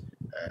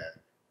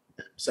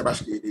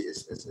cybersecurity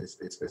is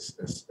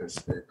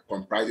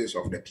comprises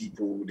of the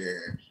people, the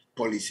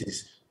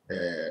policies,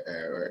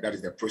 that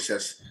is the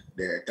process,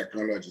 the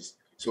technologies.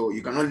 So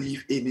you cannot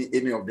leave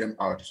any of them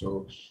out.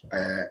 So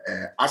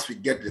as we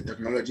get the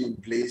technology in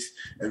place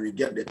and we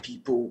get the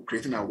people,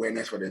 creating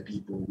awareness for the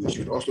people, we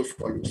should also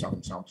follow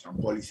some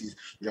policies.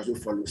 We also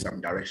follow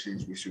some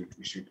directions. We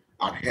should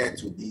adhere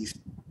to these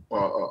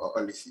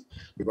policy,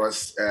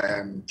 because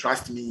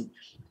trust me,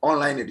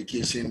 online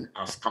education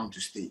has come to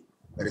stay.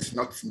 But it's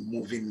not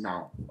moving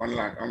now.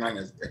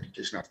 Online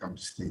education has come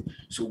to stay.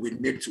 So we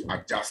need to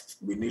adjust.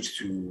 We need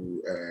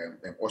to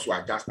also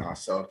adjust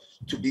ourselves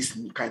to this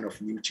kind of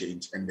new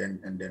change, and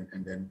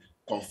then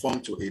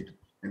conform to it,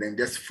 and then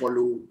just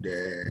follow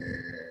the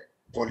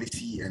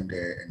policy and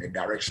the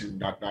direction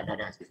that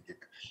has been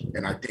given.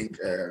 And I think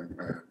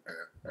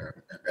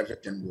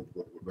everything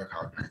would work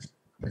out nicely.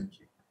 Thank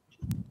you.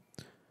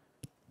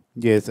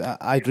 Yes,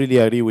 I really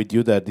agree with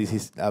you that this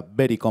is a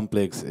very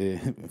complex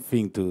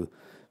thing to.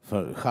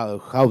 For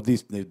how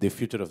the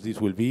future of this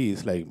will be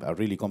is like a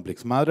really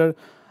complex matter.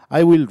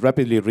 I will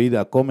rapidly read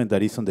a comment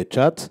that is on the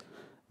chat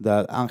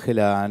that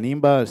Angela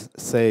Nimba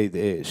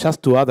said,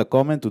 just to add a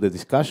comment to the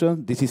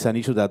discussion, this is an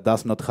issue that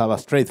does not have a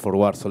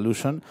straightforward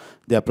solution.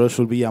 The approach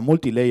should be a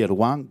multi-layered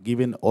one,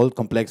 given all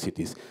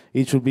complexities.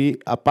 It should be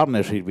a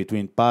partnership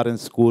between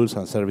parents, schools,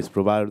 and service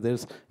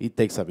providers. It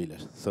takes a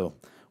village. So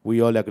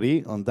we all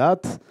agree on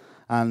that.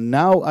 And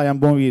now I am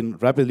moving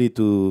rapidly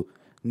to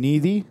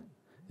Nidhi,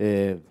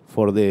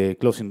 for the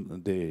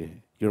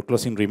your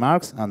closing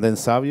remarks, and then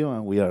Savio,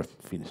 and we are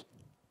finished.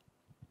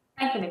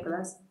 Thank you,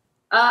 Nicholas.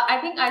 I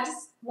think I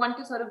just want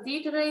to sort of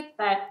reiterate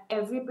that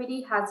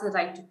everybody has a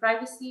right to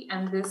privacy,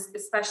 and this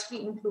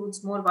especially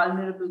includes more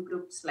vulnerable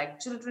groups like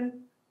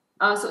children.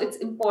 So it's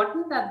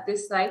important that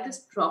this right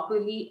is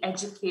properly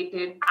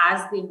educated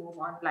as they move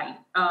online,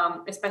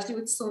 especially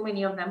with so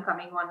many of them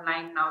coming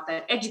online now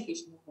that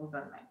education has moved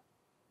online.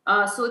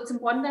 So it's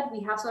important that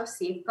we have sort of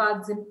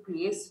safeguards in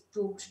place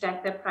to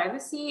protect their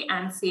privacy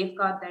and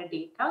safeguard their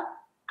data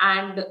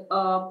and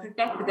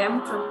protect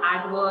them from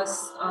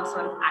adverse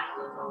sort of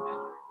actors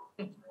online.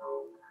 Thank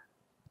you.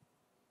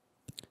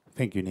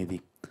 Thank you,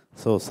 Nidhi.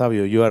 So,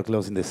 Savio, you are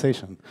closing the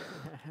session.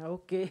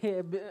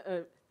 Okay,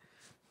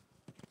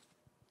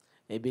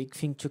 a big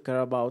thing to care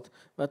about,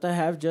 but I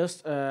have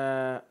just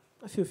a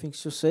few things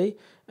to say,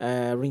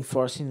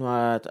 reinforcing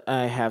what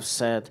I have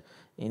said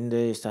in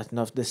the starting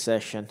of the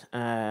session.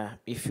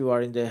 If you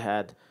are in the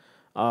head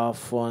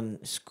of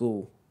one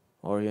school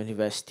or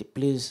university,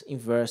 please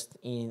invest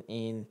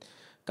in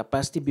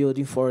capacity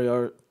building for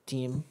your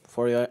team,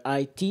 for your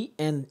IT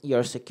and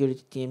your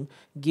security team.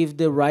 Give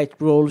the right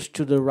roles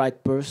to the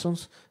right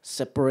persons.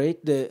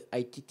 Separate the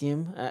IT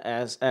team,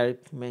 as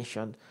Eric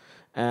mentioned,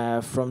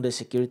 from the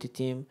security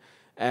team.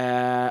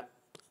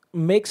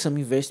 make some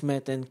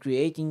investment in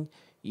creating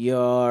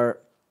your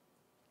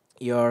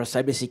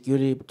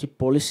cybersecurity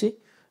policy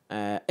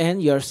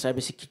and your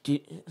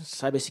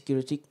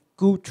cybersecurity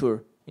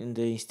culture in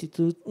the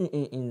institute,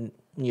 in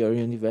your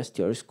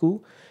university or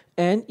school.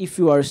 And if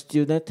you are a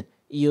student,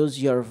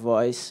 use your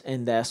voice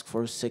and ask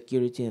for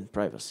security and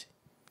privacy.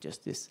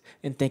 Just this.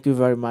 And thank you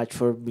very much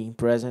for being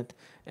present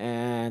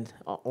and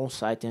on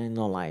site and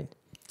online.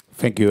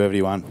 Thank you,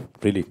 everyone.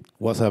 Really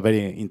was a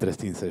very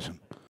interesting session.